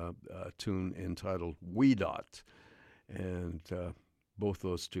 Johnson tune entitled Wee Dot. And both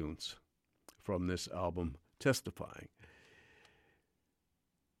those tunes from this album, Testifying.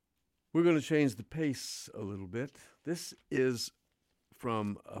 We're going to change the pace a little bit. This is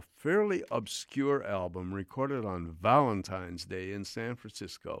from a fairly obscure album recorded on Valentine's Day in San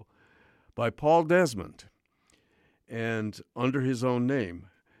Francisco by Paul Desmond, and under his own name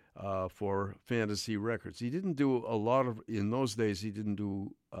for Fantasy Records. He didn't do a lot of, in those days, he didn't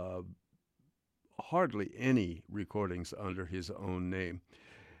do hardly any recordings under his own name.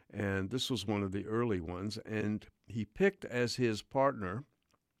 And this was one of the early ones. And he picked as his partner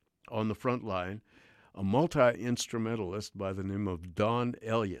on the front line a multi-instrumentalist by the name of Don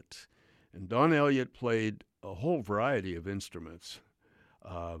Elliott. And Don Elliott played a whole variety of instruments.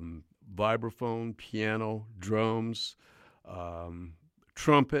 Vibraphone, piano, drums,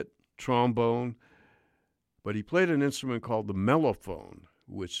 trumpet, trombone. But he played an instrument called the mellophone,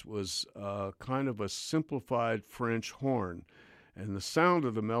 which was kind of a simplified French horn. And the sound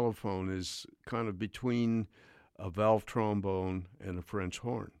of the mellophone is kind of between a valve trombone and a French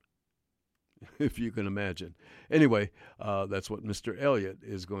horn, if you can imagine. Anyway, that's what Mr. Elliott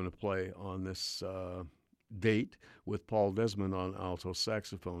is going to play on this date, with Paul Desmond on alto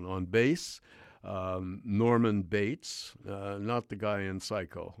saxophone. On bass, Norman Bates, not the guy in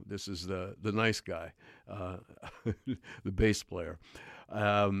Psycho. This is the nice guy, the bass player.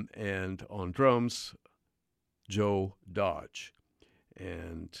 And on drums, Joe Dodge.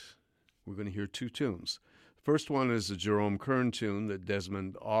 And we're going to hear two tunes. First one is a Jerome Kern tune that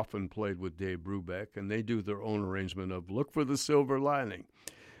Desmond often played with Dave Brubeck, and they do their own arrangement of Look for the Silver Lining.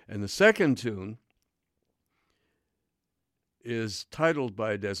 And the second tune is titled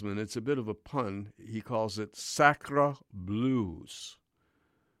by Desmond. It's a bit of a pun. He calls it Sacre Blues.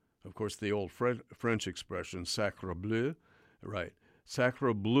 Of course, the old French expression, Sacre Bleu, right.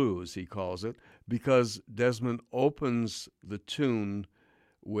 Sacre Blues, he calls it, because Desmond opens the tune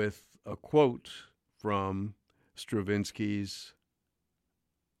with a quote from Stravinsky's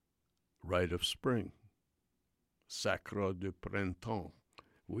Rite of Spring. Sacre de Printemps.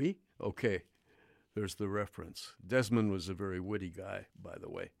 Oui? Okay. There's the reference. Desmond was a very witty guy, by the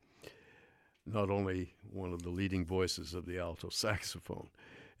way. Not only one of the leading voices of the alto saxophone.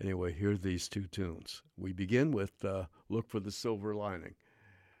 Anyway, here are these two tunes. We begin with Look for the Silver Lining.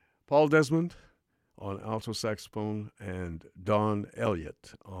 Paul Desmond on alto saxophone and Don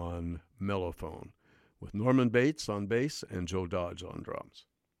Elliott on mellophone, with Norman Bates on bass and Joe Dodge on drums.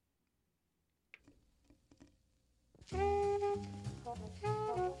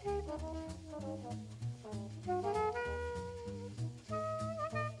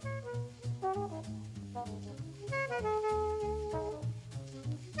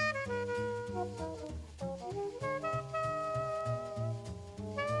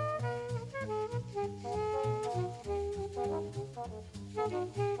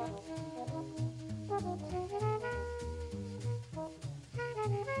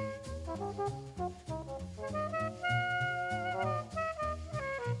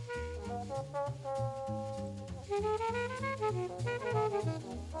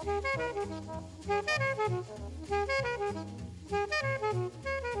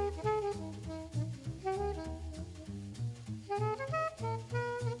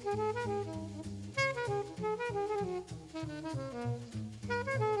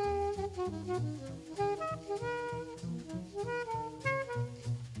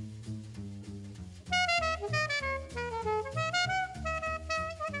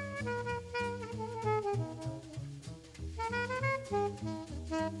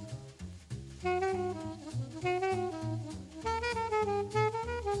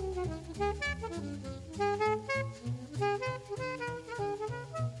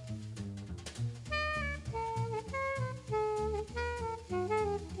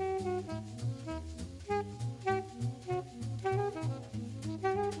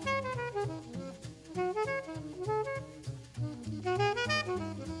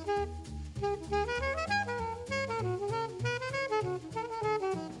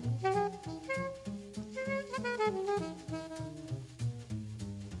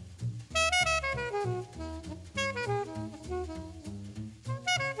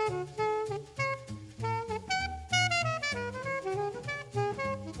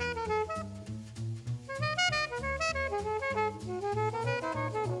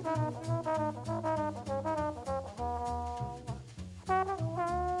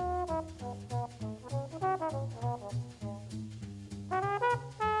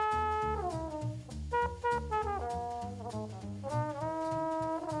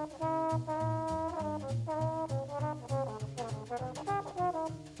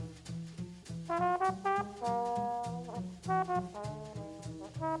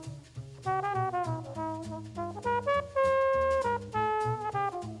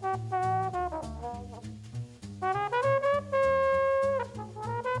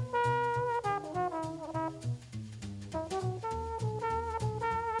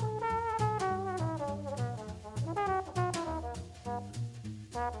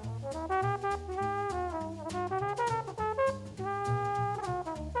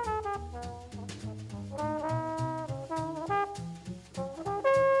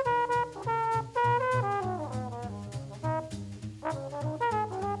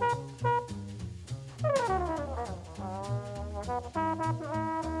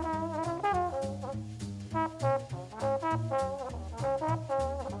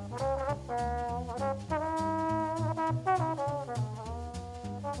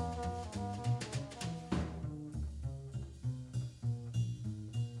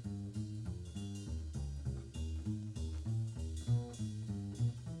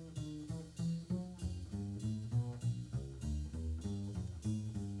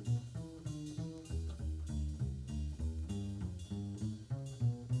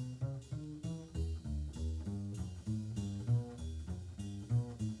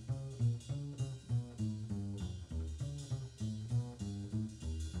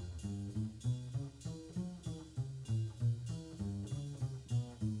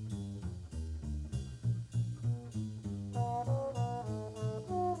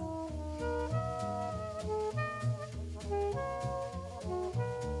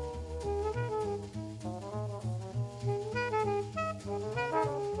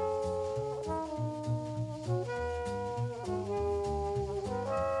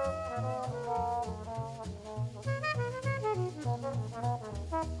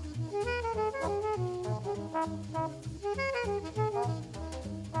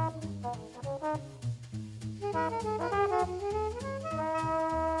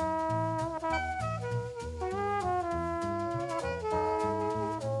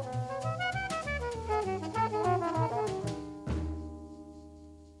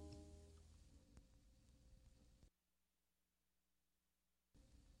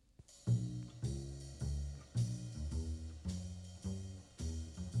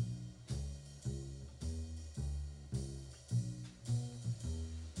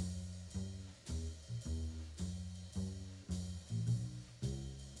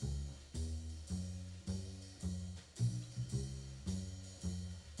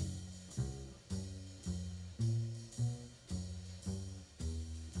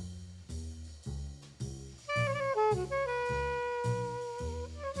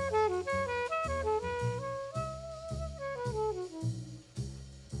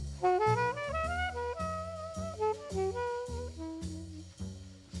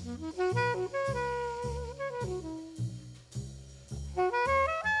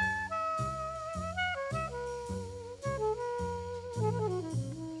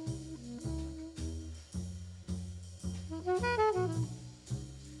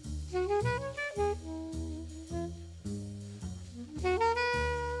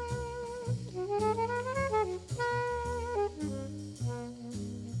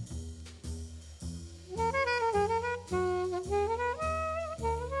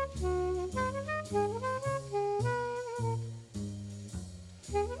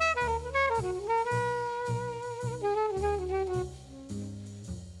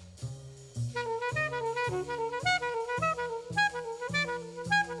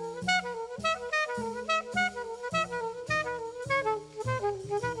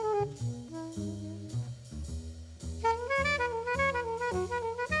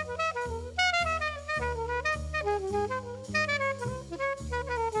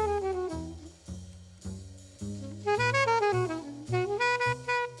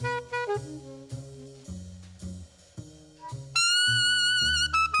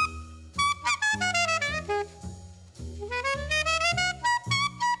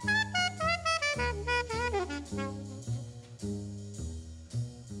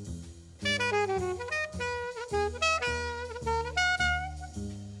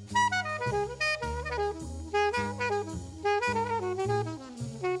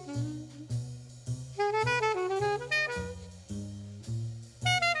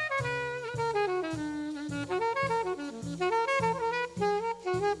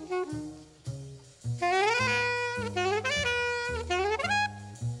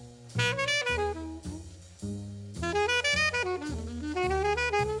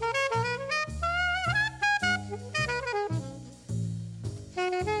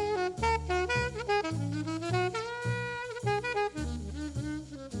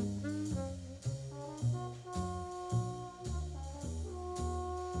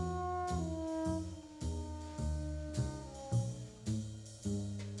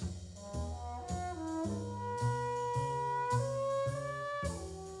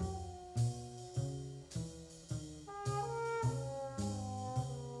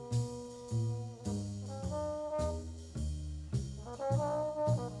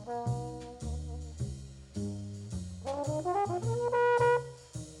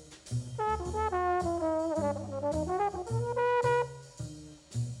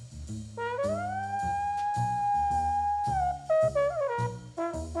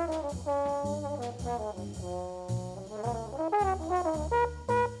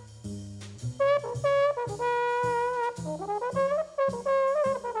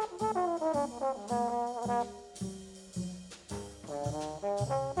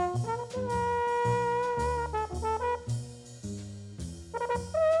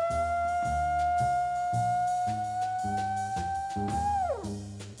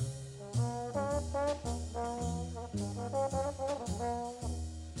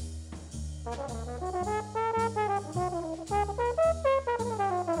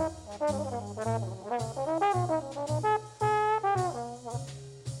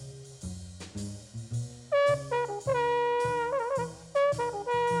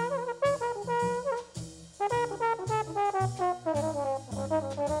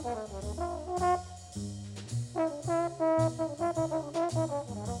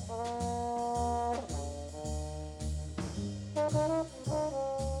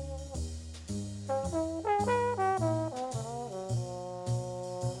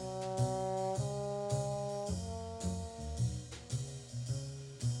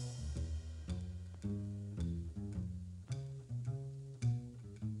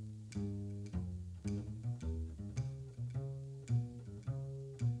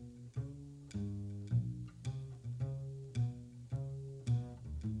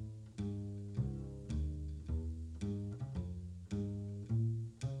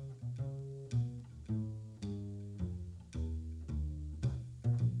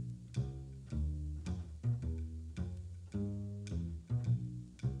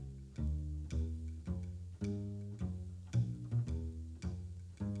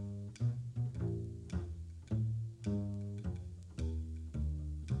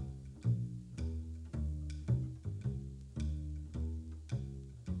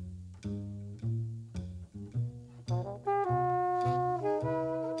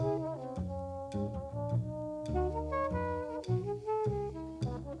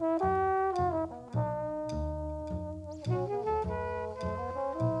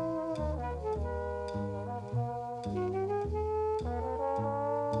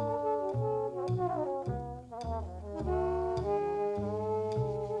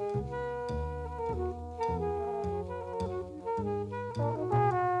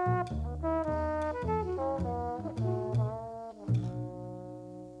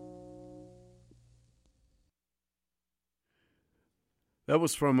 That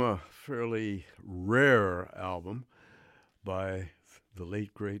was from a fairly rare album by the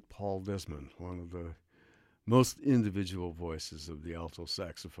late, great Paul Desmond, one of the most individual voices of the alto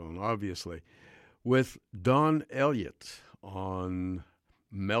saxophone, obviously, with Don Elliott on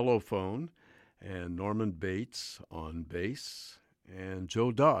mellophone and Norman Bates on bass and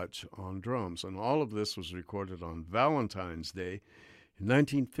Joe Dodge on drums. And all of this was recorded on Valentine's Day in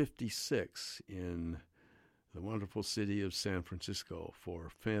 1956 in the wonderful city of San Francisco for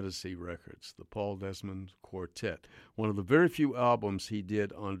Fantasy Records, the Paul Desmond Quartet, one of the very few albums he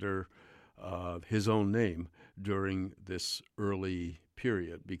did under his own name during this early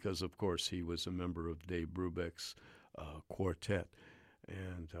period, because, of course, he was a member of Dave Brubeck's quartet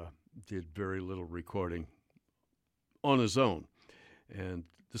and did very little recording on his own. And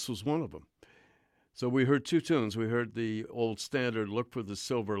this was one of them. So we heard two tunes. We heard the old standard Look for the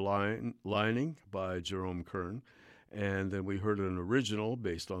Silver Lining by Jerome Kern, and then we heard an original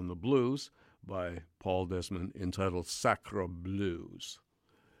based on the blues by Paul Desmond entitled Sacre Blues.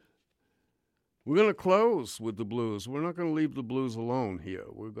 We're going to close with the blues. We're not going to leave the blues alone here.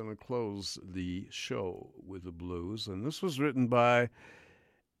 We're going to close the show with the blues, and this was written by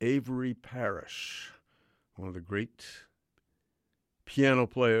Avery Parrish, one of the great piano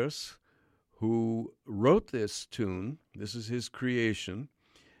players who wrote this tune. This is his creation,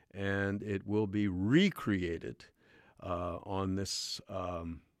 and it will be recreated on this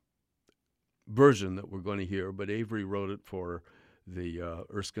version that we're going to hear. But Avery wrote it for the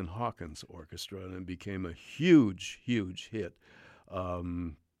Erskine Hawkins Orchestra, and it became a huge, huge hit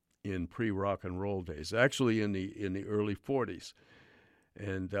in pre-rock and roll days, actually in the early 40s.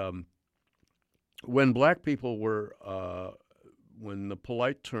 And when black people were when the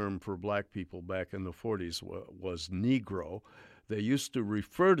polite term for black people back in the 40s was Negro, they used to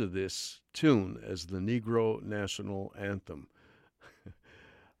refer to this tune as the Negro National Anthem.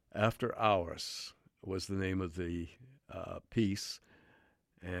 After Hours was the name of the piece,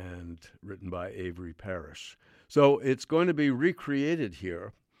 and written by Avery Parrish. So it's going to be recreated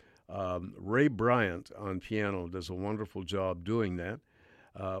here. Ray Bryant on piano does a wonderful job doing that,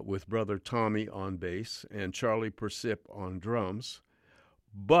 with brother Tommy on bass and Charlie Persip on drums.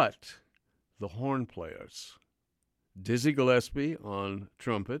 But the horn players, Dizzy Gillespie on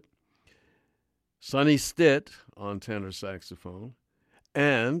trumpet, Sonny Stitt on tenor saxophone,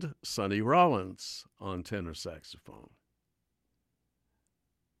 and Sonny Rollins on tenor saxophone.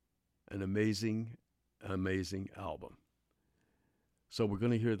 An amazing, amazing album. So we're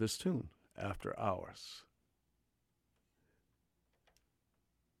going to hear this tune, After Hours.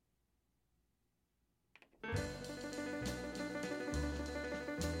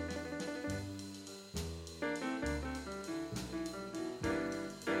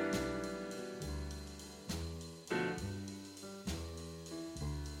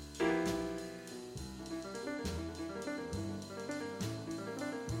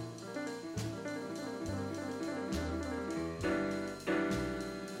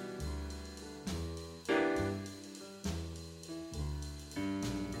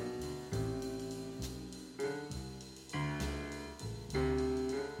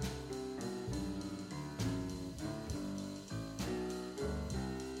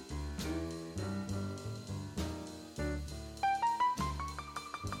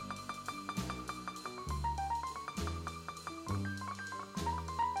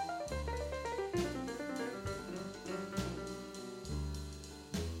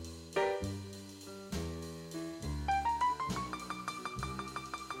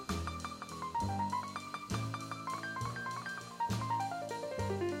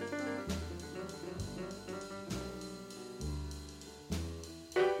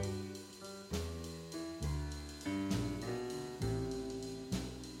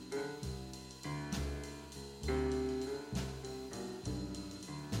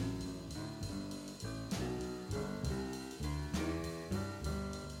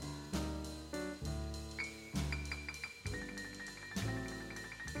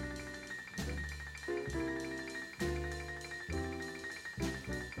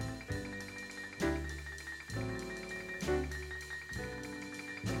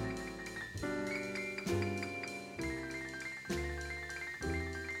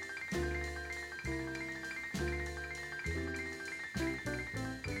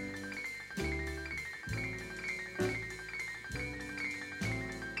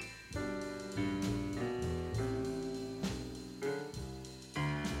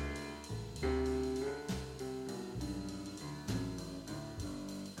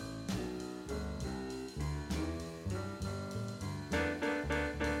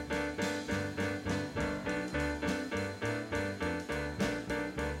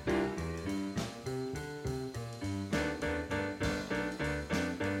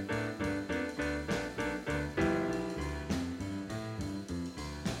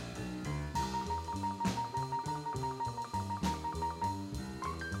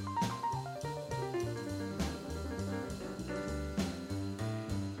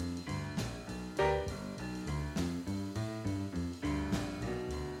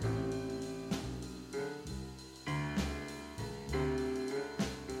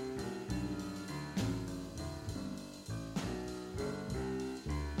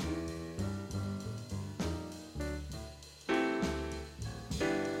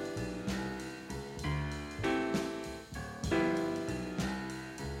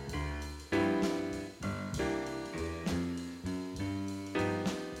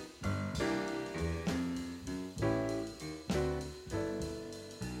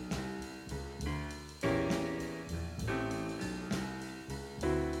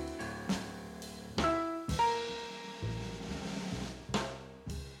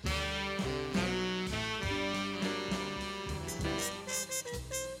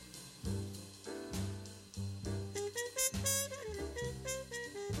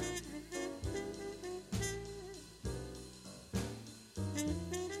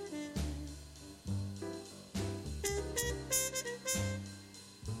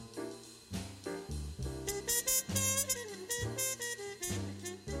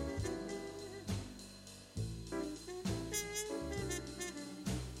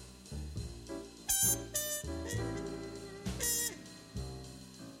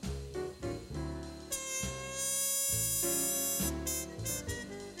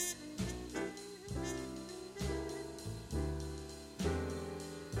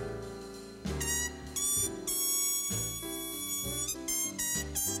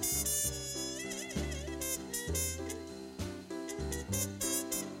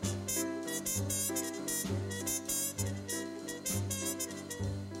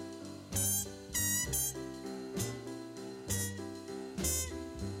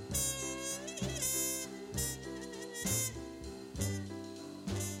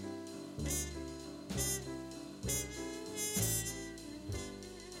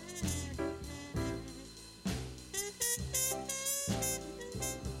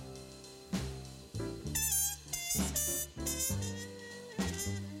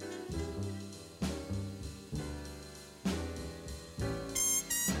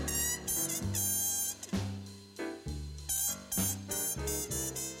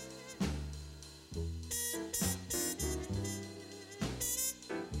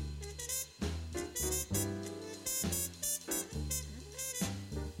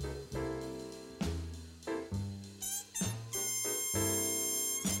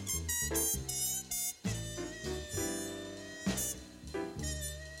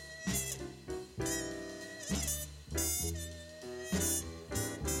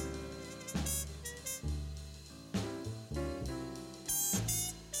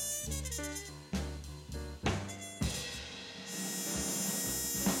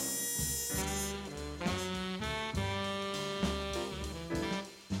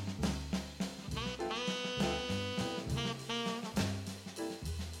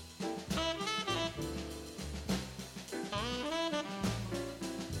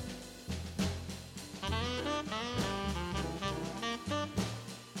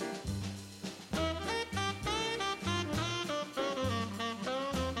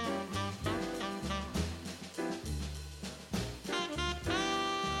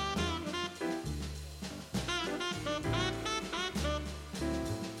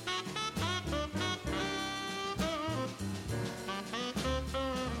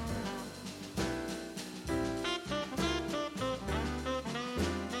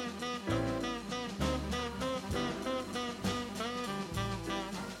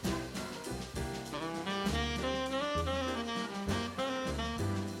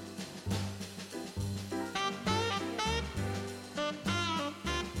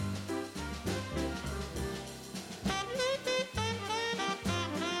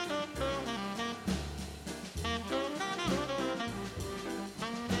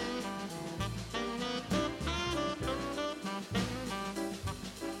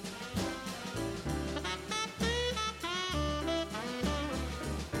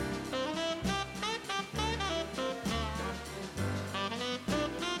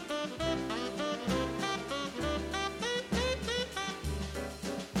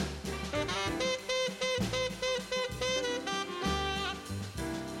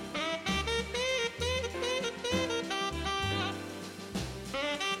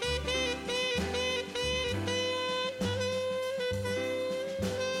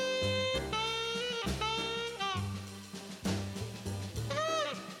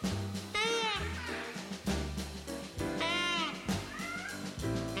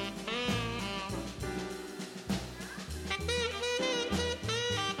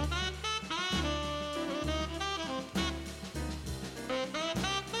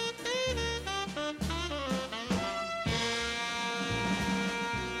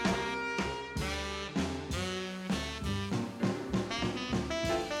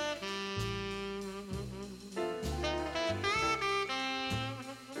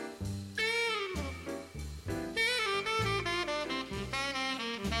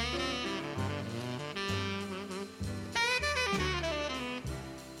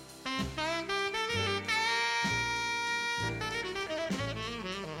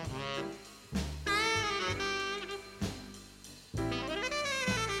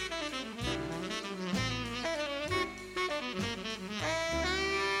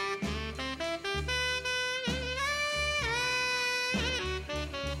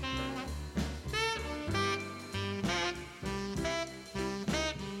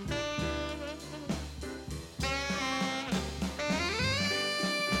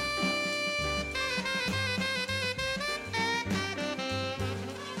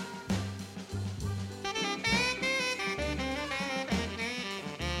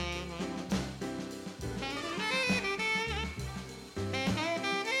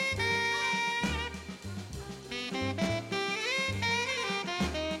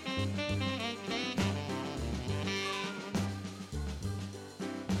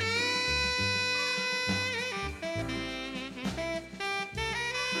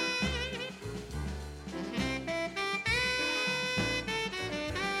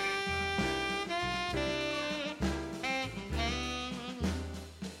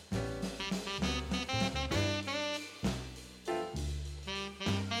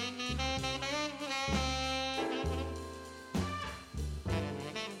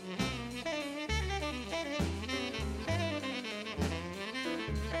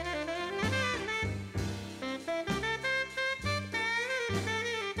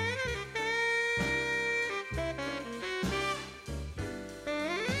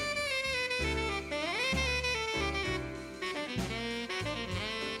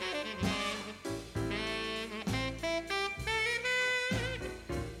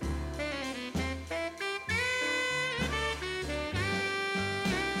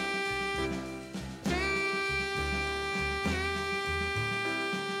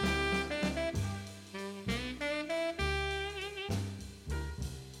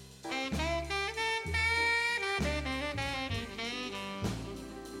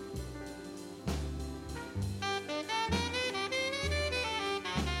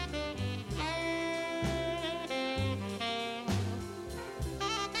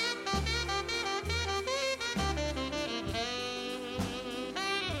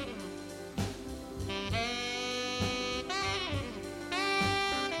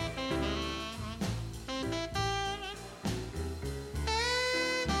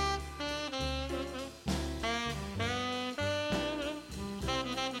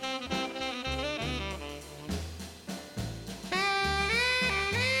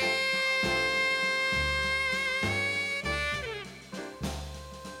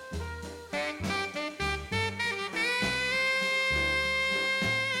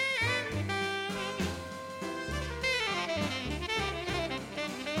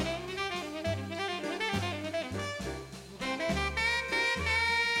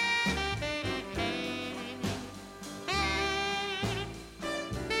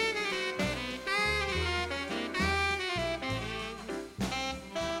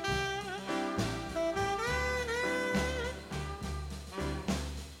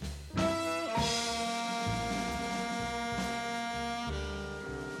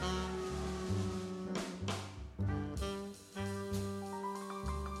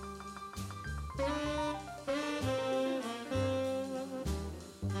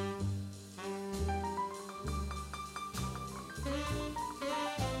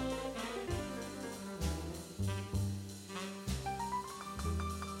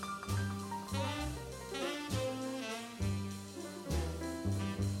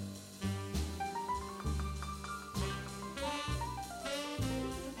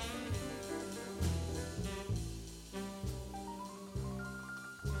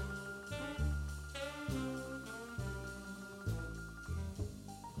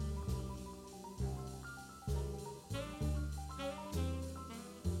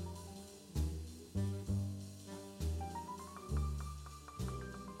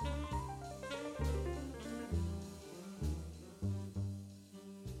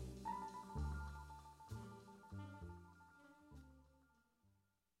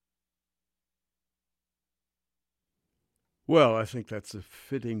 Well, I think that's a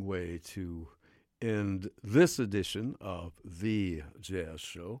fitting way to end this edition of The Jazz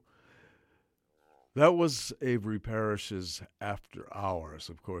Show. That was Avery Parrish's After Hours,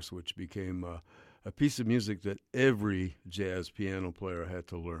 of course, which became a piece of music that every jazz piano player had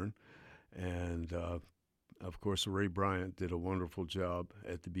to learn. And, of course, Ray Bryant did a wonderful job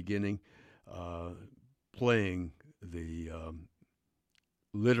at the beginning, playing the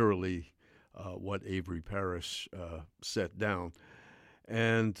literally what Avery Parrish set down.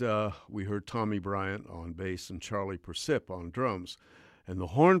 And we heard Tommy Bryant on bass and Charlie Persip on drums. And the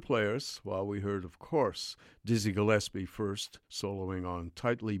horn players, well, we heard, of course, Dizzy Gillespie first, soloing on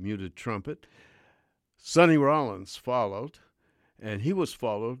tightly muted trumpet. Sonny Rollins followed, and he was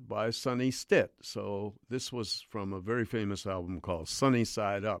followed by Sonny Stitt. So this was from a very famous album called Sunny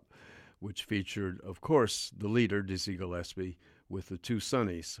Side Up, which featured, of course, the leader, Dizzy Gillespie, with the two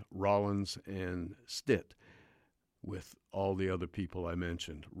Sonnys, Rollins and Stitt, with all the other people I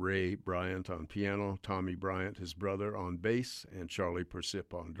mentioned. Ray Bryant on piano, Tommy Bryant, his brother, on bass, and Charlie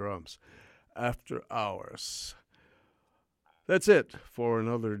Persip on drums. After Hours. That's it for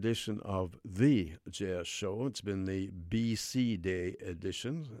another edition of The Jazz Show. It's been the BC Day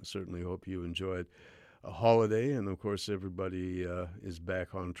edition. I certainly hope you enjoyed a holiday, and of course everybody is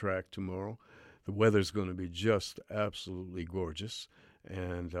back on track tomorrow. The weather's going to be just absolutely gorgeous,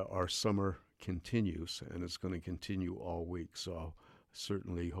 and our summer continues, and it's going to continue all week. So I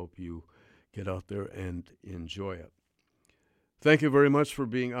certainly hope you get out there and enjoy it. Thank you very much for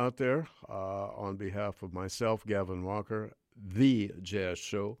being out there. On behalf of myself, Gavin Walker, The Jazz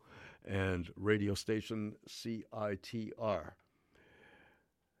Show, and radio station CITR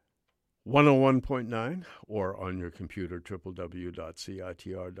 101.9, or on your computer, www.citr.ca.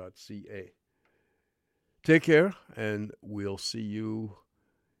 Take care, and we'll see you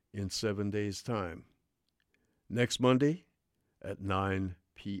in 7 days' time. Next Monday at 9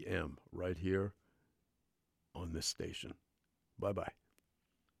 p.m. right here on this station. Bye-bye.